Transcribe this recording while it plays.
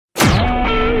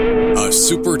a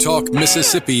Super Talk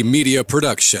Mississippi media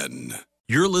production.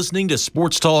 You're listening to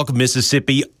Sports Talk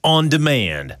Mississippi On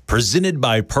Demand, presented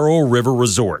by Pearl River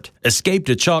Resort. Escape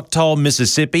to Choctaw,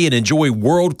 Mississippi and enjoy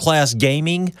world-class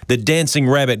gaming, the Dancing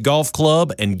Rabbit Golf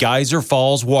Club, and Geyser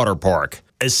Falls Water Park.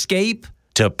 Escape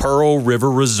to Pearl River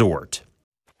Resort.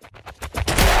 To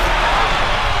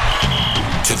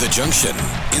the junction,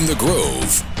 in the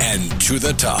Grove, and to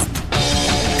the top.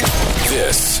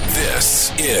 This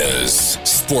is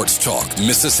Sports Talk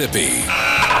Mississippi.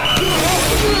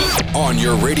 On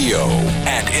your radio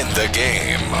and in the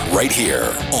game, right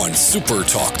here on Super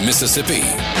Talk Mississippi.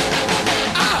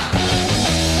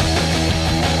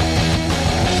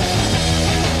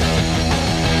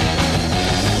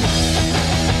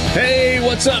 Hey,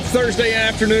 what's up? Thursday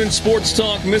afternoon, Sports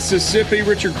Talk Mississippi.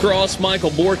 Richard Cross,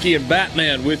 Michael Borky, and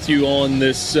Batman with you on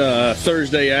this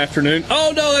Thursday afternoon.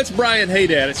 Oh, no, that's Brian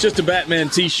Haydad. It's just a Batman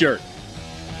t-shirt.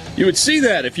 You would see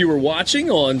that if you were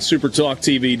watching on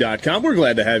supertalktv.com. We're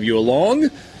glad to have you along.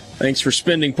 Thanks for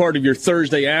spending part of your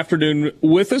Thursday afternoon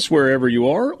with us, wherever you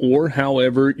are or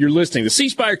however you're listening. The C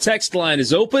Spire text line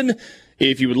is open.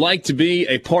 If you would like to be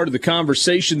a part of the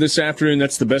conversation this afternoon,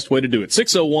 that's the best way to do it.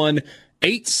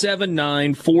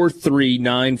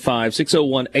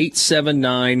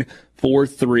 601-879-4395.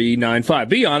 601-879-4395.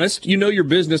 Be honest, you know your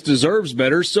business deserves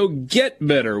better, so get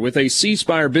better with a C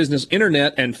Spire business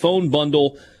internet and phone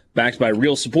bundle backed by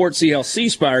real support. See how C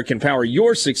Spire can power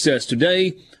your success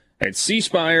today at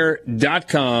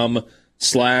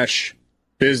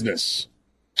cspire.com/business.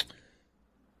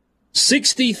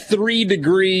 63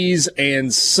 degrees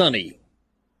and sunny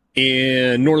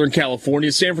in Northern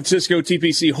California. San Francisco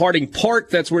TPC Harding Park,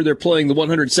 that's where they're playing the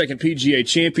 102nd PGA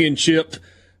Championship.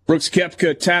 Brooks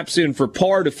Koepka taps in for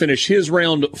par to finish his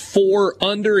round 4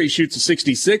 under. He shoots a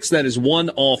 66. That is one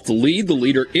off the lead. The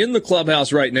leader in the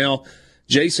clubhouse right now,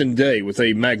 Jason Day, with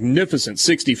a magnificent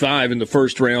 65 in the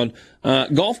first round.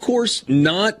 Golf course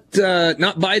not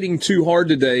biting too hard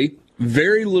today.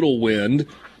 Very little wind.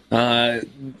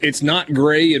 It's not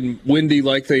gray and windy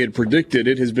like they had predicted.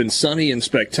 It has been sunny and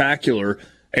spectacular,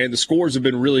 and the scores have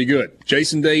been really good.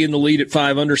 Jason Day in the lead at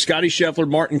 5 under. Scotty Scheffler,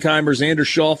 Martin Keimer, Xander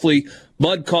Schauffele,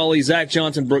 Bud Cauley, Zach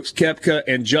Johnson, Brooks Koepka,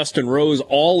 and Justin Rose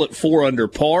all at 4 under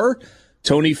par.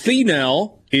 Tony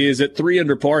Finau is at 3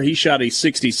 under par. He shot a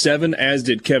 67, as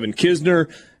did Kevin Kisner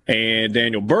and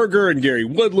Daniel Berger and Gary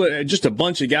Woodland, and just a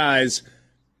bunch of guys.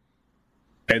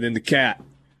 And then the Cat.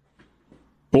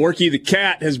 Borky the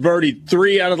Cat has birdied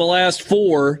 3 out of the last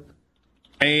 4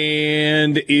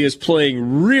 and is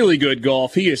playing really good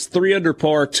golf. He is 3 under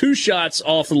par, 2 shots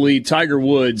off the lead. Tiger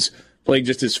Woods playing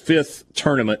just his 5th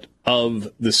tournament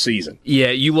of the season.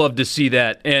 Yeah, you love to see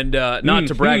that. And not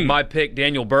to brag, my pick,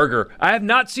 Daniel Berger. I have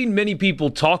not seen many people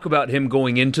talk about him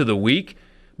going into the week,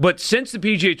 but since the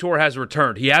PGA Tour has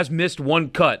returned, he has missed one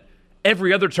cut.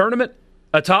 Every other tournament,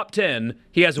 a top 10,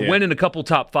 he has a win and a couple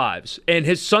top 5s. And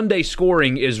his Sunday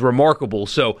scoring is remarkable.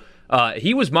 So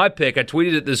he was my pick. I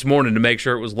tweeted it this morning to make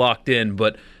sure it was locked in,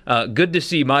 but good to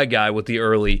see my guy with the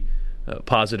early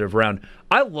positive round.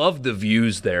 I love the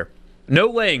views there. No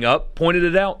laying up, pointed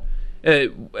it out.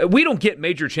 We don't get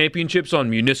major championships on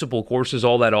municipal courses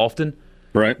all that often.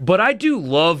 Right. But I do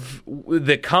love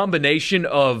the combination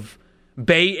of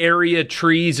Bay Area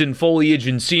trees and foliage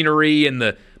and scenery and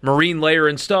the marine layer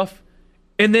and stuff,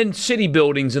 and then city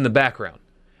buildings in the background.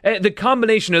 The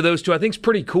combination of those two I think is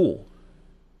pretty cool.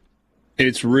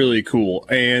 It's really cool.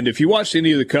 And if you watched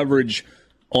any of the coverage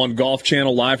on Golf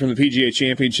Channel live from the PGA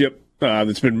Championship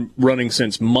that's been running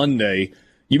since Monday,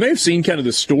 you may have seen kind of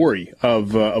the story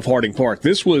of Harding Park.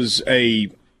 This was a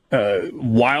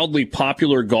wildly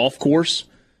popular golf course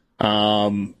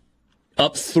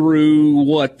up through,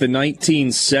 the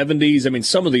 1970s. I mean,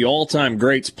 some of the all-time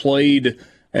greats played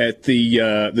at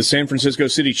the San Francisco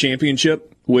City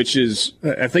Championship, which is,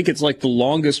 I think it's like the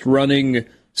longest-running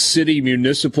city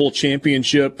municipal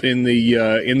championship in the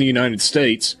United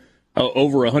States,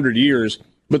 over 100 years.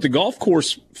 But the golf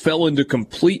course fell into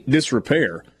complete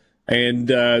disrepair. And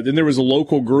then there was a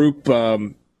local group,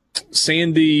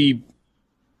 Sandy,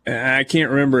 I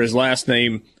can't remember his last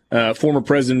name, former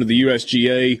president of the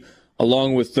USGA,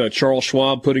 along with Charles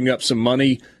Schwab putting up some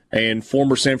money, and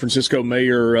former San Francisco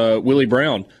Mayor Willie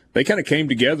Brown. They kind of came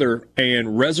together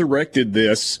and resurrected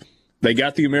this. They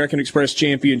got the American Express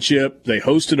Championship. They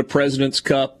hosted a President's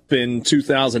Cup in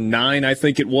 2009, I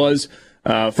think it was.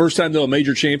 First time, though, a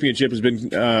major championship has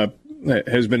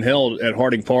been held at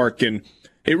Harding Park, and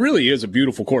it really is a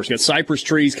beautiful course. You got cypress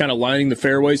trees kind of lining the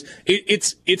fairways.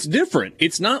 It's different.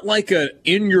 It's not like a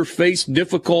in-your-face,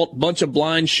 difficult bunch of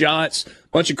blind shots,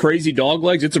 bunch of crazy dog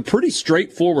legs. It's a pretty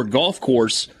straightforward golf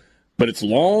course, but it's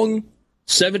long,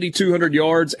 7,200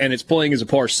 yards, and it's playing as a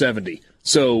par 70.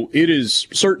 So it is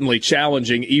certainly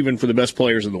challenging even for the best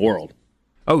players in the world.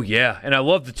 Oh, yeah, and I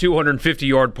love the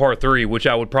 250-yard par 3, which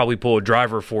I would probably pull a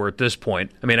driver for at this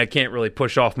point. I mean, I can't really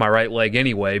push off my right leg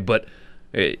anyway, but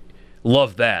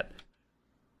love that.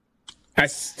 I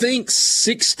think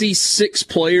 66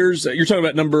 players, you're talking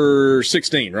about number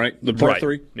 16, right? The par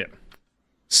 3? Yeah.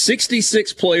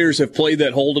 66 players have played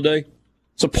that hole today.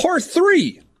 It's a par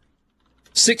 3.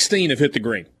 16 have hit the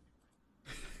green.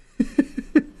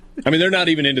 I mean, they're not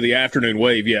even into the afternoon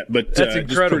wave yet, but that's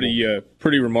incredible. Just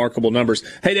pretty remarkable numbers.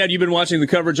 Hey, Dad, you been watching the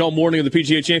coverage all morning of the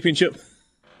PGA Championship?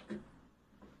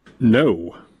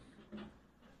 No.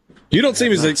 You don't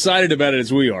seem as excited about it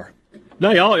as we are.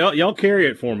 No, y'all carry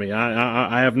it for me.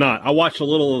 I have not. I watched a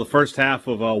little of the first half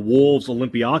of Wolves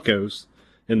Olympiacos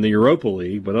in the Europa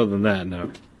League, but other than that,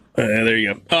 no. There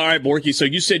you go. All right, Borky. So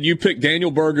you said you picked Daniel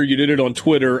Berger. You did it on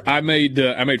Twitter. I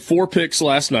made 4 picks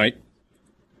last night,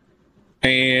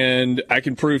 and I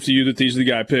can prove to you that these are the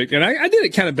guy I picked. And I did it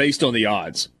kind of based on the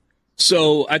odds.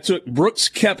 So I took Brooks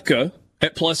Koepka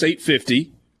at plus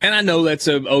 850, and I know that's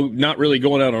not really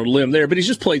going out on a limb there, but he's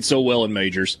just played so well in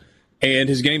majors, and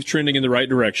his game's trending in the right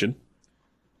direction.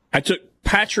 I took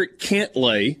Patrick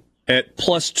Cantlay at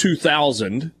plus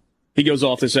 2,000. He goes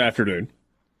off this afternoon.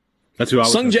 That's who I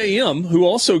was. Sung J M, who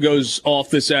also goes off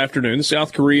this afternoon, the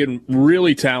South Korean,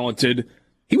 really talented.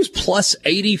 He was plus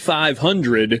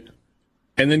 8,500,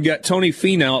 and then got Tony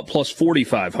Finau at plus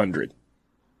 4,500.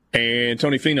 And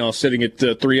Tony Finau sitting at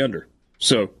 3 under.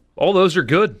 So all those are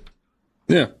good.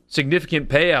 Yeah. Significant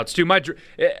payouts, too.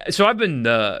 So I've been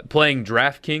playing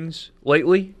DraftKings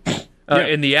lately.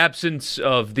 In the absence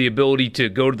of the ability to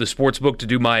go to the sports book to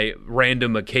do my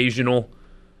random occasional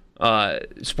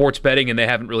sports betting, and they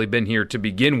haven't really been here to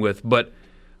begin with. But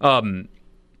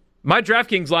my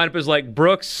DraftKings lineup is like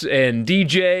Brooks and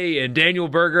DJ and Daniel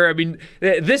Berger. I mean,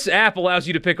 this app allows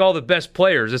you to pick all the best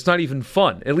players. It's not even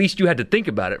fun. At least you had to think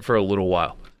about it for a little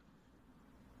while.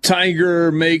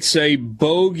 Tiger makes a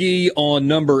bogey on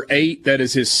number 8. That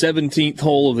is his 17th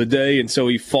hole of the day, and so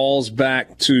he falls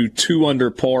back to 2 under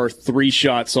par, 3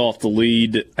 shots off the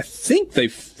lead. I think they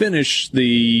finish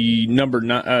the number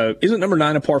 9. Isn't number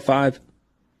 9 a par 5?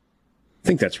 I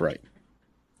think that's right.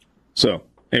 So,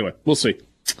 anyway, we'll see.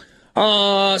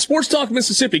 Sports Talk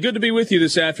Mississippi, good to be with you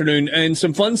this afternoon, and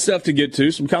some fun stuff to get to,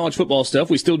 some college football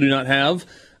stuff. We still do not have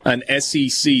an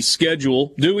SEC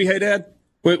schedule. Do we, hey, Dad?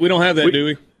 We don't have that, do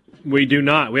we? We do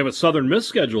not. We have a Southern Miss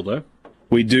schedule, though.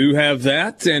 We do have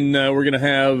that, and we're going to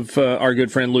have our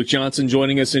good friend Luke Johnson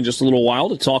joining us in just a little while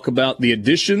to talk about the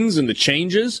additions and the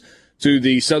changes to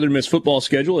the Southern Miss football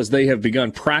schedule as they have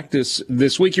begun practice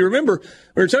this week. You remember,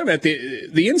 we were talking about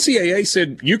the NCAA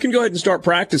said you can go ahead and start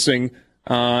practicing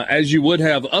as you would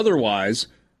have otherwise.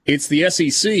 It's the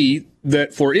SEC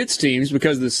that for its teams,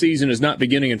 because the season is not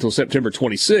beginning until September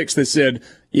 26th, they said,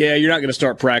 yeah, you're not going to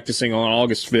start practicing on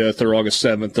August 5th or August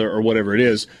 7th or whatever it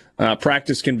is.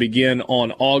 Practice can begin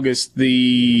on August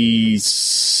the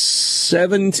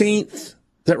 17th. Is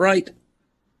that right? I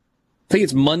think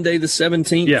it's Monday the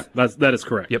 17th. Yeah, that is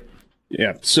correct. Yep.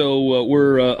 Yeah, so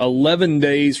we're 11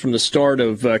 days from the start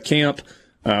of camp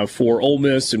for Ole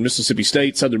Miss and Mississippi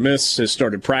State. Southern Miss has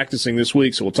started practicing this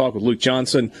week, so we'll talk with Luke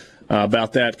Johnson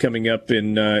about that coming up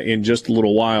in just a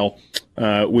little while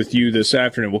with you this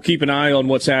afternoon. We'll keep an eye on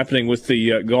what's happening with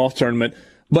the golf tournament.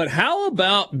 But how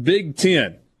about Big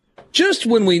Ten? Just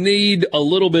when we need a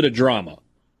little bit of drama,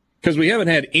 because we haven't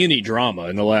had any drama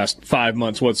in the last 5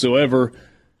 months whatsoever.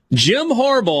 Jim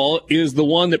Harbaugh is the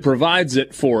one that provides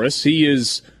it for us. He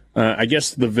is, I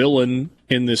guess, the villain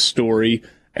in this story.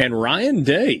 And Ryan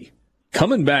Day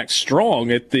coming back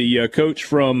strong at the coach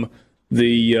from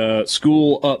the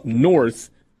school up north.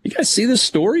 You guys see this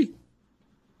story?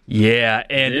 Yeah,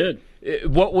 and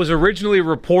what was originally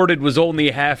reported was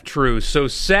only half true. So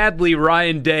sadly,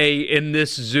 Ryan Day in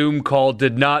this Zoom call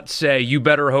did not say, you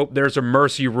better hope there's a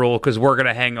mercy rule because we're going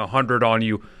to hang 100 on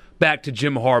you, back to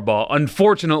Jim Harbaugh.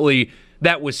 Unfortunately,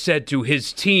 that was said to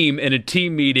his team in a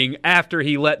team meeting after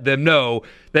he let them know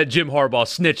that Jim Harbaugh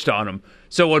snitched on him.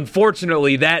 So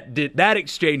unfortunately, that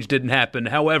exchange didn't happen.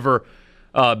 However,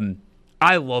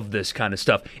 I love this kind of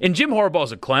stuff. And Jim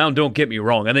Harbaugh's a clown, don't get me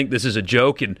wrong. I think this is a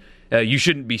joke, and you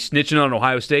shouldn't be snitching on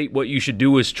Ohio State. What you should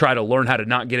do is try to learn how to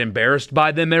not get embarrassed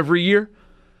by them every year.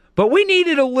 But we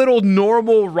needed a little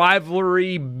normal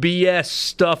rivalry BS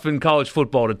stuff in college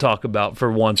football to talk about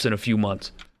for once in a few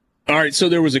months. All right, so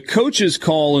there was a coach's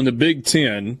call in the Big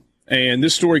Ten, and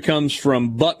this story comes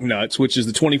from Bucknuts, which is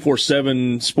the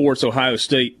 24/7 Sports Ohio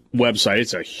State website.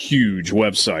 It's a huge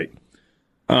website.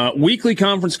 Weekly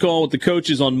conference call with the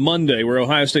coaches on Monday where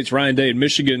Ohio State's Ryan Day and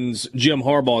Michigan's Jim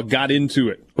Harbaugh got into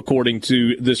it, according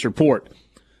to this report.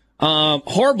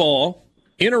 Harbaugh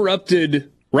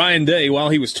interrupted Ryan Day while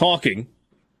he was talking,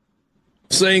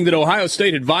 saying that Ohio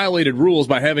State had violated rules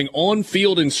by having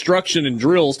on-field instruction and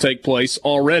drills take place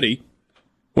already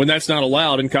when that's not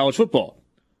allowed in college football.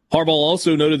 Harbaugh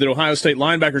also noted that Ohio State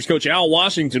linebackers coach Al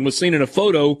Washington was seen in a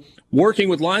photo working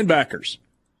with linebackers.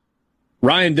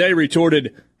 Ryan Day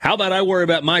retorted, "How about I worry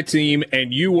about my team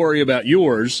and you worry about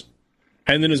yours?"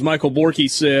 And then as Michael Borky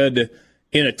said,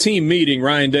 in a team meeting,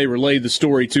 Ryan Day relayed the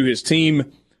story to his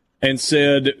team and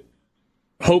said,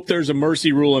 "Hope there's a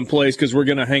mercy rule in place because we're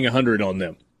going to hang 100 on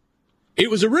them." It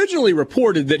was originally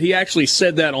reported that he actually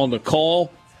said that on the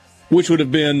call, which would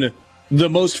have been the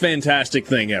most fantastic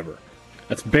thing ever.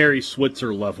 That's Barry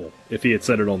Switzer level if he had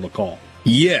said it on the call.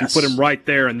 Yes. You put him right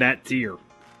there in that tier.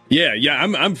 Yeah,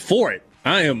 I'm for it.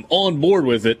 I am on board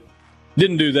with it.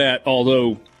 Didn't do that,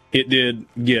 although it did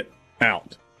get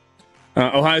out.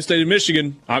 Ohio State and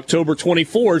Michigan, October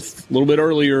 24th, a little bit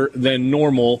earlier than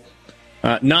normal.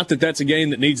 Not that that's a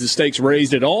game that needs the stakes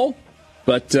raised at all,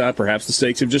 but perhaps the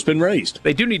stakes have just been raised.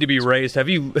 They do need to be raised. Have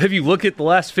you looked at the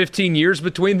last 15 years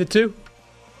between the two?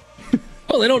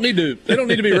 Well, they don't need to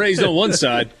be raised on one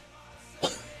side.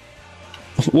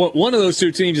 One of those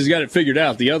two teams has got it figured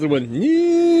out. The other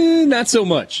one, not so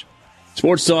much.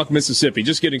 Sports Talk Mississippi,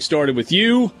 just getting started with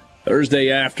you Thursday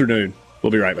afternoon. We'll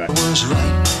be right back.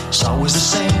 It's always the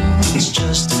same. It's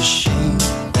just a shame.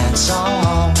 That's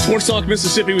all. Sports Talk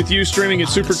Mississippi with you, streaming at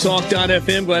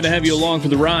supertalk.fm. Glad to have you along for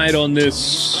the ride on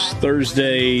this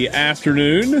Thursday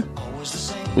afternoon.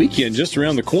 Weekend just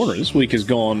around the corner. This week has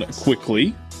gone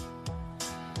quickly.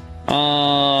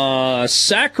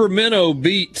 Sacramento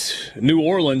beat New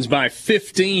Orleans by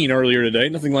 15 earlier today.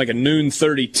 Nothing like a noon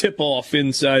 30 tip-off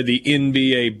inside the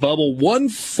NBA bubble.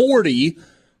 140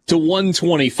 to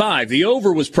 125. The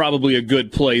over was probably a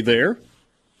good play there.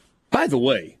 By the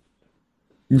way,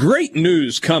 great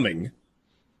news coming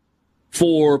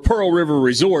for Pearl River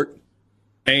Resort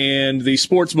and the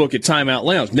Sportsbook at Timeout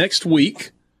Lounge. Next week,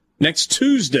 next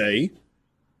Tuesday,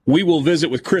 we will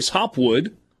visit with Chris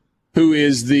Hopwood, who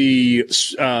is the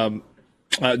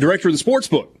director of the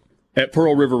Sportsbook at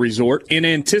Pearl River Resort, in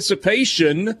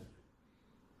anticipation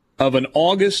of an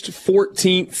August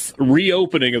 14th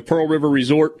reopening of Pearl River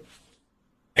Resort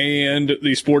and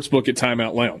the Sportsbook at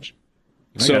Timeout Lounge.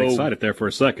 I got excited there for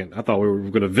a second. I thought we were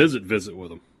going to visit with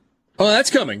them. Oh, that's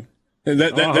coming.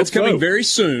 That's coming very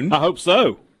soon. I hope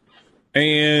so.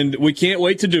 And we can't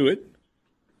wait to do it.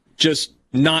 Just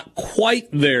not quite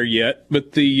there yet,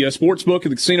 but the Sportsbook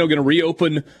and the casino are going to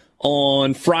reopen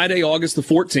on Friday, August the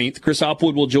 14th. Chris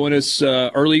Hopwood will join us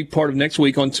early part of next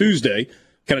week on Tuesday,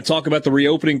 kind of talk about the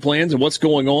reopening plans and what's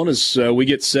going on as we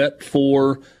get set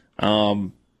for,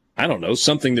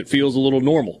 something that feels a little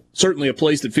normal. Certainly a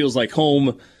place that feels like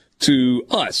home to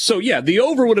us. So, yeah, the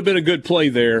over would have been a good play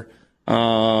there.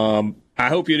 I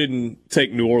hope you didn't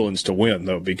take New Orleans to win,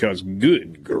 though, because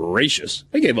good gracious.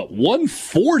 They gave up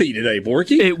 140 today,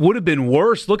 Borky. It would have been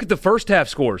worse. Look at the first half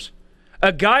scores.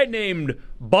 A guy named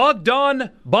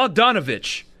Bogdan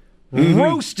Bogdanovic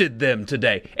roasted them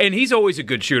today. And he's always a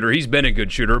good shooter. He's been a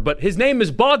good shooter. But his name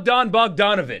is Bogdan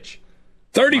Bogdanovic.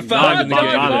 35 in the game.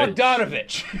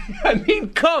 Bogdanovic. I mean,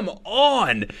 come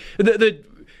on. The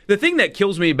thing that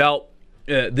kills me about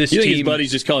this team. team. His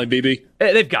buddies just call him BB?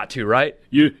 They've got to, right?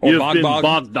 You've been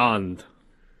Bogdaned.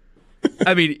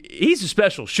 I mean, he's a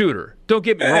special shooter. Don't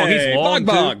get me wrong. He's long,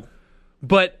 too.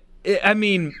 But, I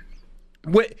mean,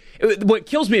 what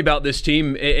kills me about this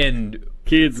team and...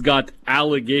 Kid's got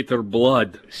alligator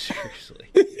blood. Seriously.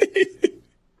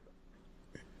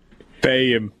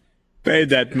 Pay him. Pay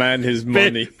that man his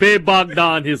money. Pay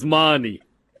Bogdan his money.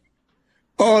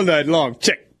 All night long.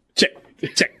 Check.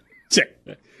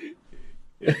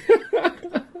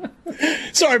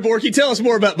 Sorry, Borky. Tell us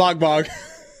more about Bog.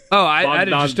 Oh, I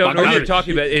just don't know what you're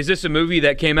talking about. Is this a movie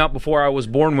that came out before I was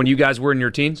born when you guys were in your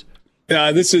teens?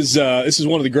 This is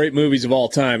one of the great movies of all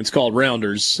time. It's called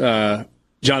Rounders.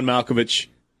 John Malkovich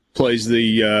plays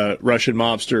the Russian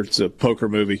mobster. It's a poker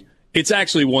movie. It's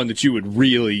actually one that you would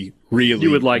really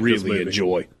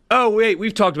enjoy. Oh, wait.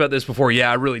 We've talked about this before.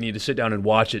 Yeah, I really need to sit down and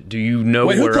watch it. Do you know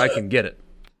where I can get it?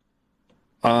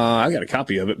 I got a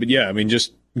copy of it, but yeah, I mean,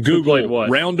 just Google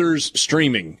Rounders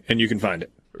streaming, and you can find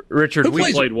it. Richard,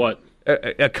 we played what?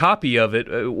 A copy of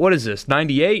it. What is this,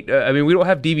 98? I mean, we don't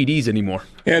have DVDs anymore.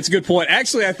 Yeah, it's a good point.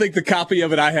 Actually, I think the copy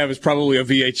of it I have is probably a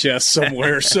VHS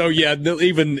somewhere. So, yeah,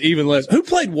 even less. Who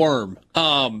played Worm?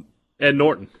 Ed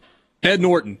Norton. Ed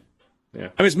Norton. Yeah.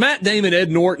 I mean, it's Matt Damon,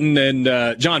 Ed Norton, and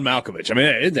John Malkovich. I mean,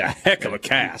 it's a heck of a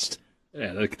cast.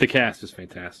 Yeah, the cast is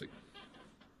fantastic.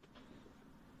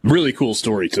 Really cool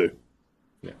story, too.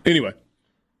 Yeah. Anyway,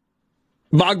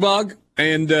 Bog,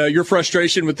 and your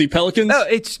frustration with the Pelicans? No,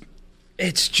 it's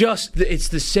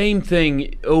the same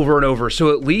thing over and over.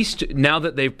 So at least now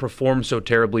that they've performed so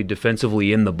terribly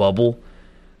defensively in the bubble,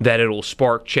 that it'll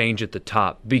spark change at the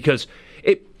top. Because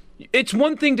it's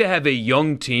one thing to have a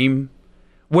young team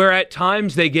where at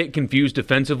times they get confused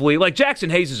defensively. Like Jackson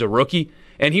Hayes is a rookie,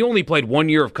 and he only played 1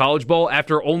 year of college ball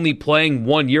after only playing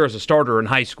 1 year as a starter in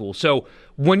high school. So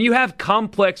when you have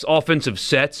complex offensive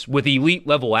sets with elite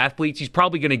level athletes, he's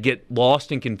probably going to get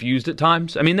lost and confused at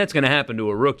times. I mean, that's going to happen to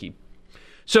a rookie.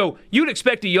 So you'd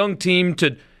expect a young team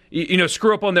to,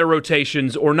 screw up on their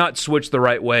rotations or not switch the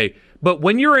right way. But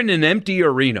when you're in an empty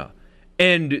arena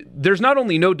and there's not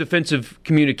only no defensive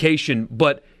communication,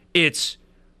 but it's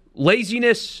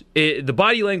laziness, the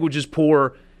body language is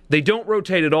poor, they don't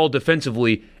rotate at all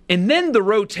defensively, and then the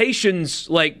rotations,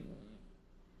 like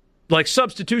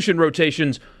substitution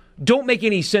rotations, don't make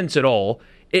any sense at all.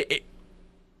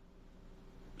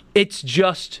 It's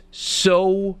just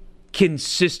so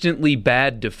consistently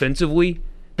bad defensively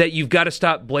that you've got to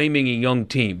stop blaming a young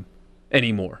team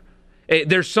anymore.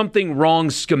 There's something wrong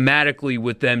schematically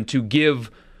with them to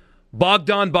give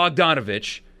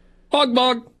Bogdanovich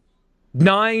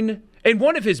 9, and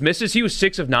one of his misses, he was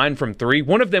 6 of 9 from 3.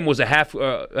 One of them was a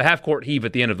half-court heave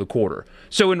at the end of the quarter.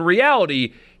 So in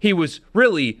reality, he was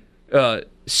really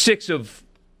 6 of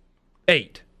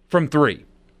 8 from 3.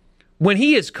 When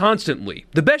he is constantly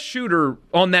the best shooter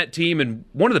on that team and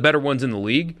one of the better ones in the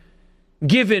league,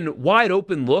 given wide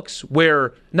open looks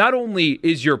where not only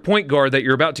is your point guard that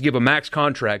you're about to give a max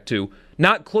contract to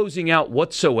not closing out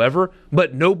whatsoever,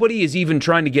 but nobody is even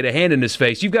trying to get a hand in his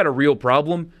face, you've got a real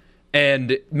problem,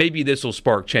 and maybe this will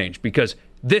spark change because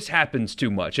this happens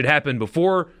too much. It happened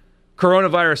before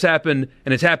coronavirus happened,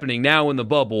 and it's happening now in the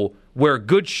bubble where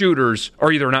good shooters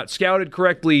are either not scouted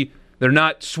correctly, they're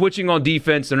not switching on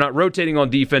defense, they're not rotating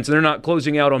on defense, and they're not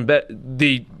closing out on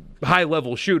the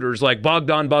high-level shooters like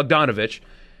Bogdanovich,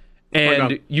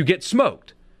 and you get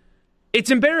smoked.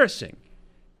 It's embarrassing.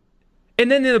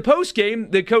 And then in the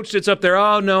postgame, the coach sits up there,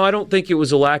 oh, no, I don't think it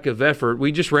was a lack of effort.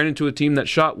 We just ran into a team that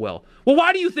shot well. Well,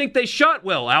 why do you think they shot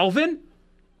well, Alvin?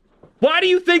 Why do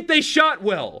you think they shot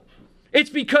well? It's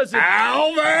because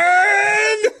Alvin!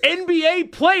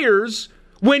 NBA players,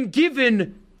 when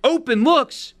given open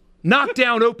looks, knock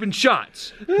down open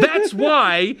shots. That's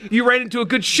why you ran into a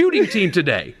good shooting team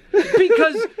today.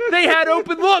 Because they had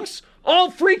open looks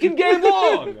all freaking game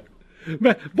long.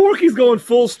 Man, Borky's going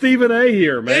full Stephen A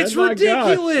here, man. It's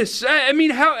ridiculous. Gosh. I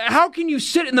mean, how can you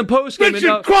sit in the postgame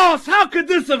Richard Cross, how could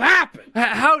this have happened?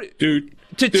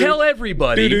 Tell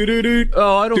everybody.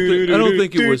 I don't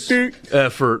think it was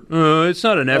effort. It's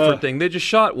not an effort thing. They just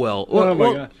shot well.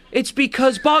 God. It's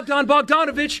because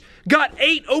Bogdanovich got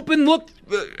 8 open look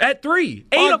at 3.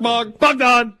 8 of them.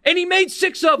 Bogdan. And he made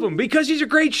 6 of them because he's a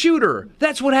great shooter.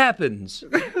 That's what happens.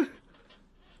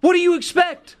 What do you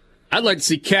expect? I'd like to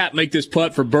see Cat make this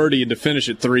putt for birdie and to finish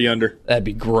at 3 under. That'd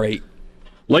be great.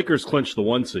 Lakers clinched the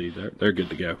 1 seed. They're good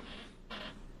to go.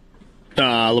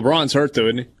 LeBron's hurt, though,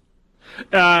 isn't he?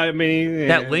 I mean,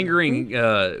 that lingering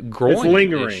groin it's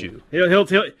lingering. Issue. He'll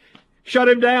shut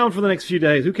him down for the next few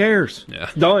days. Who cares? Yeah.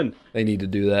 It's done. They need to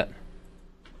do that.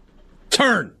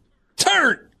 Turn!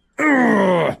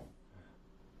 Ugh.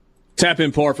 Tap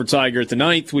in par for Tiger at the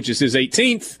 9th, which is his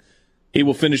 18th. He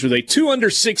will finish with a 2 under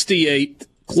 68.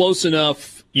 Close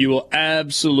enough. You will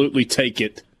absolutely take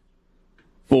it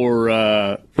for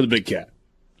the Big Cat.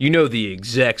 You know the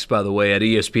execs, by the way, at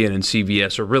ESPN and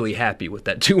CBS are really happy with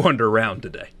that 2 under round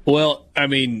today. Well, I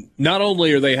mean, not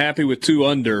only are they happy with 2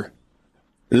 under,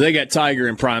 they got Tiger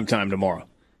in prime time tomorrow.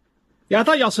 Yeah, I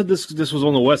thought y'all said this was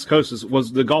on the West Coast.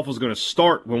 Was the golf was going to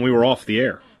start when we were off the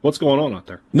air? What's going on out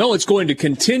there? No, it's going to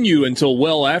continue until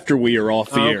well after we are off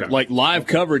the air. Like live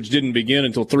coverage didn't begin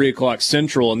until 3 o'clock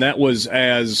Central, and that was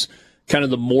as kind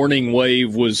of the morning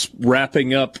wave was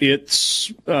wrapping up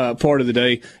its part of the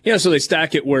day. Yeah, so they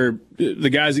stack it where the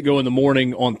guys that go in the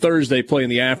morning on Thursday play in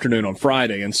the afternoon on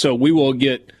Friday. And so we will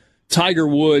get Tiger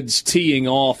Woods teeing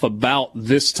off about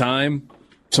this time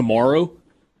tomorrow.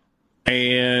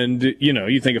 And,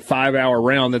 you think a 5-hour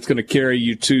round, that's going to carry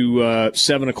you to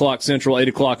 7 o'clock Central, 8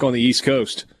 o'clock on the East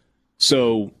Coast.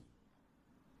 So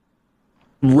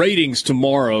ratings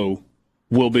tomorrow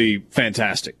will be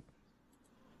fantastic.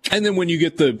 And then when you go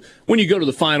to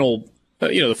the final,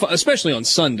 especially on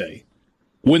Sunday,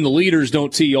 when the leaders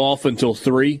don't tee off until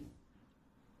 3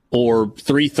 or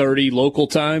 3:30 local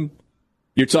time,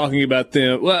 you're talking about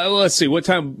them. Well, let's see, what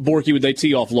time, Borky, would they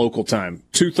tee off local time?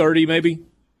 2:30 maybe?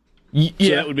 So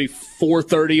that would be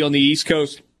 4:30 on the East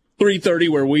Coast, 3:30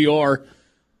 where we are.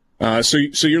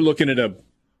 So you're looking at a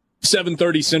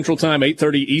 7:30 Central Time,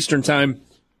 8:30 Eastern Time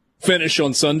finish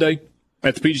on Sunday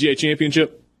at the PGA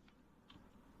Championship.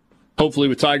 Hopefully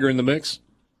with Tiger in the mix.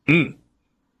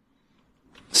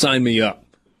 Sign me up.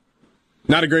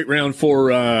 Not a great round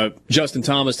for Justin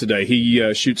Thomas today.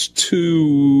 He shoots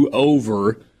 2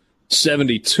 over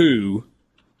 72.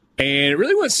 And it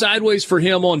really went sideways for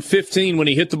him on 15 when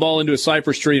he hit the ball into a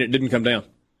cypress tree and it didn't come down.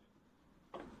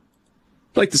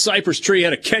 Like the cypress tree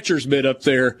had a catcher's mitt up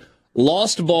there,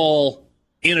 lost ball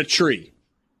in a tree.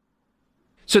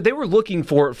 So they were looking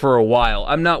for it for a while.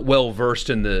 I'm not well versed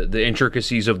in the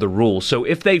intricacies of the rules. So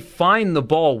if they find the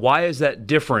ball, why is that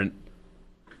different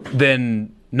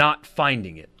than not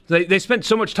finding it? They spent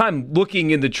so much time looking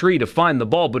in the tree to find the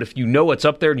ball, but if you know it's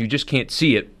up there and you just can't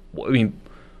see it, I mean,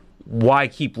 why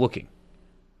keep looking?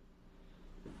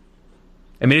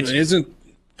 I mean, isn't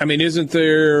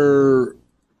there,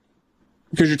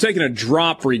 because you're taking a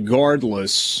drop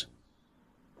regardless,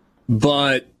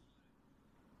 but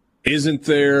isn't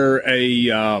there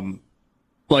a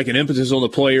like an impetus on the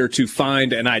player to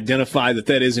find and identify that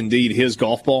is indeed his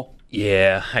golf ball?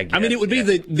 Yeah, I guess. I mean, it would be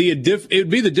it would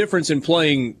be the difference in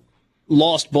playing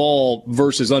lost ball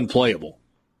versus unplayable,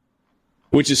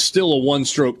 which is still a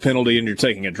 1-stroke penalty and you're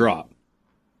taking a drop.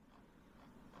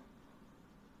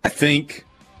 I think.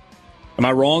 Am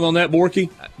I wrong on that, Borky?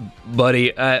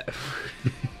 Buddy, I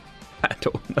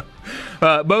don't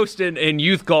know. Most in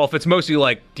youth golf, it's mostly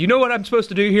like, do you know what I'm supposed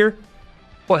to do here?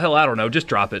 Well, hell, I don't know. Just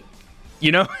drop it.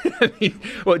 You know? I mean,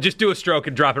 well, just do a stroke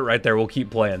and drop it right there. We'll keep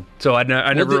playing. So I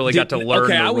never really got to learn.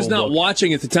 Okay, I was not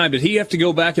watching at the time. Did he have to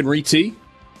go back and re-tee?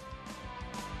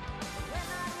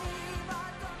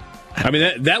 I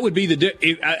mean, that would be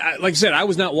like I said, I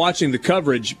was not watching the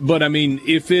coverage, but I mean,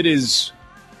 if it is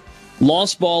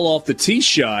lost ball off the tee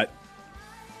shot,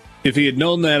 if he had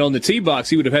known that on the tee box,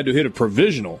 he would have had to hit a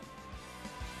provisional.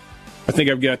 I think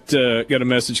I've got a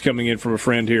message coming in from a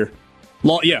friend here.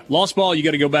 Lost ball, you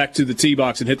got to go back to the tee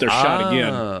box and hit their shot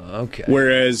again. Okay.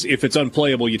 Whereas if it's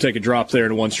unplayable, you take a drop there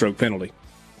and a 1-stroke penalty.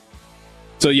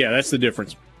 So, yeah, that's the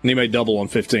difference. And he made double on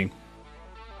 15.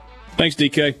 Thanks,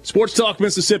 DK. Sports Talk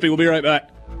Mississippi. We'll be right back.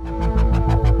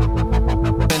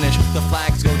 Finish, the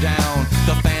flags go down,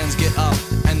 the fans get up,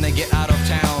 and they get out of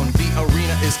town. The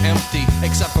arena is empty,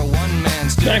 except for one man.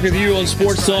 Back with you on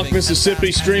Sports Talk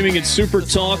Mississippi, streaming at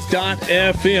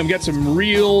supertalk.fm. Got some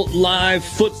real live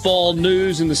football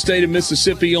news in the state of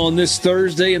Mississippi on this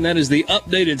Thursday, and that is the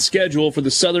updated schedule for the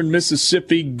Southern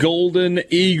Mississippi Golden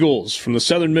Eagles. From the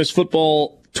Southern Miss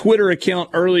Football Twitter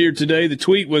account earlier today, the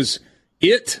tweet was,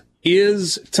 "It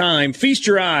is time. Feast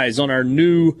your eyes on our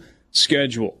new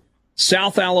schedule.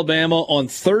 South Alabama on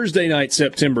Thursday night,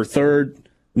 September 3rd.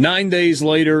 9 days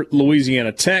later,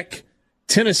 Louisiana Tech.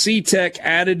 Tennessee Tech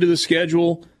added to the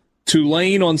schedule.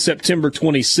 Tulane on September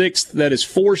 26th. That is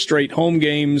 4 straight home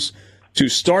games to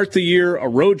start the year. A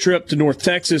road trip to North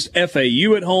Texas.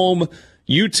 FAU at home.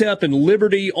 UTEP and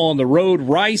Liberty on the road.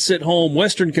 Rice at home.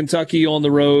 Western Kentucky on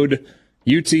the road.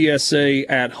 UTSA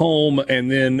at home.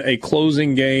 And then a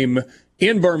closing game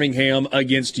in Birmingham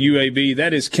against UAB.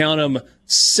 That is, count them,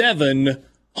 7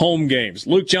 home games.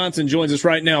 Luke Johnson joins us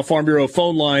right now, Farm Bureau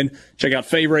phone line. Check out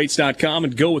favorites.com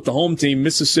and go with the home team,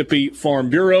 Mississippi Farm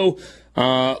Bureau.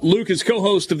 Luke is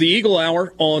co-host of the Eagle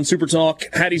Hour on Super Talk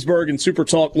Hattiesburg and Super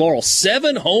Talk Laurel.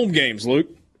 7 home games, Luke.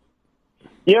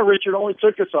 Yeah, Richard, only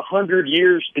took us 100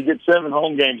 years to get 7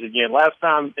 home games again. Last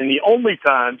time, and the only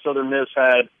time Southern Miss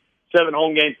had 7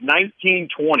 home games,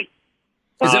 1920.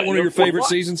 Is that one of your favorite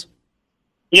seasons?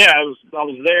 Yeah, I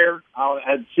was there. I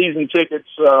had season tickets,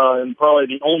 and probably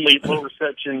the only lower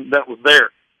section that was there.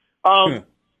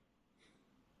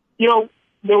 You know,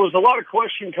 there was a lot of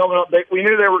question coming up. We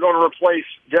knew they were going to replace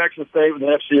Jackson State with an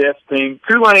FCS team.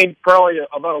 Tulane, probably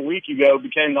about a week ago,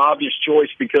 became the obvious choice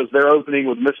because they're opening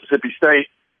with Mississippi State.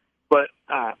 But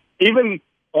even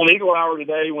on Eagle Hour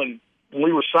today, when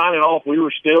we were signing off, we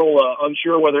were still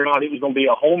unsure whether or not it was going to be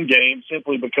a home game,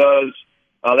 simply because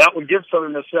that would give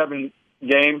Southern Miss 7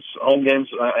 games, home games,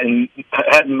 and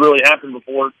hadn't really happened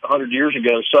before 100 years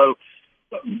ago. So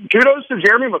kudos to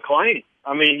Jeremy McClain.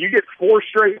 I mean, you get 4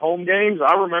 straight home games.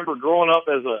 I remember growing up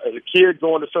as a kid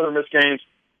going to Southern Miss games.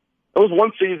 There was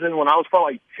one season when I was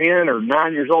probably 10 or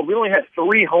 9 years old. We only had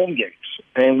 3 home games.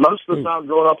 And most of the time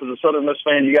growing up as a Southern Miss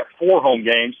fan, you got 4 home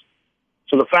games.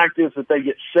 So the fact is that they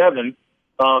get 7.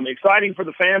 Exciting for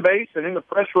the fan base. And in the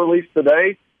press release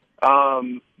today,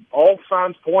 all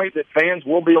signs point that fans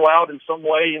will be allowed in some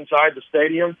way inside the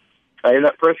stadium. In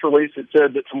that press release, it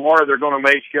said that tomorrow they're going to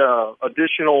make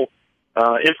additional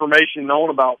information known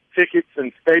about tickets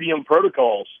and stadium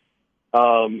protocols.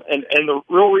 And the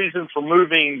real reason for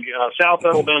moving South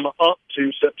Alabama up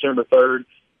to September 3rd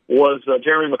was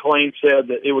Jeremy McClain said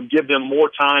that it would give them more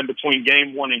time between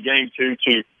Game 1 and Game 2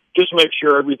 to just make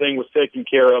sure everything was taken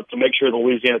care of, to make sure the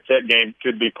Louisiana Tech game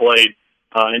could be played,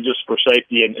 and just for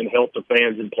safety and help the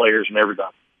fans and players and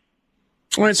everybody.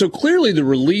 All right, so clearly the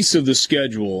release of the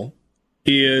schedule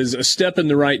is a step in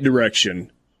the right direction.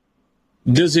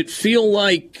 Does it feel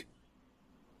like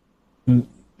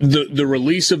the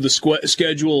release of the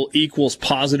schedule equals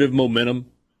positive momentum?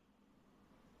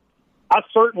 I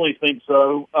certainly think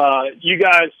so. You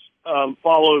guys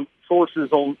follow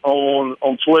sources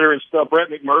on Twitter and stuff. Brett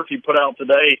McMurphy put out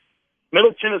today,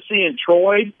 Middle Tennessee and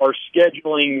Troy are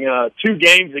scheduling 2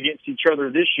 games against each other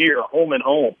this year, home and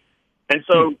home. And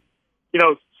so,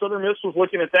 Southern Miss was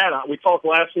looking at that. We talked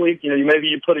last week, maybe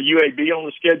you put a UAB on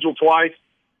the schedule twice.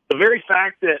 The very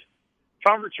fact that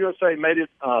Conference USA made it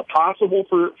possible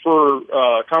for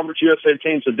Conference USA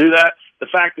teams to do that, the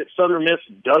fact that Southern Miss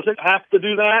doesn't have to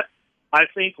do that, I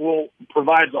think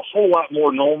provides a whole lot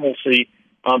more normalcy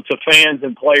to fans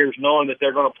and players, knowing that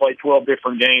they're going to play 12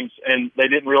 different games and they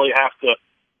didn't really have to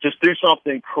just do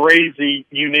something crazy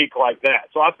unique like that.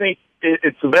 So I think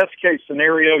it's the best case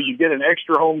scenario. You get an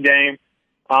extra home game,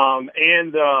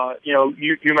 and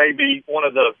you may be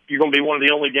you're going to be one of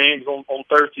the only games on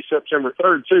Thursday, September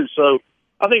 3rd too. So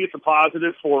I think it's a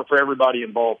positive for everybody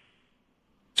involved.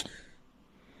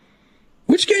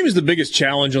 Which game is the biggest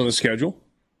challenge on the schedule?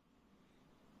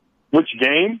 Which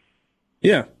game?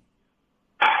 Yeah.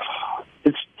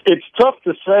 It's tough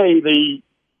to say.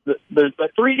 The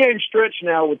 3-game stretch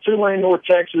now with Tulane, North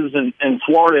Texas, and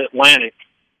Florida Atlantic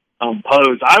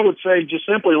pose. I would say, just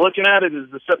simply looking at it, is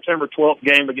the September 12th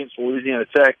game against Louisiana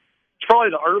Tech. It's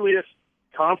probably the earliest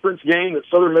conference game that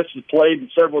Southern Miss has played in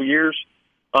several years.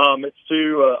 It's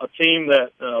to a team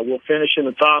that will finish in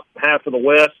the top half of the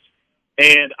West.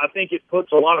 And I think it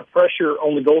puts a lot of pressure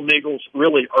on the Golden Eagles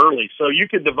really early. So you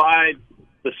could divide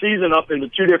the season up into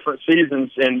 2 different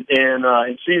seasons. And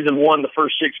in season 1, the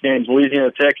first 6 games, Louisiana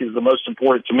Tech is the most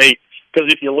important to me.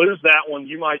 Because if you lose that one,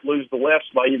 you might lose the West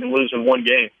by even losing 1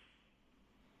 game.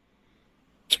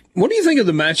 What do you think of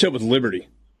the matchup with Liberty?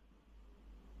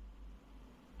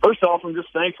 First off, I'm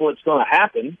just thankful it's going to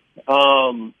happen.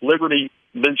 Liberty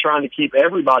been trying to keep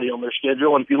everybody on their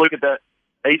schedule. And if you look at that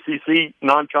ACC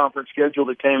non-conference schedule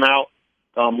that came out,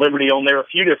 Liberty on there a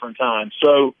few different times.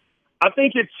 So I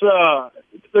think it's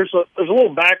there's a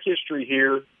little back history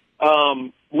here.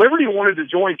 Liberty wanted to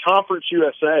join Conference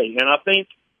USA, and I think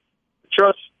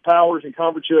Trust Powers and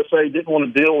Conference USA didn't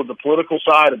want to deal with the political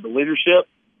side of the leadership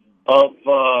of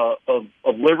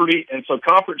Liberty, and so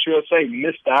Conference USA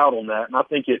missed out on that, and I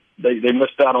think they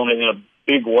missed out on it in a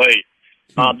big way.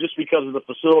 Just because of the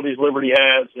facilities Liberty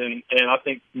has, and I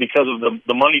think because of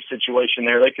the money situation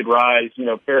there, they could rise,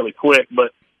 fairly quick.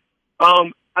 But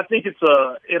I think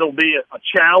it'll be a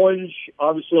challenge,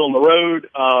 obviously on the road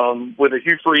with a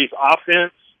Hugh Freeze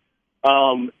offense.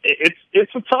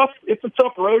 It's a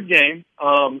tough road game,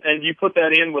 and you put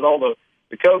that in with all the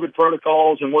COVID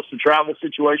protocols and what's the travel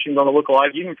situation going to look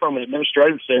like, even from an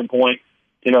administrative standpoint.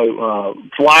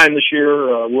 Flying this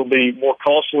year will be more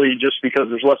costly just because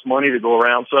there's less money to go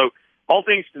around. So all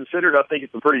things considered, I think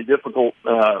it's a pretty difficult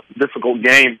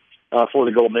game for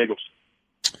the Golden Eagles.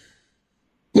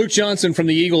 Luke Johnson from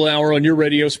the Eagle Hour on your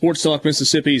radio, Sports Talk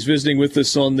Mississippi, is visiting with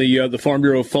us on the Farm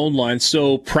Bureau phone line.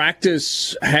 So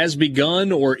practice has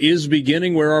begun or is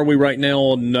beginning. Where are we right now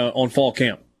on fall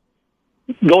camp?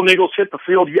 Golden Eagles hit the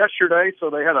field yesterday, so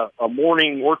they had a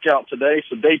morning workout today.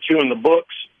 So day 2 in the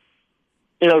books.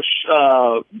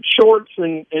 Shorts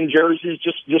and jerseys,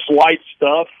 just light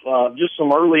stuff, just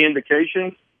some early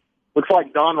indications. Looks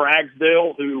like Don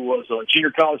Ragsdale, who was a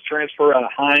junior college transfer out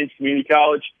of Hines Community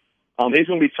College, he's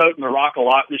going to be toting the rock a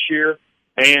lot this year.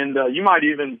 And you might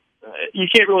even, you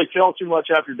can't really tell too much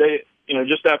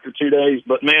just after 2 days,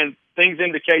 but man, things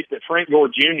indicate that Frank Gore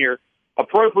Jr.,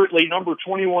 appropriately number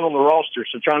 21 on the roster,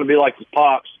 so trying to be like his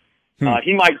pops,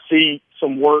 he might see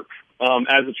some work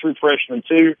as a true freshman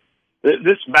too.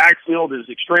 This backfield is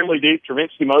extremely deep.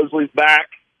 Travinsky Mosley's back.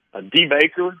 D.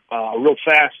 Baker, a real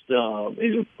fast,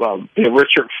 he's a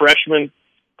redshirt freshman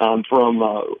from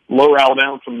Lower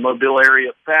Alabama, from the Mobile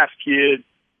area, fast kid.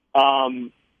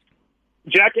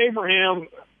 Jack Abraham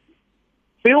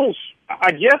feels,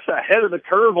 I guess, ahead of the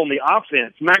curve on the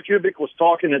offense. Matt Kubik was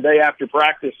talking the day after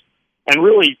practice and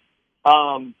really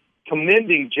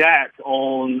commending Jack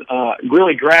on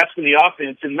really grasping the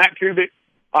offense. And Matt Kubik,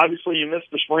 obviously, you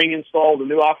missed the spring install, the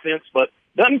new offense, but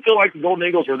doesn't feel like the Golden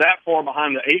Eagles are that far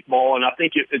behind the 8 ball, and I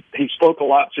think he spoke a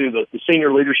lot to the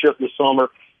senior leadership this summer.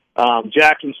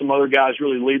 Jack and some other guys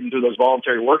really leading through those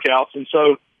voluntary workouts, and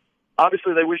so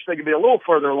obviously they wish they could be a little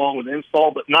further along with the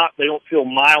install, but they don't feel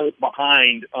miles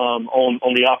behind on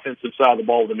the offensive side of the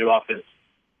ball with the new offense.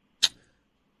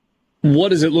 What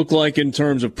does it look like in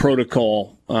terms of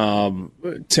protocol?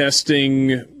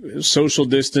 Testing, social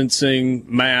distancing,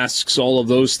 masks, all of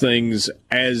those things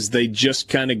as they just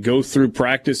kind of go through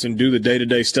practice and do the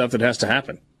day-to-day stuff that has to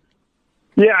happen?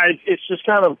 Yeah, it's just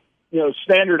kind of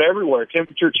standard everywhere.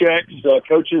 Temperature checks,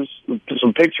 coaches,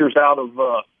 some pictures out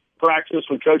of practice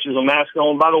with coaches with masks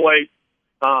on. By the way,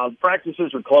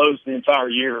 practices are closed the entire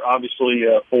year, obviously,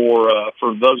 for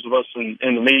those of us in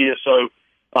the media. So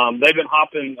they've been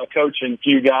a coach and a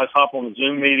few guys hop on the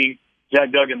Zoom meeting.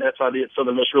 Jack Duggan, that's idea at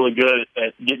Southern Miss, really good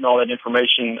at getting all that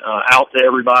information out to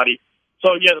everybody.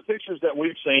 So, yeah, the pictures that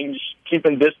we've seen, just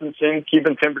keeping distancing,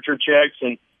 keeping temperature checks,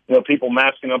 and people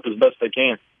masking up as best they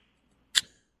can.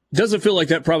 Doesn't feel like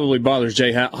that probably bothers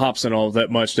Jay Hopson all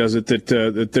that much, does it,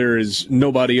 that there is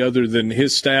nobody other than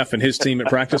his staff and his team at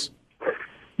practice?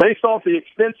 Based off the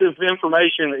extensive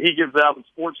information that he gives out in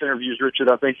sports interviews, Richard,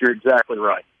 I think you're exactly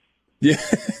right. Yeah.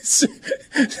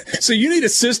 So you need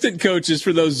assistant coaches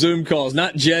for those Zoom calls,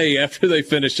 not Jay after they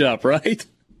finish up, right?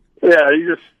 Yeah,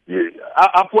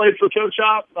 I played for Coach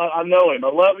Hop. I know him.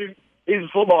 I love him. He's a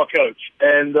football coach,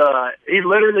 and he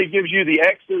literally gives you the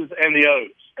X's and the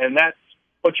O's, and that's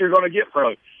what you're going to get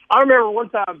from him. I remember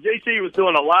one time JT was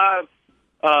doing a live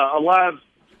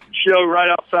show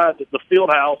right outside the field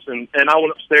house, and I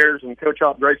went upstairs, and Coach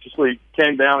Hop graciously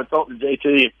came down and talked to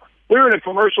JT. We were in a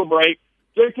commercial break.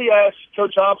 JT asked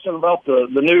Coach Hopson about the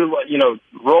new,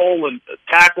 roll and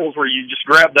tackles where you just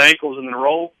grab the ankles and then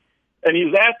roll. And he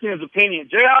was asking his opinion.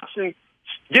 Jay Hopson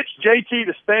gets JT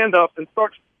to stand up and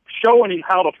starts showing him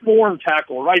how to form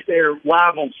tackle right there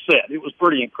live on set. It was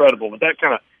pretty incredible. But that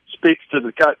kind of speaks to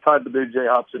the type of dude Jay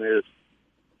Hopson is.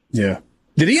 Yeah.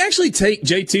 Did he actually take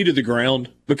JT to the ground?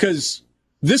 Because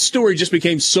this story just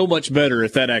became so much better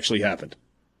if that actually happened.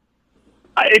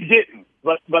 It didn't.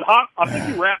 But Hop, I think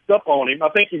he wrapped up on him. I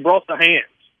think he brought the hands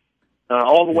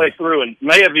all the way through and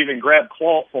may have even grabbed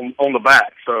cloth on the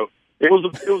back. So it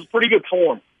was pretty good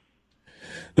form.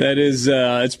 That is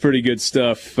it's pretty good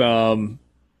stuff, no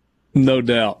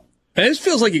doubt. And this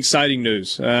feels like exciting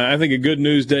news. I think a good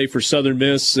news day for Southern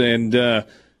Miss, and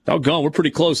doggone, we're pretty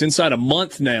close. Inside a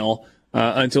month now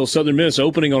until Southern Miss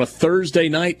opening on a Thursday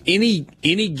night.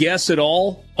 Any guess at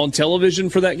all on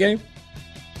television for that game?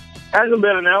 Hasn't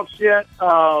been announced yet.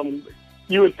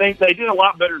 You would think they did a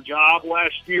lot better job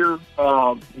last year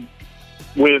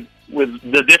with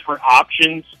the different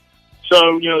options.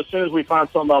 So, as soon as we find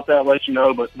something about that, I'll let you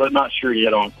know, but not sure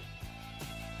yet on.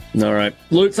 All right.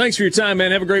 Luke, thanks for your time,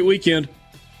 man. Have a great weekend.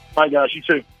 Bye, guys. You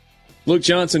too. Luke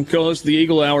Johnson, co-host of the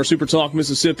Eagle Hour, Super Talk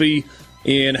Mississippi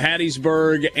in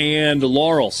Hattiesburg and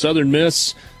Laurel. Southern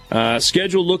Miss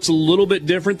schedule looks a little bit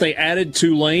different. They added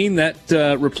Tulane.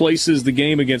 That replaces the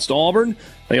game against Auburn.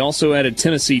 They also added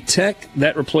Tennessee Tech.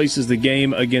 That replaces the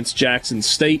game against Jackson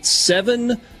State.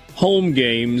 7 home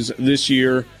games this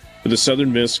year for the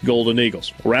Southern Miss Golden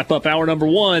Eagles. We'll wrap up hour number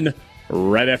 1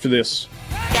 right after this.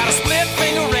 Got a split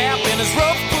finger wrap and his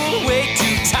rope pulled way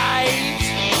too tight.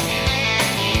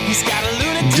 He's got a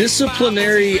lunatic.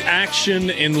 Disciplinary action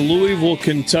in Louisville,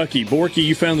 Kentucky. Borky,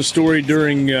 you found the story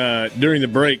during the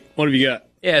break. What have you got?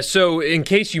 Yeah, so in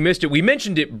case you missed it, we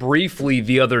mentioned it briefly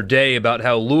the other day about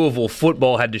how Louisville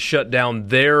football had to shut down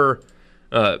their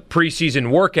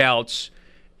preseason workouts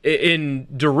in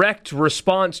direct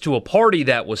response to a party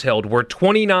that was held where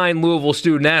 29 Louisville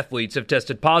student athletes have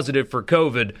tested positive for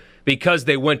COVID because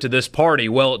they went to this party.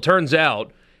 Well, it turns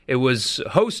out it was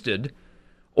hosted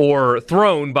or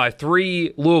thrown by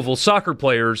 3 Louisville soccer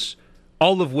players,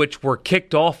 all of which were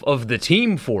kicked off of the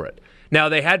team for it. Now,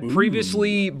 they had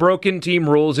previously broken team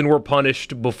rules and were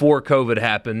punished before COVID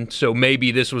happened, so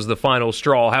maybe this was the final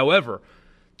straw. However,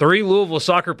 3 Louisville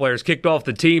soccer players kicked off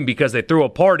the team because they threw a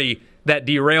party that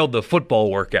derailed the football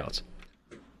workouts.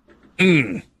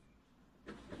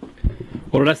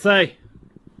 What did I say?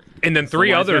 And then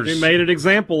 3 others. They made an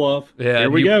example of. Yeah, there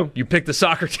we go. You picked the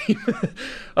soccer team.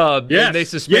 And they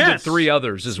suspended 3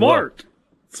 others as well.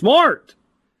 Smart.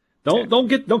 Don't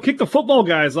kick the football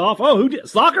guys off. Oh, who did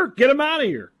soccer? Get them out of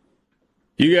here.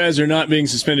 You guys are not being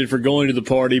suspended for going to the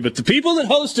party, but the people that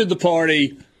hosted the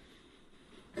party,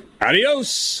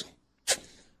 adios.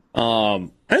 That's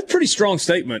a pretty strong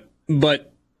statement,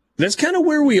 but that's kind of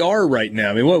where we are right now.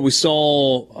 I mean, what we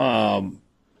saw,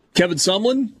 Kevin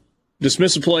Sumlin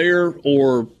dismiss a player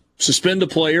or suspend a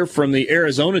player from the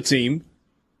Arizona team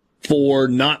for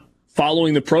not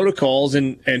following the protocols,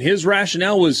 and his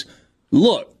rationale was,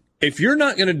 look, if you're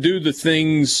not going to do the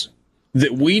things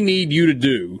that we need you to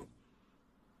do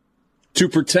to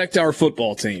protect our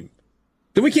football team,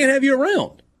 then we can't have you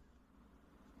around.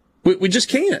 We just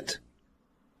can't.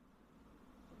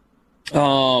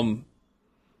 And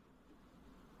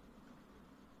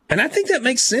I think that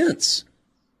makes sense.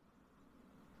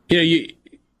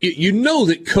 You know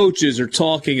that coaches are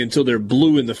talking until they're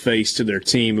blue in the face to their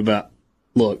team about,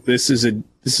 look, this is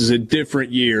a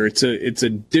different year. It's a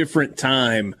different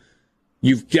time.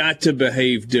 You've got to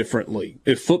behave differently.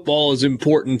 If football is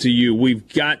important to you,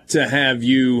 we've got to have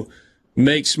you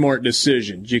make smart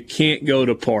decisions. You can't go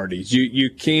to parties.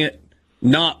 You can't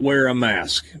not wear a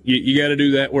mask. You got to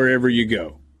do that wherever you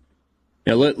go.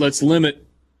 Now let's limit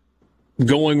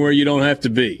going where you don't have to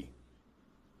be.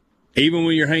 Even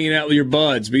when you're hanging out with your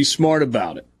buds, be smart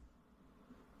about it.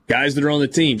 Guys that are on the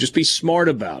team, just be smart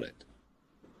about it.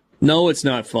 No, it's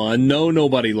not fun. No,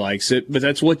 nobody likes it, but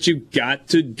that's what you got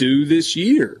to do this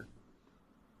year.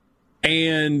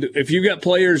 And if you've got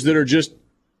players that are just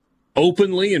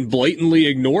openly and blatantly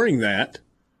ignoring that,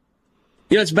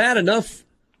 it's bad enough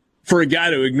for a guy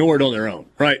to ignore it on their own,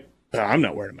 right? I'm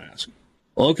not wearing a mask.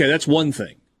 Well, okay, that's one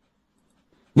thing.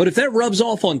 But if that rubs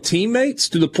off on teammates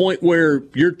to the point where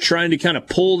you're trying to kind of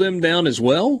pull them down as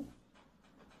well,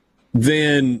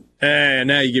 then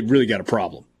now you really got a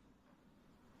problem.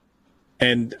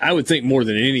 And I would think more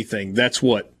than anything, that's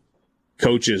what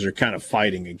coaches are kind of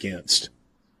fighting against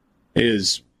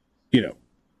is,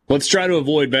 let's try to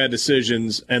avoid bad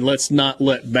decisions and let's not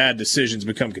let bad decisions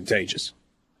become contagious.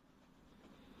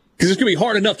 Because it's going to be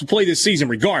hard enough to play this season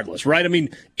regardless, right? I mean,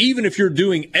 even if you're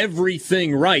doing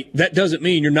everything right, that doesn't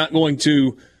mean you're not going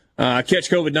to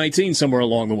catch COVID-19 somewhere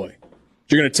along the way.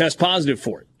 You're going to test positive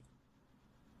for it.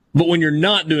 But when you're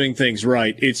not doing things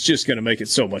right, it's just going to make it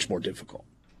so much more difficult.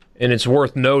 And it's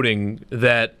worth noting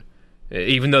that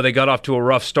even though they got off to a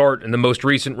rough start in the most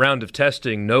recent round of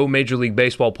testing, no Major League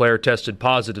Baseball player tested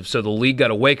positive. So the league got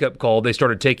a wake-up call. They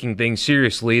started taking things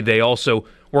seriously. They also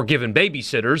were given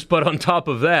babysitters. But on top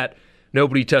of that,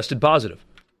 nobody tested positive.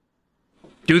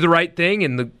 Do the right thing,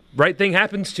 and the right thing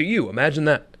happens to you. Imagine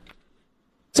that.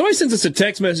 Somebody sends us a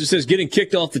text message that says getting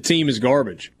kicked off the team is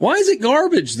garbage. Why is it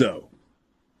garbage, though?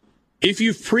 If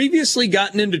you've previously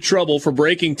gotten into trouble for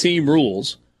breaking team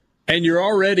rules, and you're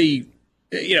already,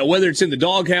 whether it's in the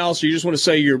doghouse or you just want to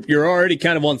say you're already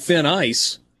kind of on thin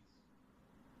ice,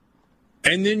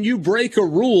 and then you break a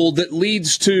rule that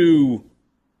leads to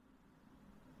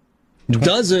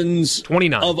dozens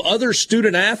 29 of other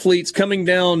student athletes coming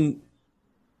down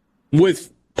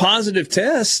with positive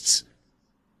tests,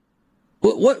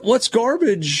 what's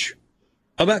garbage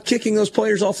about kicking those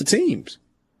players off the teams?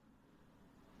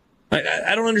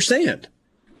 I don't understand.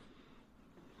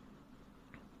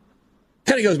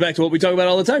 Kind of goes back to what we talk about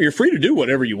all the time. You're free to do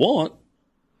whatever you want,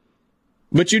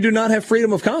 but you do not have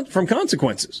freedom from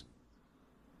consequences.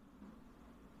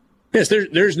 Yes,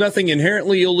 there's nothing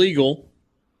inherently illegal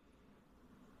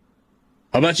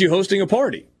about you hosting a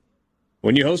party.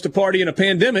 When you host a party in a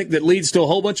pandemic that leads to a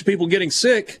whole bunch of people getting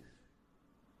sick,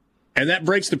 and that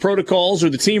breaks the protocols or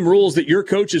the team rules that your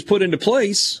coach has put into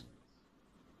place,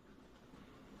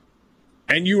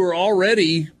 and you are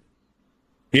already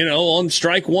on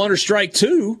strike one or strike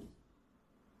two,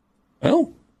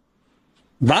 well,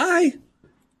 bye.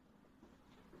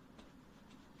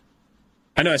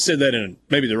 I know I said that in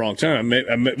maybe the wrong time.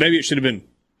 Maybe it should have been,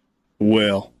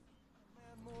 well,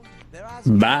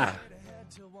 bye.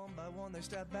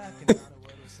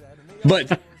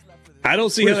 But I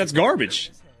don't see how that's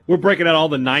garbage. We're breaking out all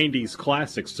the 90s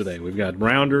classics today. We've got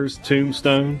Rounders,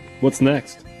 Tombstone. What's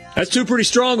next? That's two pretty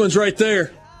strong ones right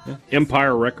there. Yeah.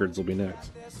 Empire Records will be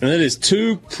next. And that is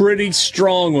two pretty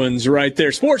strong ones right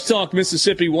there. Sports Talk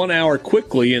Mississippi, 1 hour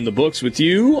quickly in the books with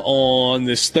you on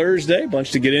this Thursday. Bunch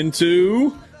to get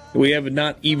into. We have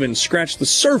not even scratched the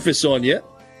surface on yet.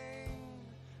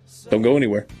 Don't go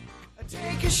anywhere.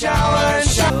 Take a shower and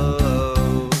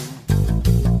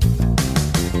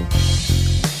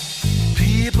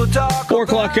 4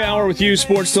 o'clock hour with you,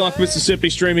 Sports Talk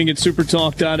Mississippi, streaming at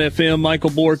supertalk.fm.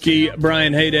 Michael Borky,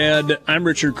 Brian Haydad. I'm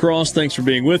Richard Cross. Thanks for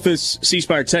being with us. C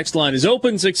Spire text line is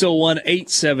open,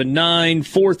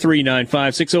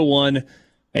 601-879-4395.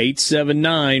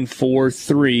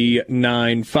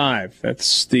 601-879-4395.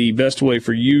 That's the best way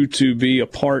for you to be a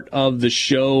part of the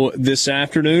show this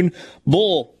afternoon.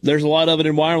 Bull, there's a lot of it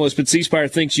in wireless, but C Spire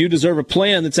thinks you deserve a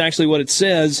plan that's actually what it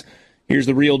says. Here's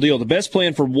the real deal. The best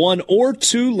plan for 1 or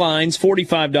 2 lines,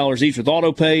 $45 each with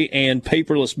auto pay and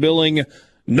paperless billing.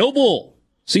 No bull.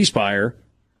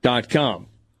 cspire.com.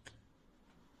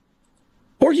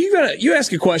 Or you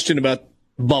ask a question about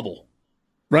bubble,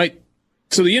 right?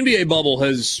 So the NBA bubble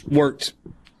has worked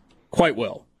quite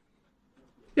well.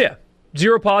 Yeah.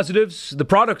 0 positives. The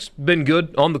product's been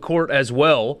good on the court as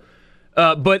well.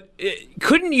 But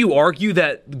couldn't you argue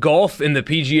that golf in the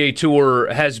PGA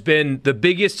Tour has been the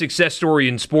biggest success story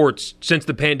in sports since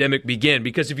the pandemic began?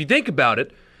 Because if you think about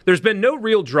it, there's been no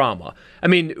real drama. I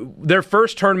mean, their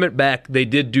first tournament back, they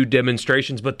did do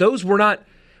demonstrations, but those were not.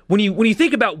 When you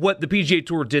think about what the PGA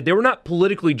Tour did, they were not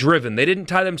politically driven. They didn't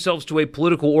tie themselves to a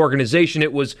political organization.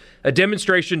 It was a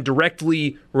demonstration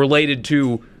directly related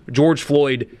to George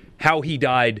Floyd, how he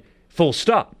died, full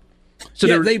stop. So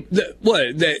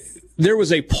there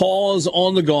was a pause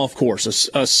on the golf course.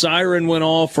 A siren went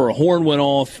off or a horn went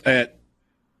off at,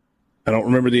 I don't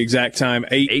remember the exact time,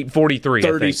 8:43,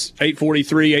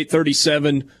 8:43,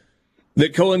 8:37,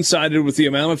 that coincided with the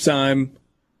amount of time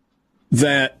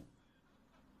that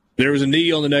there was a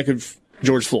knee on the neck of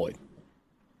George Floyd.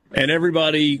 And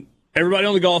everybody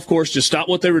on the golf course just stopped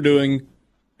what they were doing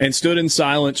and stood in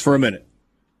silence for a minute.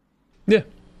 Yeah.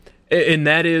 And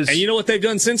that is... And you know what they've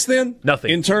done since then?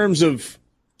 Nothing. In terms of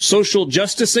social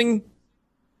justicing?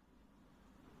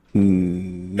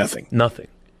 Nothing. Nothing.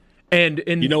 And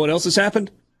you know what else has happened?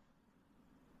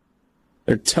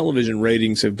 Their television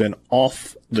ratings have been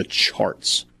off the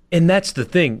charts. And that's the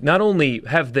thing. Not only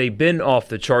have they been off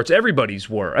the charts, everybody's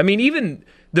were. I mean, even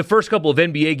the first couple of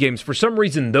NBA games, for some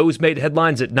reason, those made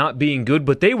headlines at not being good,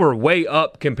 but they were way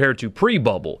up compared to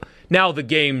pre-bubble. Now the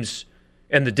games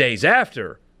and the days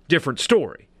after, different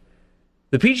story.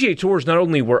 The PGA Tours not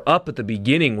only were up at the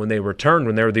beginning when they returned,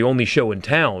 when they were the only show in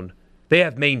town, they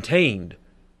have maintained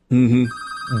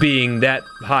being that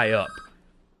high up.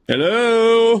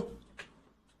 Hello?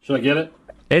 Should I get it?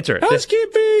 Answer it.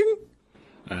 Housekeeping!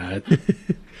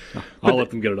 I'll let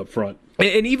them get it up front.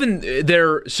 And even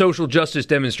their social justice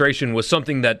demonstration was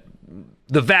something that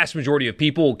the vast majority of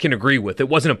people can agree with. It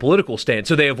wasn't a political stance.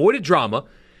 So they avoided drama.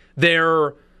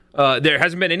 There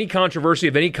hasn't been any controversy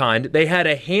of any kind. They had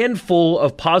a handful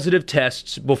of positive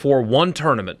tests before one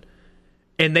tournament,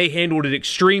 and they handled it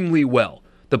extremely well.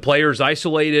 The players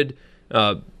isolated,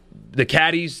 the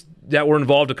caddies that were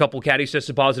involved, a couple of caddies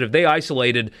tested positive, they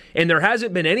isolated, and there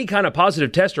hasn't been any kind of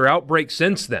positive test or outbreak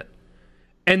since then.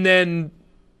 And then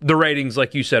the ratings,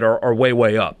 like you said, are way,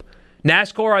 way up.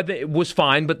 NASCAR, I think, was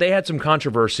fine, but they had some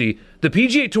controversy. The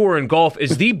PGA Tour in golf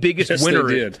is the biggest yes, winner.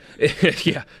 They did.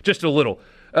 Yeah, just a little.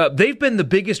 They've been the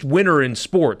biggest winner in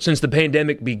sports since the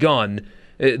pandemic begun.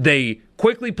 They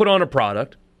quickly put on a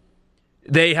product.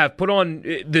 They have put on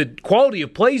the quality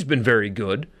of play has been very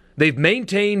good. They've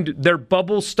maintained their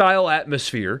bubble-style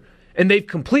atmosphere, and they've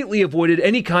completely avoided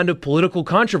any kind of political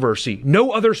controversy.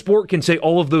 No other sport can say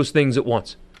all of those things at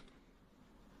once.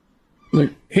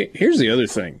 Look, here's the other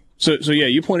thing. So yeah,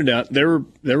 you pointed out there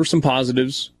were some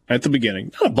positives at the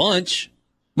beginning. Not a bunch,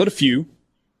 but a few.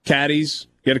 Caddies.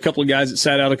 You had a couple of guys that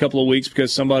sat out a couple of weeks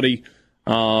because somebody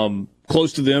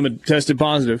close to them had tested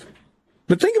positive.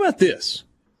 But think about this.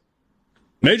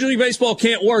 Major League Baseball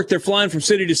can't work. They're flying from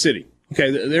city to city. Okay,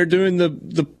 they're doing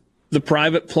the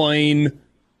private plane,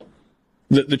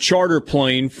 the charter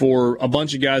plane for a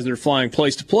bunch of guys that are flying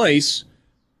place to place.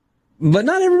 But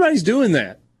not everybody's doing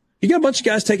that. You got a bunch of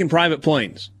guys taking private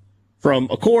planes from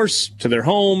a course to their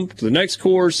home, to the next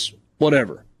course,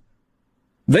 whatever.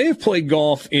 They have played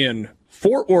golf in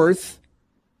Fort Worth,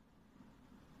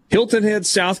 Hilton Head,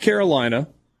 South Carolina,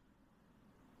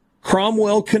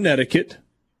 Cromwell, Connecticut,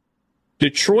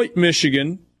 Detroit,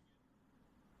 Michigan,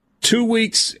 2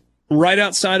 weeks right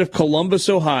outside of Columbus,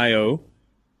 Ohio,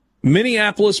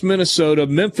 Minneapolis, Minnesota,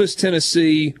 Memphis,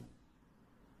 Tennessee,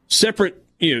 separate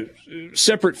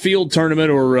field tournament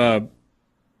or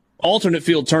alternate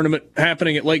field tournament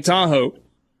happening at Lake Tahoe.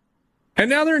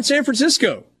 And now they're in San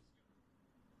Francisco.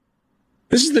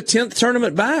 This is the 10th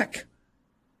tournament back.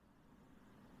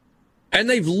 And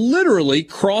they've literally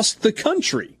crossed the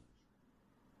country.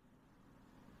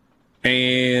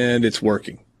 And it's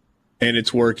working. And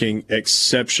it's working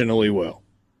exceptionally well.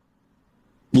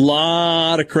 A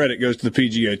lot of credit goes to the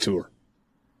PGA Tour.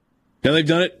 Now, they've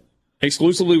done it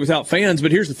exclusively without fans,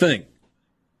 but here's the thing.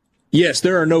 Yes,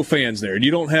 there are no fans there.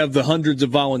 You don't have the hundreds of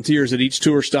volunteers at each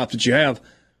tour stop that you have,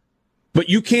 but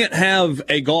you can't have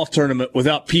a golf tournament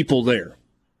without people there.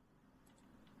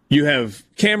 You have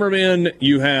cameramen,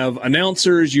 you have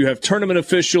announcers, you have tournament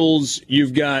officials,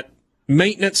 you've got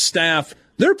maintenance staff.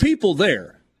 There are people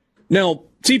there. Now,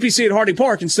 TPC at Hardy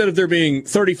Park, instead of there being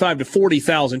 35 to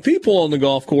 40,000 people on the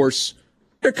golf course,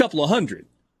 there are a couple of hundred.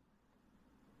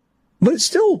 But it's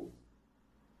still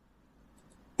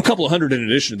a couple of hundred in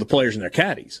addition to the players and their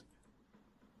caddies.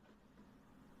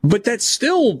 But that's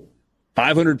still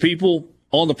 500 people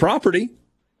on the property.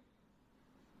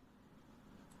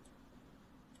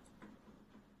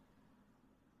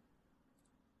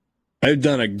 They've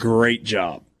done a great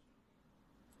job.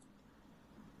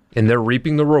 And they're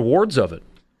reaping the rewards of it.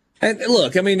 And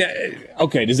look, I mean,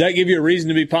 okay, does that give you a reason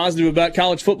to be positive about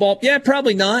college football? Yeah,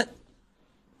 probably not.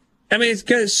 I mean,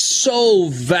 it's so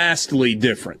vastly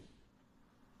different.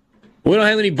 We don't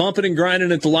have any bumping and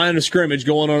grinding at the line of scrimmage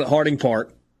going on at Harding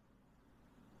Park.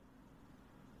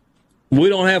 We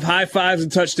don't have high fives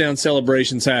and touchdown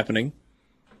celebrations happening.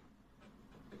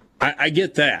 I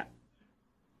get that.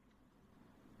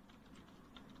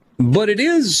 But it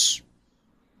is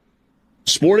a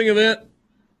sporting event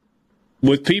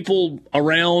with people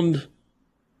around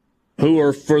who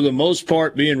are, for the most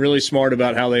part, being really smart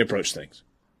about how they approach things.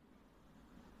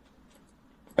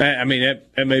 I mean,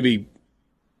 it may be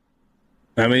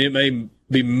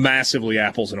massively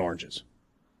apples and oranges.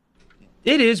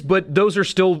 It is, but those are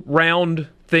still round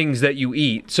things that you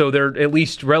eat, so they're at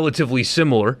least relatively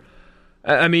similar.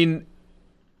 I mean,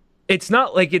 it's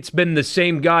not like it's been the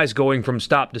same guys going from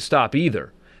stop to stop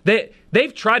either.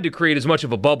 They've tried to create as much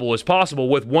of a bubble as possible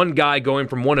with one guy going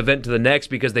from one event to the next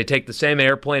because they take the same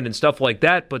airplane and stuff like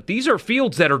that, but these are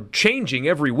fields that are changing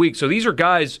every week, so these are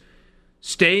guys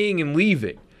staying and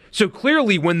leaving. So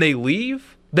clearly when they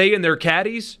leave, they and their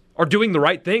caddies are doing the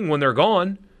right thing when they're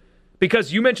gone.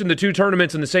 Because you mentioned the two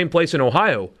tournaments in the same place in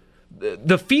Ohio.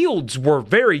 The fields were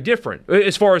very different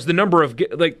as far as the number of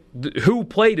who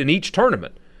played in each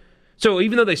tournament. So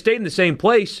even though they stayed in the same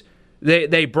place,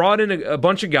 they brought in a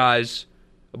bunch of guys.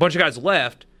 A bunch of guys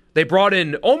left. They brought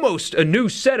in almost a new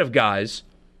set of guys,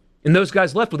 and those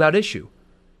guys left without issue.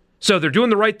 So they're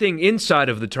doing the right thing inside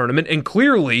of the tournament, and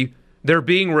clearly they're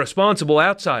being responsible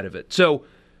outside of it. So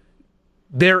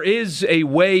there is a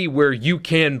way where you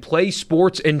can play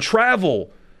sports and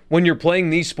travel when you're playing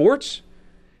these sports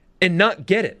and not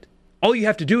get it. All you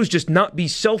have to do is just not be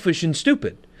selfish and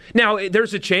stupid. Now,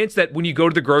 there's a chance that when you go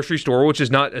to the grocery store, which is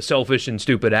not a selfish and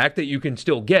stupid act, that you can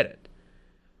still get it.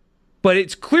 But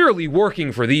it's clearly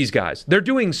working for these guys. They're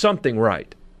doing something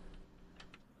right.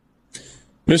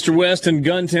 Mr. West in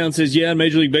Guntown says, yeah,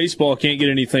 Major League Baseball can't get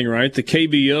anything right. The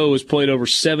KBO has played over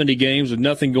 70 games with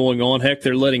nothing going on. Heck,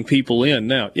 they're letting people in.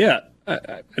 Now, yeah,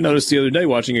 I noticed the other day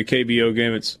watching a KBO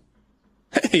game,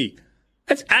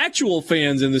 that's actual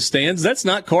fans in the stands. That's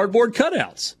not cardboard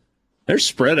cutouts. They're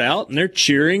spread out, and they're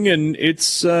cheering, and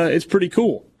it's pretty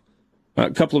cool. A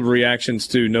couple of reactions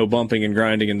to no bumping and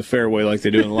grinding in the fairway like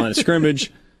they do in the line of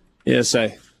scrimmage. Yes,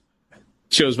 I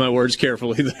chose my words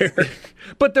carefully there.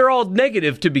 But they're all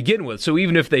negative to begin with, so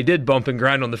even if they did bump and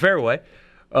grind on the fairway,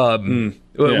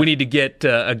 we need to get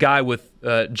a guy with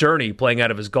Journey playing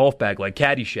out of his golf bag like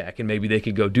Caddyshack, and maybe they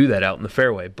could go do that out in the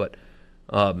fairway. But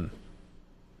that's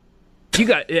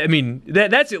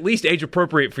at least age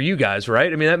appropriate for you guys,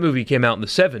 right? I mean, that movie came out in the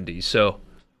 70s, so.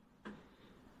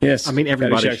 Yes, I mean,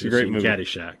 everybody Caddyshack's should a see great movie.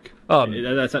 Caddyshack.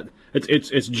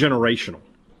 It's generational.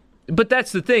 But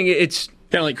that's the thing. It's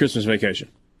kind of like Christmas Vacation.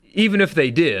 Even if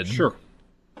they did, sure,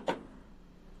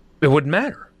 it wouldn't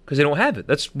matter because they don't have it.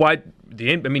 That's why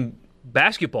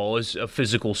basketball is a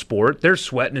physical sport. They're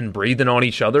sweating and breathing on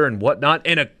each other and whatnot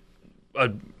in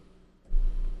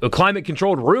a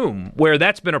climate-controlled room where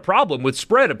that's been a problem with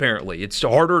spread, apparently. It's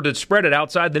harder to spread it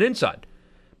outside than inside.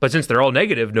 But since they're all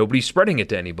negative, nobody's spreading it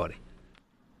to anybody.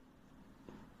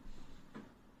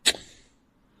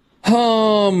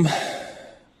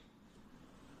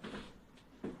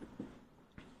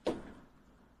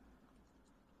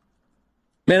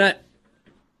 Man,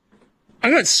 I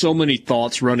got so many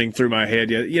thoughts running through my head.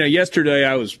 Yesterday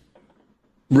I was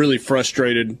really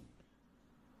frustrated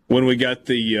when we got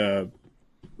the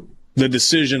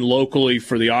decision locally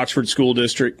for the Oxford School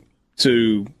District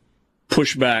to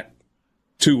push back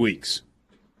 2 weeks.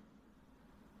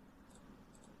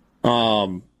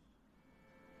 And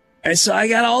so I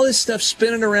got all this stuff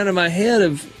spinning around in my head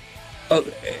and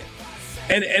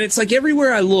it's like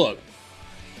everywhere I look,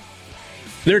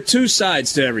 there are two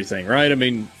sides to everything, right? I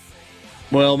mean,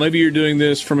 well, maybe you're doing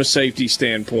this from a safety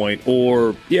standpoint,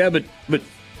 or but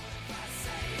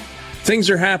things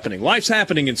are happening. Life's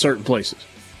happening in certain places.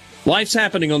 Life's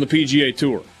happening on the PGA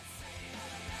Tour.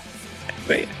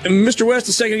 Mr. West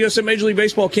a second ago said Major League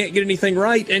Baseball can't get anything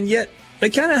right, and yet they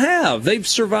kind of have. They've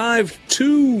survived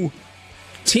 2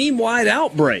 team-wide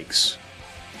outbreaks.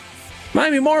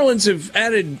 Miami Marlins have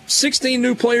added 16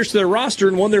 new players to their roster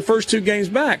and won their first 2 games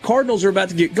back. Cardinals are about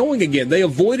to get going again. They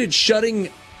avoided shutting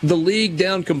the league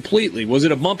down completely. Was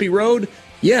it a bumpy road?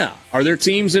 Yeah. Are there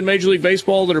teams in Major League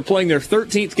Baseball that are playing their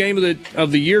 13th game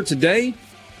of the year today,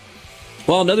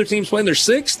 while another team's playing their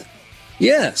 6th?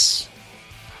 Yes.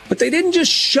 But they didn't just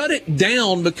shut it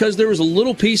down because there was a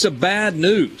little piece of bad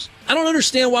news. I don't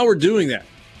understand why we're doing that.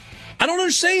 I don't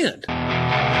understand.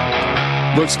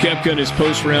 Brooks Koepka in his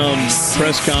post-round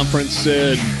press conference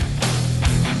said,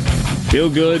 feel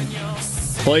good,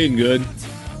 playing good.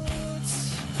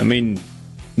 I mean,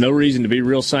 no reason to be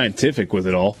real scientific with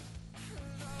it all.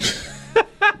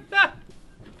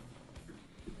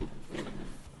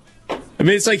 I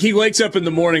mean, it's like he wakes up in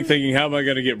the morning thinking, how am I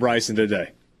going to get Bryson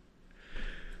today?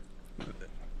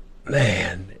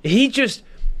 Man, he just...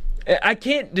 I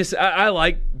can't... I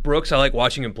like Brooks. I like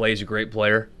watching him play. He's a great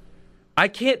player. I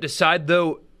can't decide,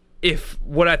 though, if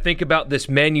what I think about this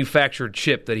manufactured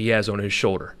chip that he has on his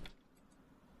shoulder.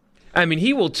 I mean,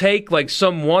 he will take like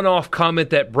some one-off comment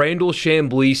that Brandel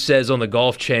Chambly says on the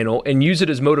Golf Channel and use it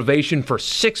as motivation for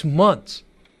 6 months.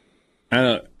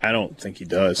 I don't think he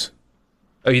does.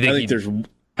 Oh, you think?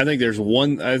 I think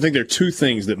there are two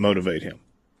things that motivate him.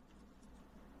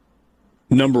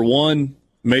 Number one,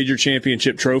 major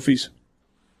championship trophies,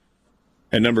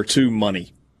 and number two,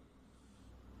 money.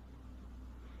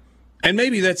 And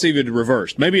maybe that's even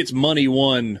reversed. Maybe it's money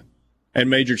won and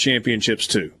major championships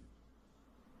too.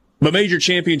 But major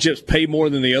championships pay more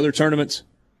than the other tournaments.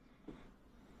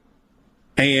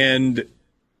 And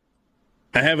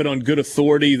I have it on good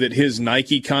authority that his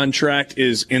Nike contract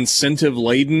is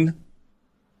incentive-laden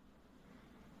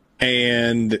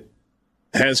and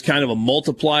has kind of a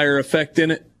multiplier effect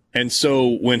in it. And so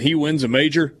when he wins a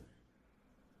major,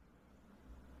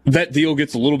 that deal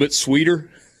gets a little bit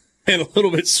sweeter and a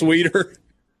little bit sweeter.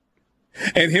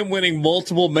 And him winning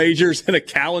multiple majors in a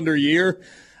calendar year,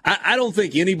 I don't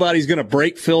think anybody's going to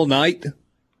break Phil Knight.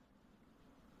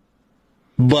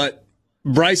 But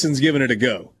Bryson's giving it a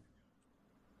go.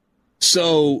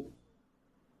 So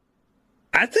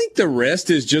I think the rest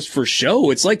is just for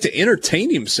show. It's like to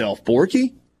entertain himself,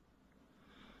 Borky.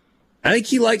 I think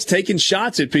he likes taking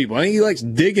shots at people. I think he likes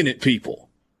digging at people.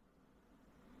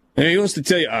 And he wants to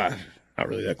tell you, not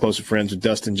really that close of friends with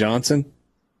Dustin Johnson.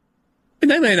 And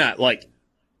they may not like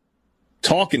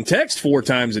talk and text 4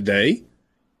 times a day.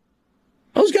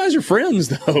 Those guys are friends,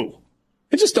 though.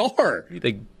 They just are. What do you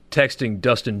think texting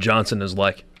Dustin Johnson is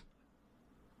like?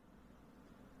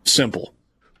 Simple.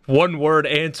 One word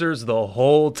answers the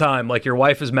whole time, like your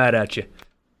wife is mad at you.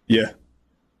 Yeah.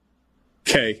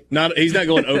 K. He's not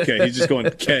going okay. He's just going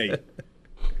K.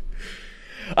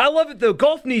 I love it, though.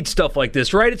 Golf needs stuff like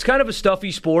this, right? It's kind of a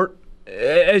stuffy sport,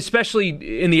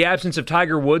 especially in the absence of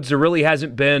Tiger Woods. There really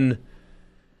hasn't been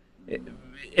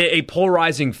a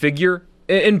polarizing figure.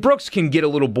 And Brooks can get a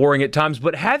little boring at times,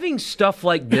 but having stuff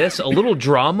like this, a little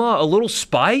drama, a little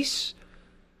spice,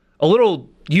 a little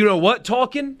you-know-what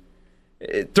talking,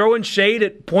 throwing shade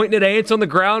at pointing at ants on the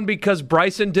ground because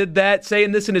Bryson did that,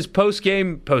 saying this in his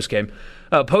post-round press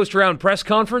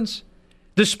conference.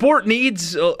 The sport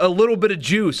needs a little bit of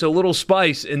juice, a little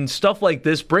spice, and stuff like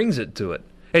this brings it to it.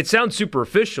 It sounds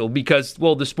superficial because,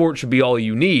 well, the sport should be all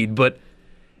you need, but,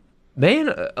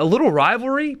 man, a little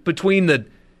rivalry between the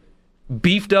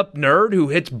beefed-up nerd who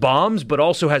hits bombs but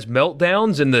also has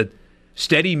meltdowns and the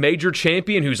steady major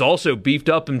champion who's also beefed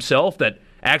up himself that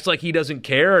acts like he doesn't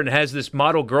care and has this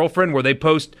model girlfriend where they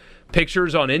post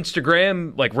pictures on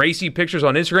Instagram, like racy pictures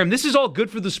on Instagram. This is all good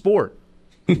for the sport.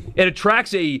 It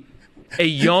attracts a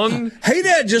young... Hey,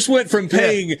 Dad just went from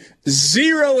paying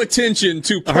zero attention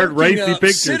to racy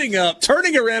pictures, sitting up,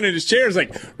 turning around in his chair. It's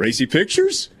like, racy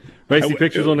pictures? Racy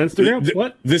pictures on Instagram?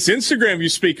 What? This Instagram you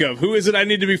speak of, who is it I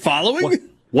need to be following?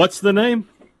 What's the name?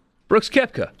 Brooks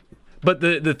Koepka. But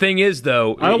the thing is,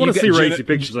 though... I don't want to see racy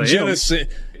pictures of him.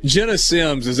 Jenna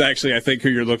Sims is actually, I think, who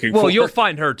you're looking for. Well, you'll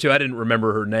find her, too. I didn't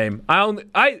remember her name.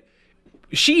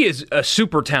 She is a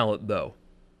super talent, though,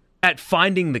 at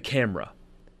finding the camera.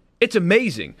 It's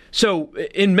amazing. So,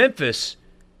 in Memphis,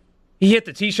 he hit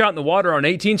the tee shot in the water on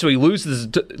 18, so he loses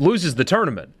the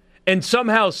tournament. And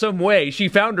somehow, some way, she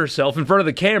found herself in front of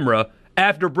the camera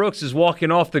after Brooks is walking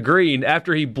off the green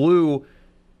after he blew.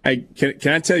 Hey,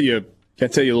 can I tell you a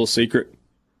little secret?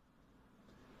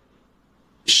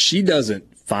 She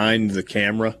doesn't find the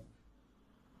camera.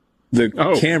 The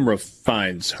camera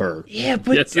finds her. Yeah,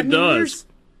 but yes, it does.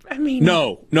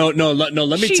 No. Let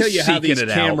me tell you how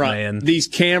these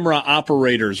camera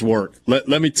operators work. Let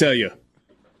me tell you.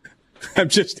 I'm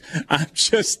just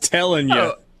telling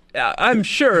you. I'm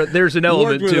sure there's an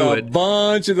element to it. A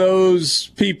bunch of those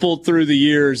people through the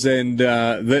years, and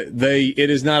it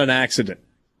is not an accident.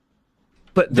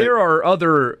 But there are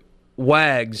other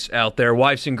wags out there,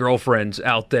 wives and girlfriends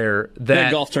out there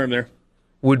that golf term there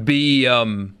would be. I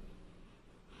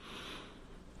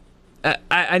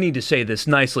need to say this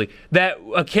nicely. That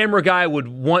a camera guy would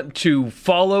want to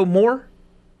follow more.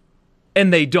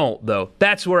 And they don't, though.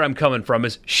 That's where I'm coming from,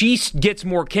 is she gets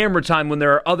more camera time when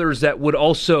there are others that would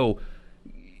also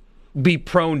be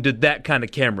prone to that kind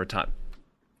of camera time.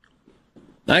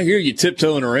 I hear you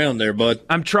tiptoeing around there, bud.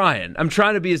 I'm trying. I'm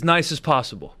trying to be as nice as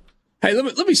possible. Hey,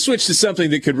 let me switch to something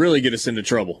that could really get us into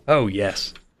trouble. Oh,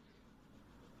 yes.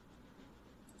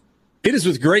 It is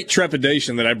with great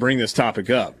trepidation that I bring this topic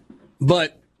up,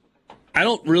 but I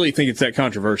don't really think it's that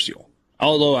controversial,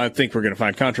 although I think we're going to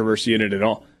find controversy in it at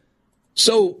all.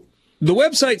 So the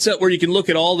website's up where you can look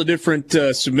at all the different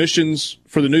submissions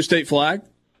for the new state flag.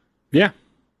 Yeah.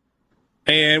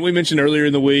 And we mentioned earlier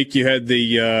in the week you had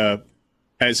the,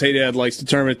 as Haydad likes to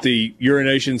term it, the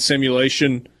urination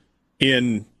simulation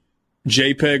in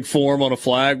JPEG form on a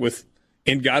flag with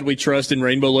 "In God We Trust" in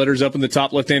rainbow letters up in the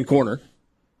top left-hand corner.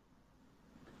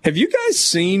 Have you guys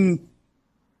seen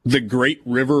the Great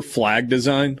River flag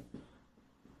design?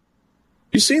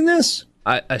 You seen this?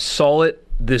 I saw it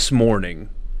this morning,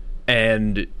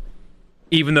 and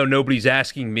even though nobody's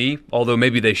asking me, although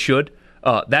maybe they should,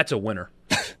 that's a winner.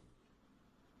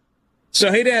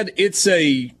 So, hey, Dad, it's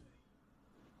a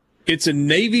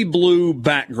navy blue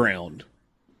background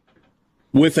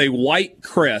with a white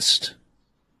crest.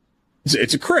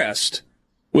 It's a crest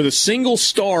with a single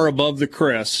star above the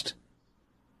crest,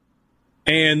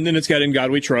 and then it's got "In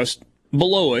God We Trust"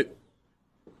 below it.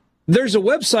 There's a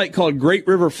website called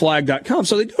GreatRiverFlag.com,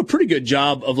 so they do a pretty good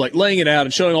job of like laying it out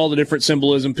and showing all the different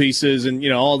symbolism pieces and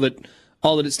all that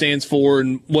it stands for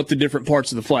and what the different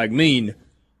parts of the flag mean.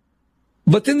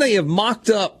 But then they have mocked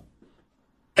up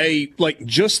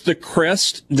just the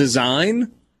crest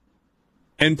design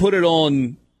and put it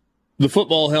on the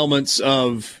football helmets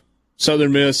of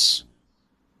Southern Miss,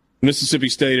 Mississippi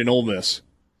State, and Ole Miss.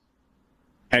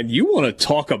 And you want to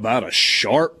talk about a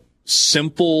sharp,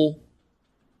 simple,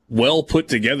 well put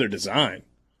together design.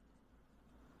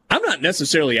 I'm not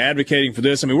necessarily advocating for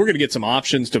this. I mean, we're going to get some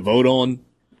options to vote on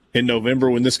in November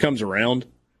when this comes around.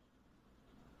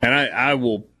 And I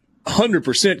will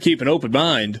 100% keep an open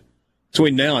mind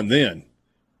between now and then.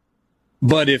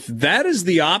 But if that is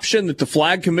the option that the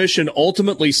Flag Commission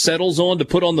ultimately settles on to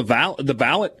put on the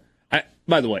ballot,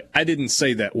 by the way, I didn't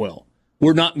say that well.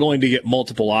 We're not going to get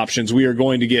multiple options. We are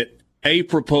going to get a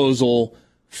proposal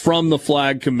from the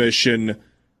Flag Commission,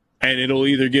 and it'll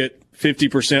either get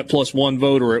 50% plus one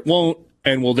vote or it won't,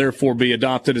 and will therefore be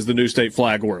adopted as the new state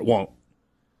flag, or it won't.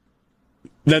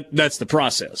 That's the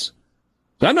process.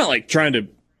 So I'm not trying to,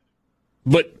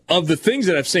 but of the things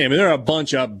that I've seen, I mean, there are a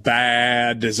bunch of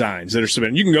bad designs that are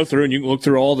submitted. You can go through and you can look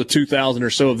through all the 2,000 or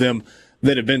so of them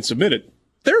that have been submitted.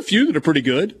 There are a few that are pretty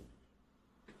good.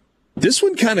 This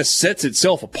one kind of sets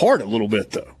itself apart a little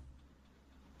bit, though.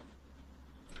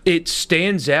 It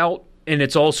stands out, and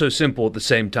it's also simple at the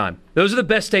same time. Those are the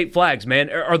best state flags, man,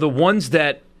 are the ones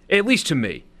that, at least to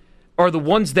me, are the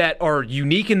ones that are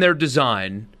unique in their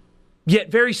design, yet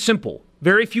very simple.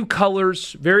 Very few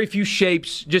colors, very few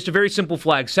shapes, just a very simple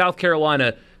flag. South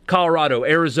Carolina, Colorado,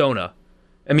 Arizona.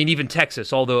 I mean, even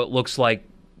Texas, although it looks like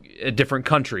different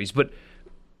countries. But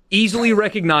easily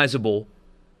recognizable,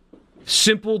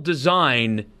 simple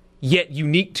design, yet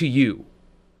unique to you.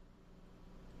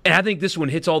 And I think this one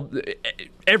hits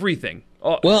everything.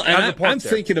 Well, and I'm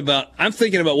thinking about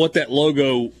what that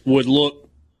logo would look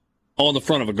on the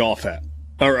front of a golf hat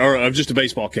or of just a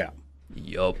baseball cap.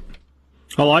 Yup.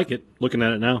 I like it. Looking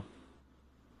at it now,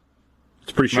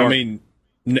 it's pretty sharp. I mean,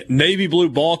 navy blue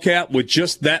ball cap with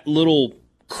just that little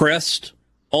crest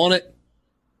on it.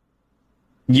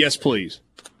 Yes, please.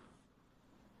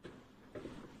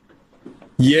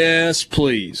 Yes,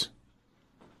 please.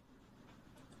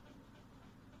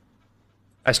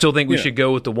 I still think we should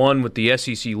go with the one with the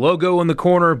SEC logo in the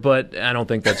corner, but I don't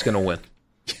think that's going to win.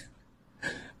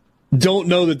 Don't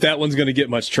know that one's going to get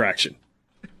much traction.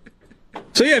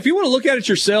 So, if you want to look at it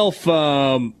yourself,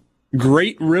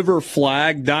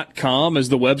 GreatRiverFlag.com is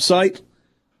the website.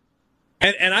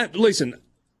 And listen,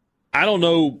 I don't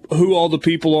know who all the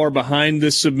people are behind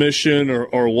this submission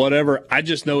or whatever. I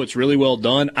just know it's really well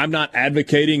done. I'm not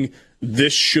advocating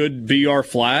this should be our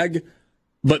flag,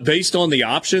 but based on the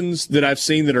options that I've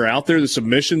seen that are out there, the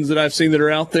submissions that I've seen that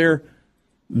are out there,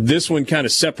 this one kind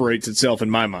of separates itself in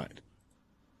my mind.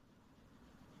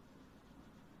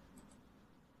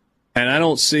 And I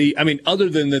don't see, other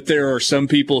than that there are some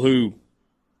people who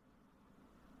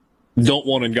don't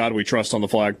want "In God We Trust" on the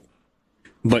flag,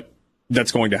 but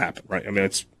that's going to happen, right?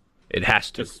 It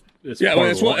has to. That's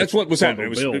what was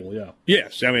happening.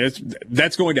 Yes,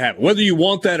 that's going to happen. Whether you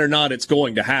want that or not, it's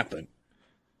going to happen.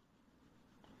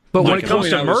 But when it comes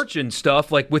to merch and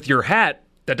stuff, like with your hat,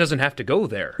 that doesn't have to go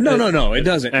there. No, it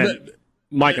doesn't.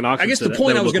 Mike and Oxford, I guess the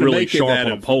point I was going to make sharp that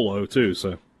on a polo too.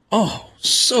 So Oh,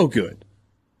 so good.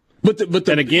 But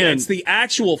and again, it's the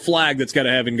actual flag that's got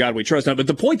to have "In God We Trust." Now, but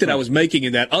the point that I was making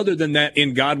in that, other than that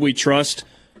 "In God We Trust,"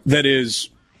 that is,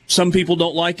 some people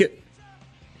don't like it.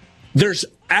 There's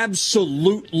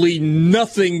absolutely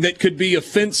nothing that could be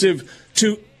offensive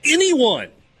to anyone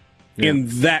in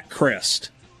that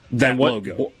crest, that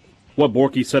logo. What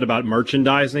Borky said about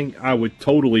merchandising, I would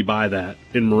totally buy that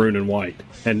in maroon and white.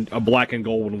 And a black and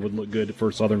gold one would look good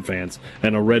for Southern fans,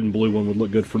 and a red and blue one would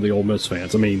look good for the Ole Miss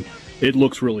fans. I mean, it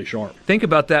looks really sharp. Think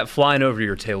about that flying over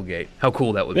your tailgate. How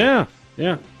cool that would be.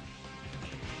 Yeah.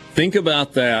 Think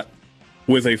about that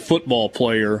with a football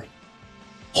player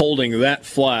holding that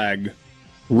flag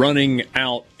running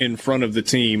out in front of the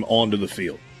team onto the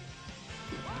field.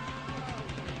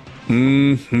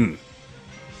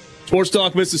 Sports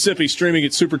Talk Mississippi, streaming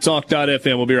at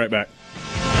supertalk.fm. We'll be right back.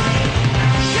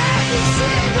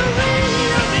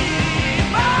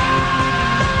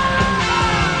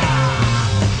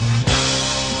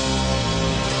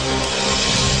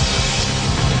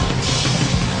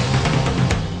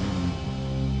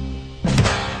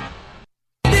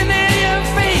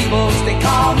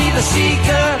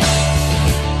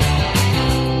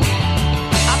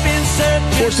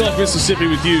 Sports Talk Mississippi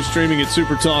with you, streaming at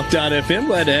supertalk.fm.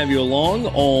 Glad to have you along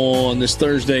on this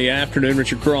Thursday afternoon.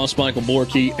 Richard Cross, Michael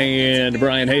Borky, and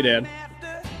Brian Haydad.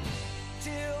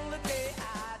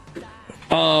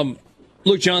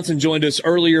 Luke Johnson joined us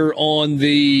earlier on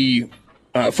the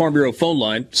Farm Bureau phone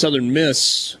line. Southern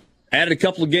Miss added a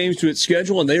couple of games to its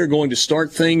schedule, and they are going to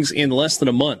start things in less than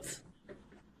a month.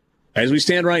 As we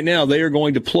stand right now, they are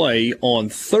going to play on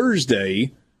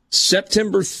Thursday,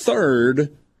 September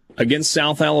 3rd, against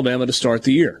South Alabama to start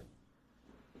the year.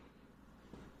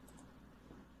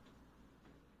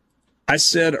 I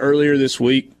said earlier this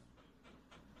week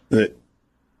that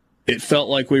it felt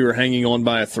like we were hanging on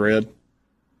by a thread.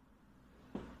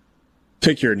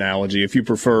 Pick your analogy. If you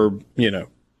prefer,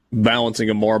 balancing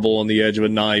a marble on the edge of a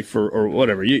knife or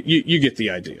whatever, you get the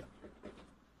idea.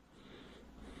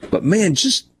 But man,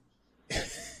 just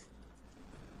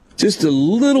a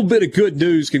little bit of good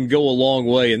news can go a long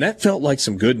way, and that felt like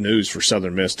some good news for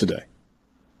Southern Miss today.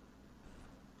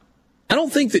 I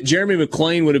don't think that Jeremy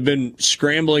McClain would have been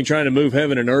scrambling, trying to move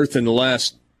heaven and earth in the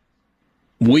last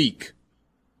week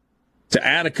to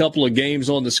add a couple of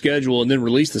games on the schedule and then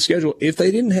release the schedule if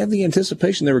they didn't have the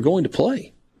anticipation they were going to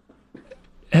play.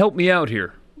 Help me out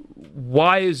here.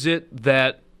 Why is it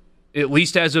that, at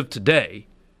least as of today,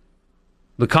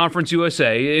 the Conference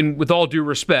USA, and with all due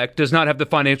respect, does not have the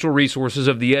financial resources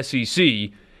of the SEC,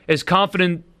 is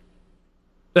confident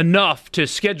enough to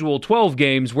schedule 12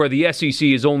 games where the SEC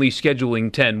is only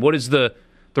scheduling 10? What is the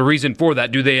reason for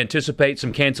that? Do they anticipate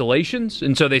some cancellations,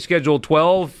 and so they schedule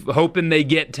 12 hoping they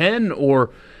get 10?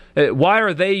 Or why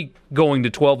are they going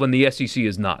to 12 when the SEC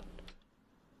is not?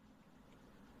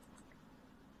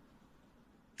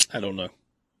 I don't know.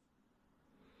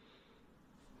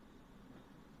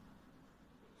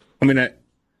 I mean,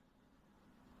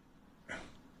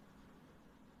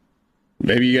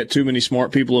 maybe you got too many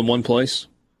smart people in one place.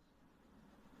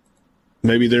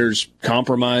 Maybe there's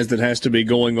compromise that has to be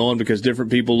going on because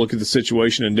different people look at the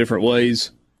situation in different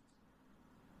ways.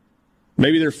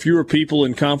 Maybe there are fewer people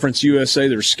in Conference USA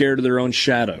that are scared of their own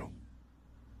shadow.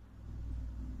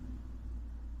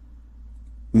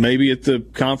 Maybe at the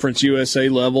Conference USA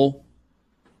level,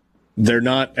 they're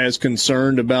not as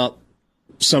concerned about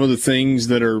some of the things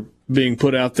that are being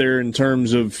put out there in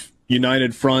terms of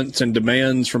united fronts and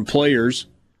demands from players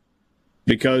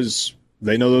because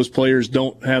they know those players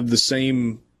don't have the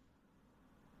same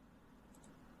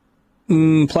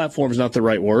platform is not the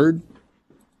right word.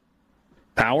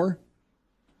 Power?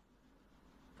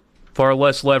 Far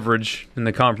less leverage in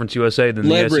the Conference USA than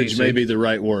leverage the SEC. Leverage may be the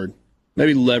right word.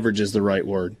 Maybe leverage is the right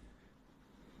word.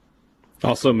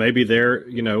 Also, maybe they're,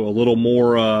 a little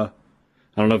more, I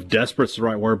don't know if desperate's the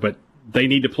right word, but they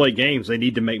need to play games. They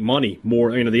need to make money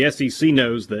more. The SEC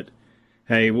knows that,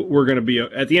 hey, we're going to be,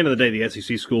 at the end of the day, the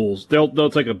SEC schools, they'll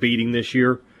take a beating this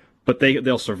year, but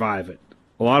they'll survive it.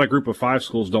 A lot of Group of 5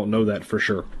 schools don't know that for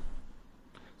sure.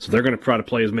 So they're going to try to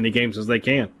play as many games as they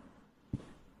can.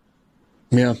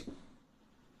 Yeah.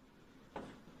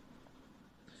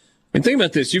 And think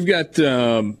about this. You've got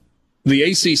the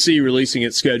ACC releasing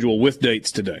its schedule with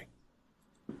dates today.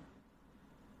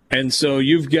 And so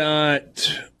you've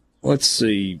got, let's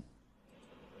see,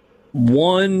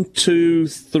 1, 2,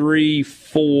 3,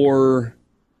 4,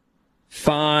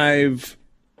 5,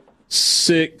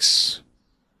 6,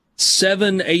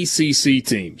 7 ACC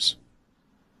teams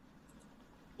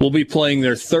will be playing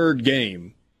their third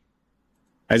game,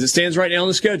 as it stands right now on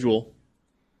the schedule,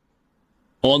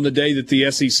 on the day that the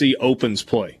SEC opens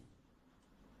play.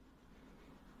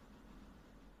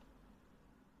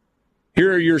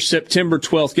 Here are your September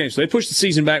 12th games. So they pushed the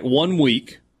season back 1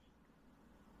 week.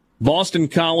 Boston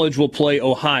College will play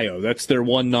Ohio. That's their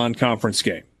one non-conference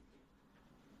game.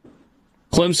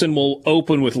 Clemson will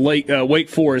open with Wake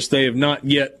Forest. They have not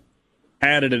yet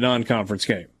added a non-conference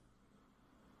game.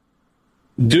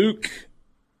 Duke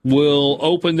will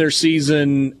open their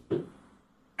season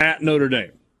at Notre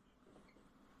Dame.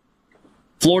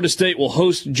 Florida State will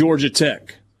host Georgia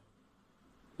Tech.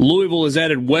 Louisville has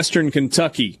added Western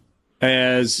Kentucky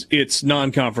as its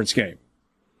non-conference game.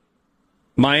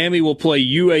 Miami will play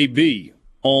UAB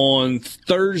on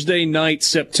Thursday night,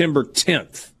 September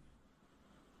 10th.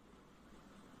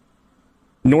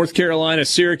 North Carolina,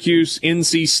 Syracuse,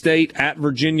 NC State at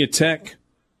Virginia Tech,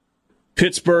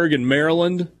 Pittsburgh and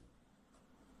Maryland.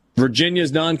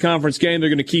 Virginia's non-conference game,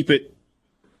 they're going to keep it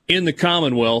in the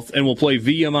Commonwealth and will play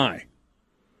VMI.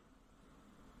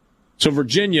 So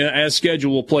Virginia, as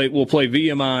scheduled, will play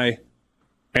VMI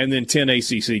and then 10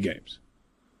 ACC games.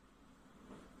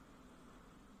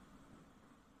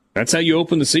 That's how you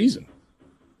open the season.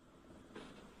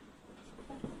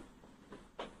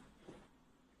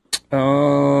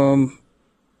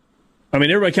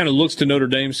 Everybody kind of looks to Notre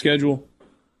Dame's schedule.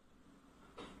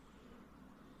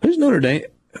 Who's Notre Dame?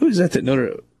 Who is that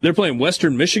they're playing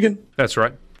Western Michigan? That's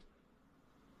right.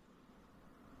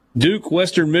 Duke,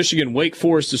 Western Michigan, Wake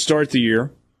Forest to start the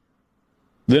year.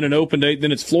 Then an open date.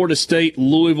 Then it's Florida State,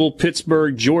 Louisville,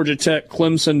 Pittsburgh, Georgia Tech,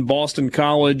 Clemson, Boston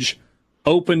College.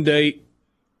 Open date,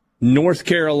 North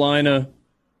Carolina,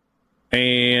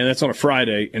 and that's on a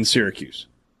Friday, and Syracuse.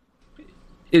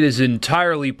 It is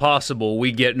entirely possible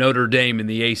we get Notre Dame in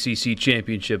the ACC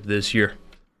championship this year.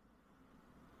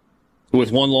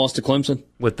 With one loss to Clemson?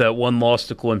 With that one loss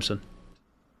to Clemson.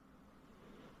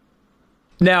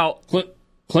 Now,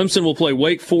 Clemson will play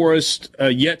Wake Forest,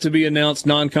 yet to be announced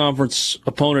non-conference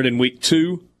opponent in week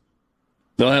 2.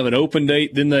 They'll have an open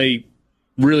date, then they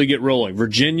really get rolling.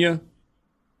 Virginia,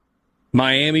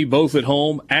 Miami, both at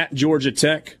home, at Georgia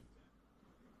Tech.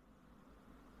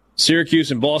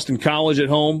 Syracuse and Boston College at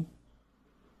home.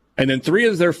 And then 3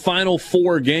 of their final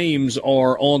 4 games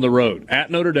are on the road. At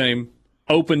Notre Dame,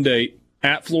 open date,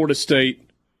 at Florida State,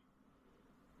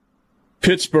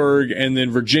 Pittsburgh, and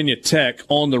then Virginia Tech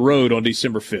on the road on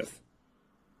December 5th.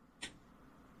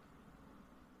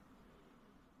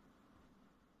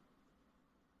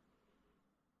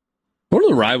 What are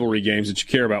the rivalry games that you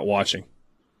care about watching?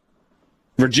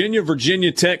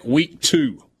 Virginia Tech, week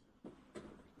 2.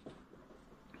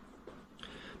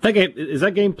 Is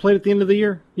that game played at the end of the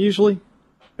year, usually?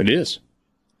 It is.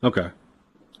 Okay.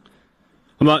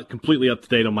 I'm not completely up to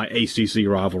date on my ACC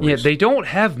rivalries. Yeah, they don't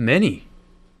have many.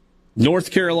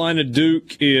 North Carolina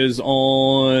Duke is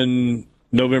on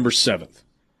November 7th.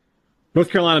 North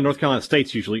Carolina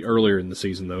State's usually earlier in the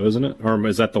season, though, isn't it? Or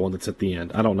is that the one that's at the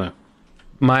end? I don't know.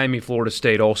 Miami, Florida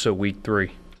State, also week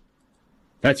 3.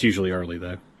 That's usually early,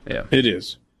 though. Yeah. It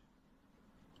is.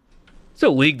 It's a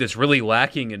league that's really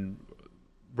lacking in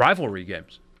rivalry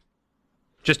games,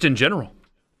 just in general.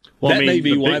 Well, that may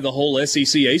be why the whole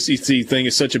SEC, ACC thing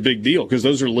is such a big deal, because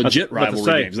those are legit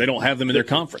rivalry games. They don't have them in their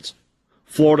conference.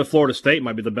 Florida State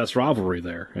might be the best rivalry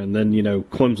there. And then,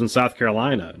 Clemson, South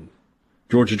Carolina, and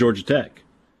Georgia Tech.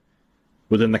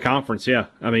 Within the conference, yeah.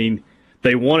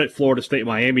 They wanted Florida State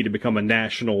Miami to become a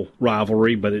national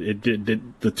rivalry, but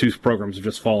the 2 programs have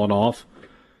just fallen off.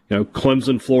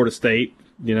 Clemson, Florida State,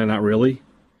 not really.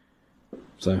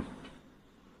 So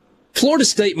Florida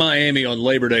State Miami on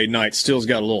Labor Day night still's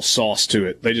got a little sauce to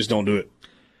it. They just don't do it.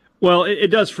 Well, it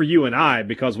does for you and I,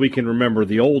 because we can remember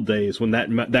the old days when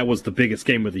that was the biggest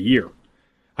game of the year.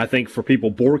 I think for people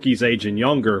Borky's age and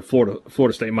younger,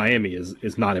 Florida State Miami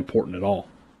is not important at all.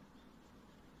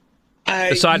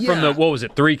 Aside from the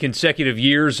 3 consecutive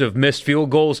years of missed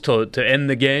field goals to end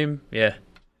the game, yeah.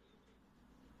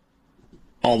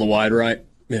 On the wide right,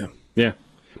 yeah. Yeah.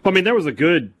 There was a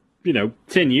good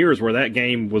 10 years where that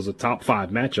game was a top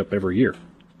 5 matchup every year.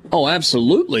 Oh,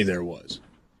 absolutely there was.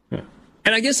 Yeah.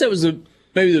 And I guess that was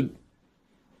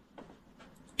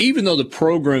even though the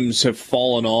programs have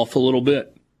fallen off a little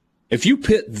bit, if you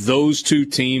pit those 2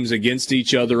 teams against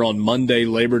each other on Monday,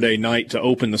 Labor Day night to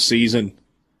open the season,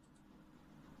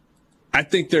 I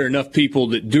think there are enough people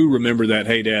that do remember that,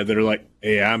 hey, Dad, that are like,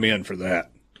 hey, I'm in for that.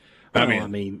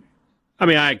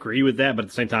 I agree with that, but at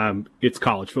the same time, it's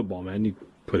college football, man. You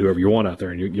put whoever you want out there,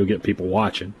 and you'll get people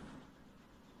watching.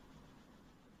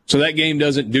 So that game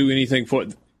doesn't do anything for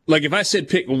it. Like if I said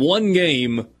pick one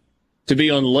game to be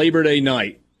on Labor Day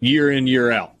night, year in, year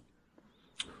out.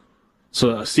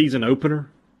 So a season opener?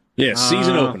 Yeah,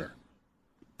 season opener.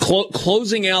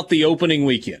 Closing out the opening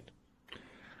weekend.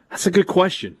 That's a good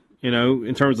question.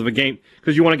 in terms of a game,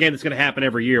 because you want a game that's going to happen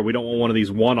every year. We don't want one of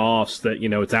these one-offs that,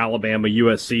 it's Alabama,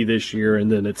 USC this year,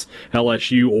 and then it's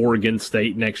LSU, Oregon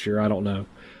State next year. I don't know.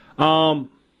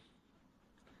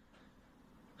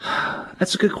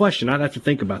 That's a good question. I'd have to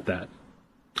think about that.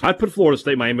 I'd put Florida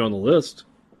State, Miami on the list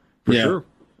for sure.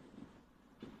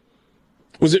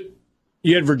 Was it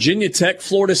you had Virginia Tech,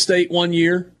 Florida State one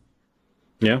year?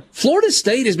 Yeah. Florida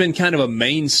State has been kind of a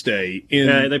mainstay in.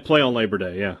 Yeah, they play on Labor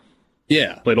Day. Yeah.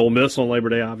 Yeah. Played Ole Miss on Labor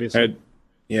Day, obviously.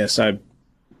 Yes, I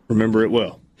remember it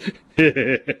well.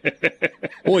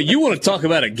 Boy, you want to talk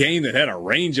about a game that had a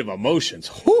range of emotions.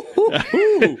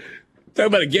 Talk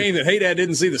about a game that Haydad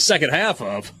didn't see the second half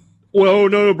of. Well,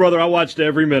 no, brother. I watched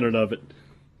every minute of it.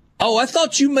 Oh, I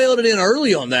thought you mailed it in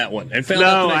early on that one and found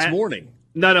out the next morning.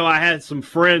 No, I had some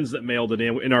friends that mailed it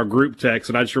in our group text,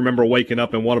 and I just remember waking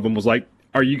up and one of them was like,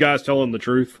 "Are you guys telling the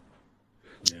truth?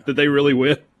 Yeah. Did they really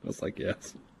win?" I was like,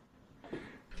 "Yes."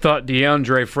 Thought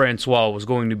DeAndre Francois was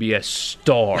going to be a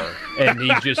star, and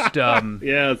he just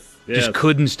just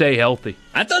couldn't stay healthy.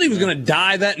 I thought he was going to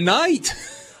die that night.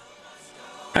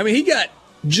 I mean, he got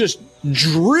just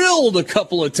drilled a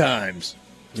couple of times.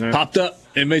 Yeah. Popped up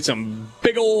and made some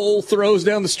big old throws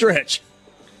down the stretch.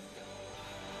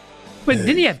 But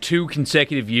didn't he have 2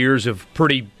 consecutive years of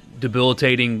pretty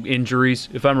debilitating injuries,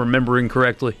 if I'm remembering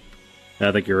correctly?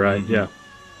 I think you're right, yeah.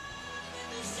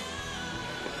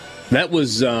 That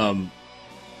was the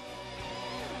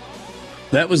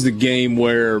game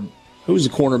where who was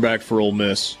the cornerback for Ole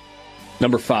Miss?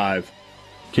 Number 5.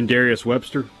 Kendarius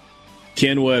Webster.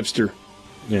 Ken Webster.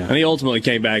 Yeah. And he ultimately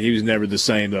came back. He was never the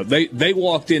same, though. They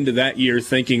walked into that year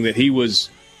thinking that he was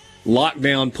locked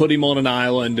down, put him on an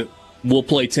island, we'll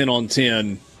play 10 on 10.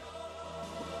 And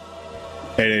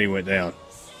then he went down.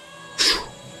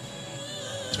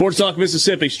 Sports Talk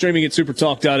Mississippi, streaming at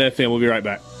supertalk.fm. We'll be right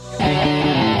back.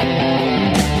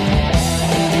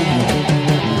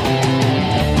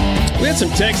 We had some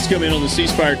texts come in on the C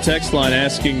Spire text line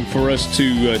asking for us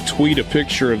to tweet a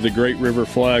picture of the Great River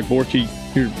flag. Borky,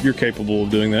 you're capable of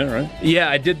doing that, right? Yeah,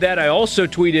 I did that. I also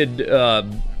tweeted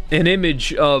an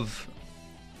image of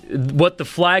what the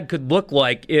flag could look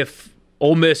like if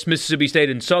Ole Miss, Mississippi State,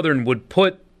 and Southern would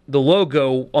put the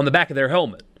logo on the back of their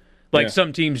helmet, like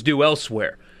some teams do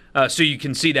elsewhere. So you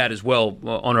can see that as well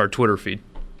on our Twitter feed.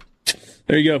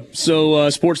 There you go. So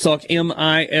Sports Talk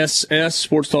MISS,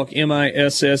 Sports Talk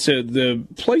MISS, the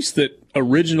place that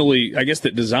originally, I guess,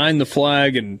 that designed the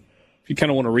flag, and if you kind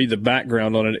of want to read the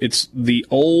background on it, it's the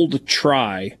old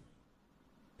Tri.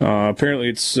 Apparently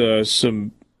it's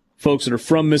some folks that are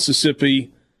from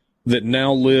Mississippi that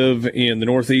now live in the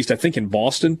Northeast, I think in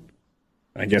Boston.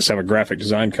 I guess have a graphic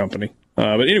design company.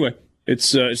 But anyway,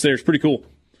 it's there. It's pretty cool.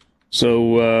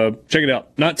 So check it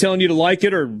out. Not telling you to like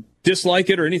it or dislike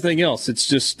it or anything else. It's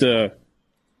just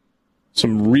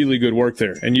some really good work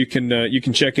there. And you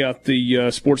can check out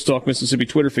the Sports Talk Mississippi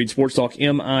Twitter feed, Sports Talk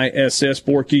MISS.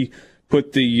 Borky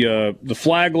put the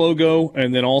flag logo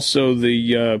and then also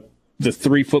the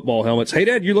 3 football helmets. Hey,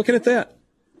 Dad, you looking at that?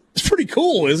 It's pretty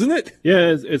cool, isn't it?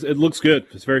 Yeah, it looks good.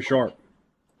 It's very sharp.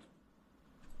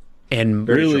 And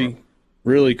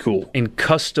really cool. And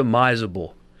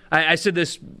customizable. I said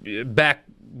this back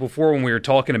before when we were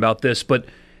talking about this, but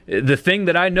the thing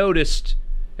that I noticed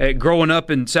growing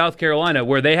up in South Carolina,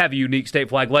 where they have a unique state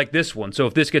flag like this one, so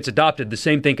if this gets adopted, the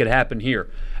same thing could happen here.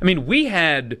 I mean, we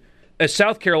had a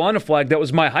South Carolina flag that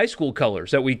was my high school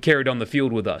colors that we carried on the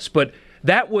field with us, but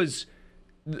that was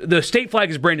the state flag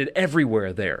is branded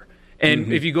everywhere there.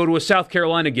 And if you go to a South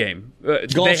Carolina game, golf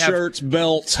they have shirts,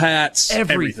 belts, hats,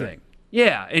 everything.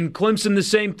 Yeah, and Clemson the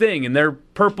same thing, and they're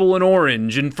purple and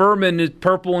orange, and Furman is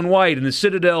purple and white, and the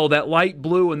Citadel, that light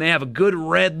blue, and they have a good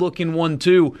red-looking one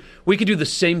too. We could do the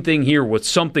same thing here with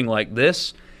something like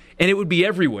this, and it would be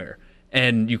everywhere.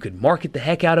 And you could market the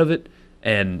heck out of it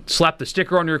and slap the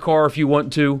sticker on your car if you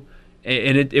want to,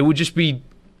 and it would just be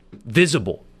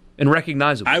visible and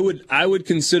recognizable. I would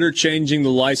consider changing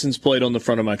the license plate on the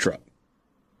front of my truck.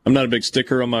 I'm not a big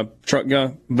sticker on my truck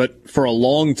guy, but for a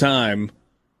long time,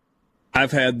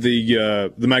 I've had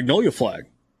the Magnolia flag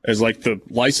as like the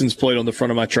license plate on the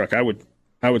front of my truck. I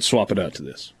would swap it out to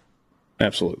this.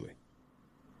 Absolutely.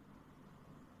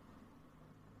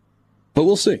 But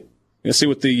we'll see. Let's see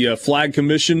what the Flag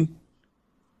Commission.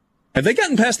 Have they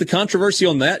gotten past the controversy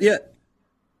on that yet?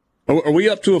 Are we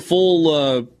up to a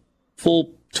full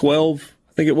 12,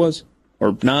 I think it was,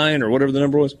 or 9 or whatever the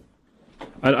number was?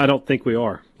 I don't think we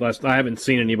are. I haven't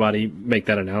seen anybody make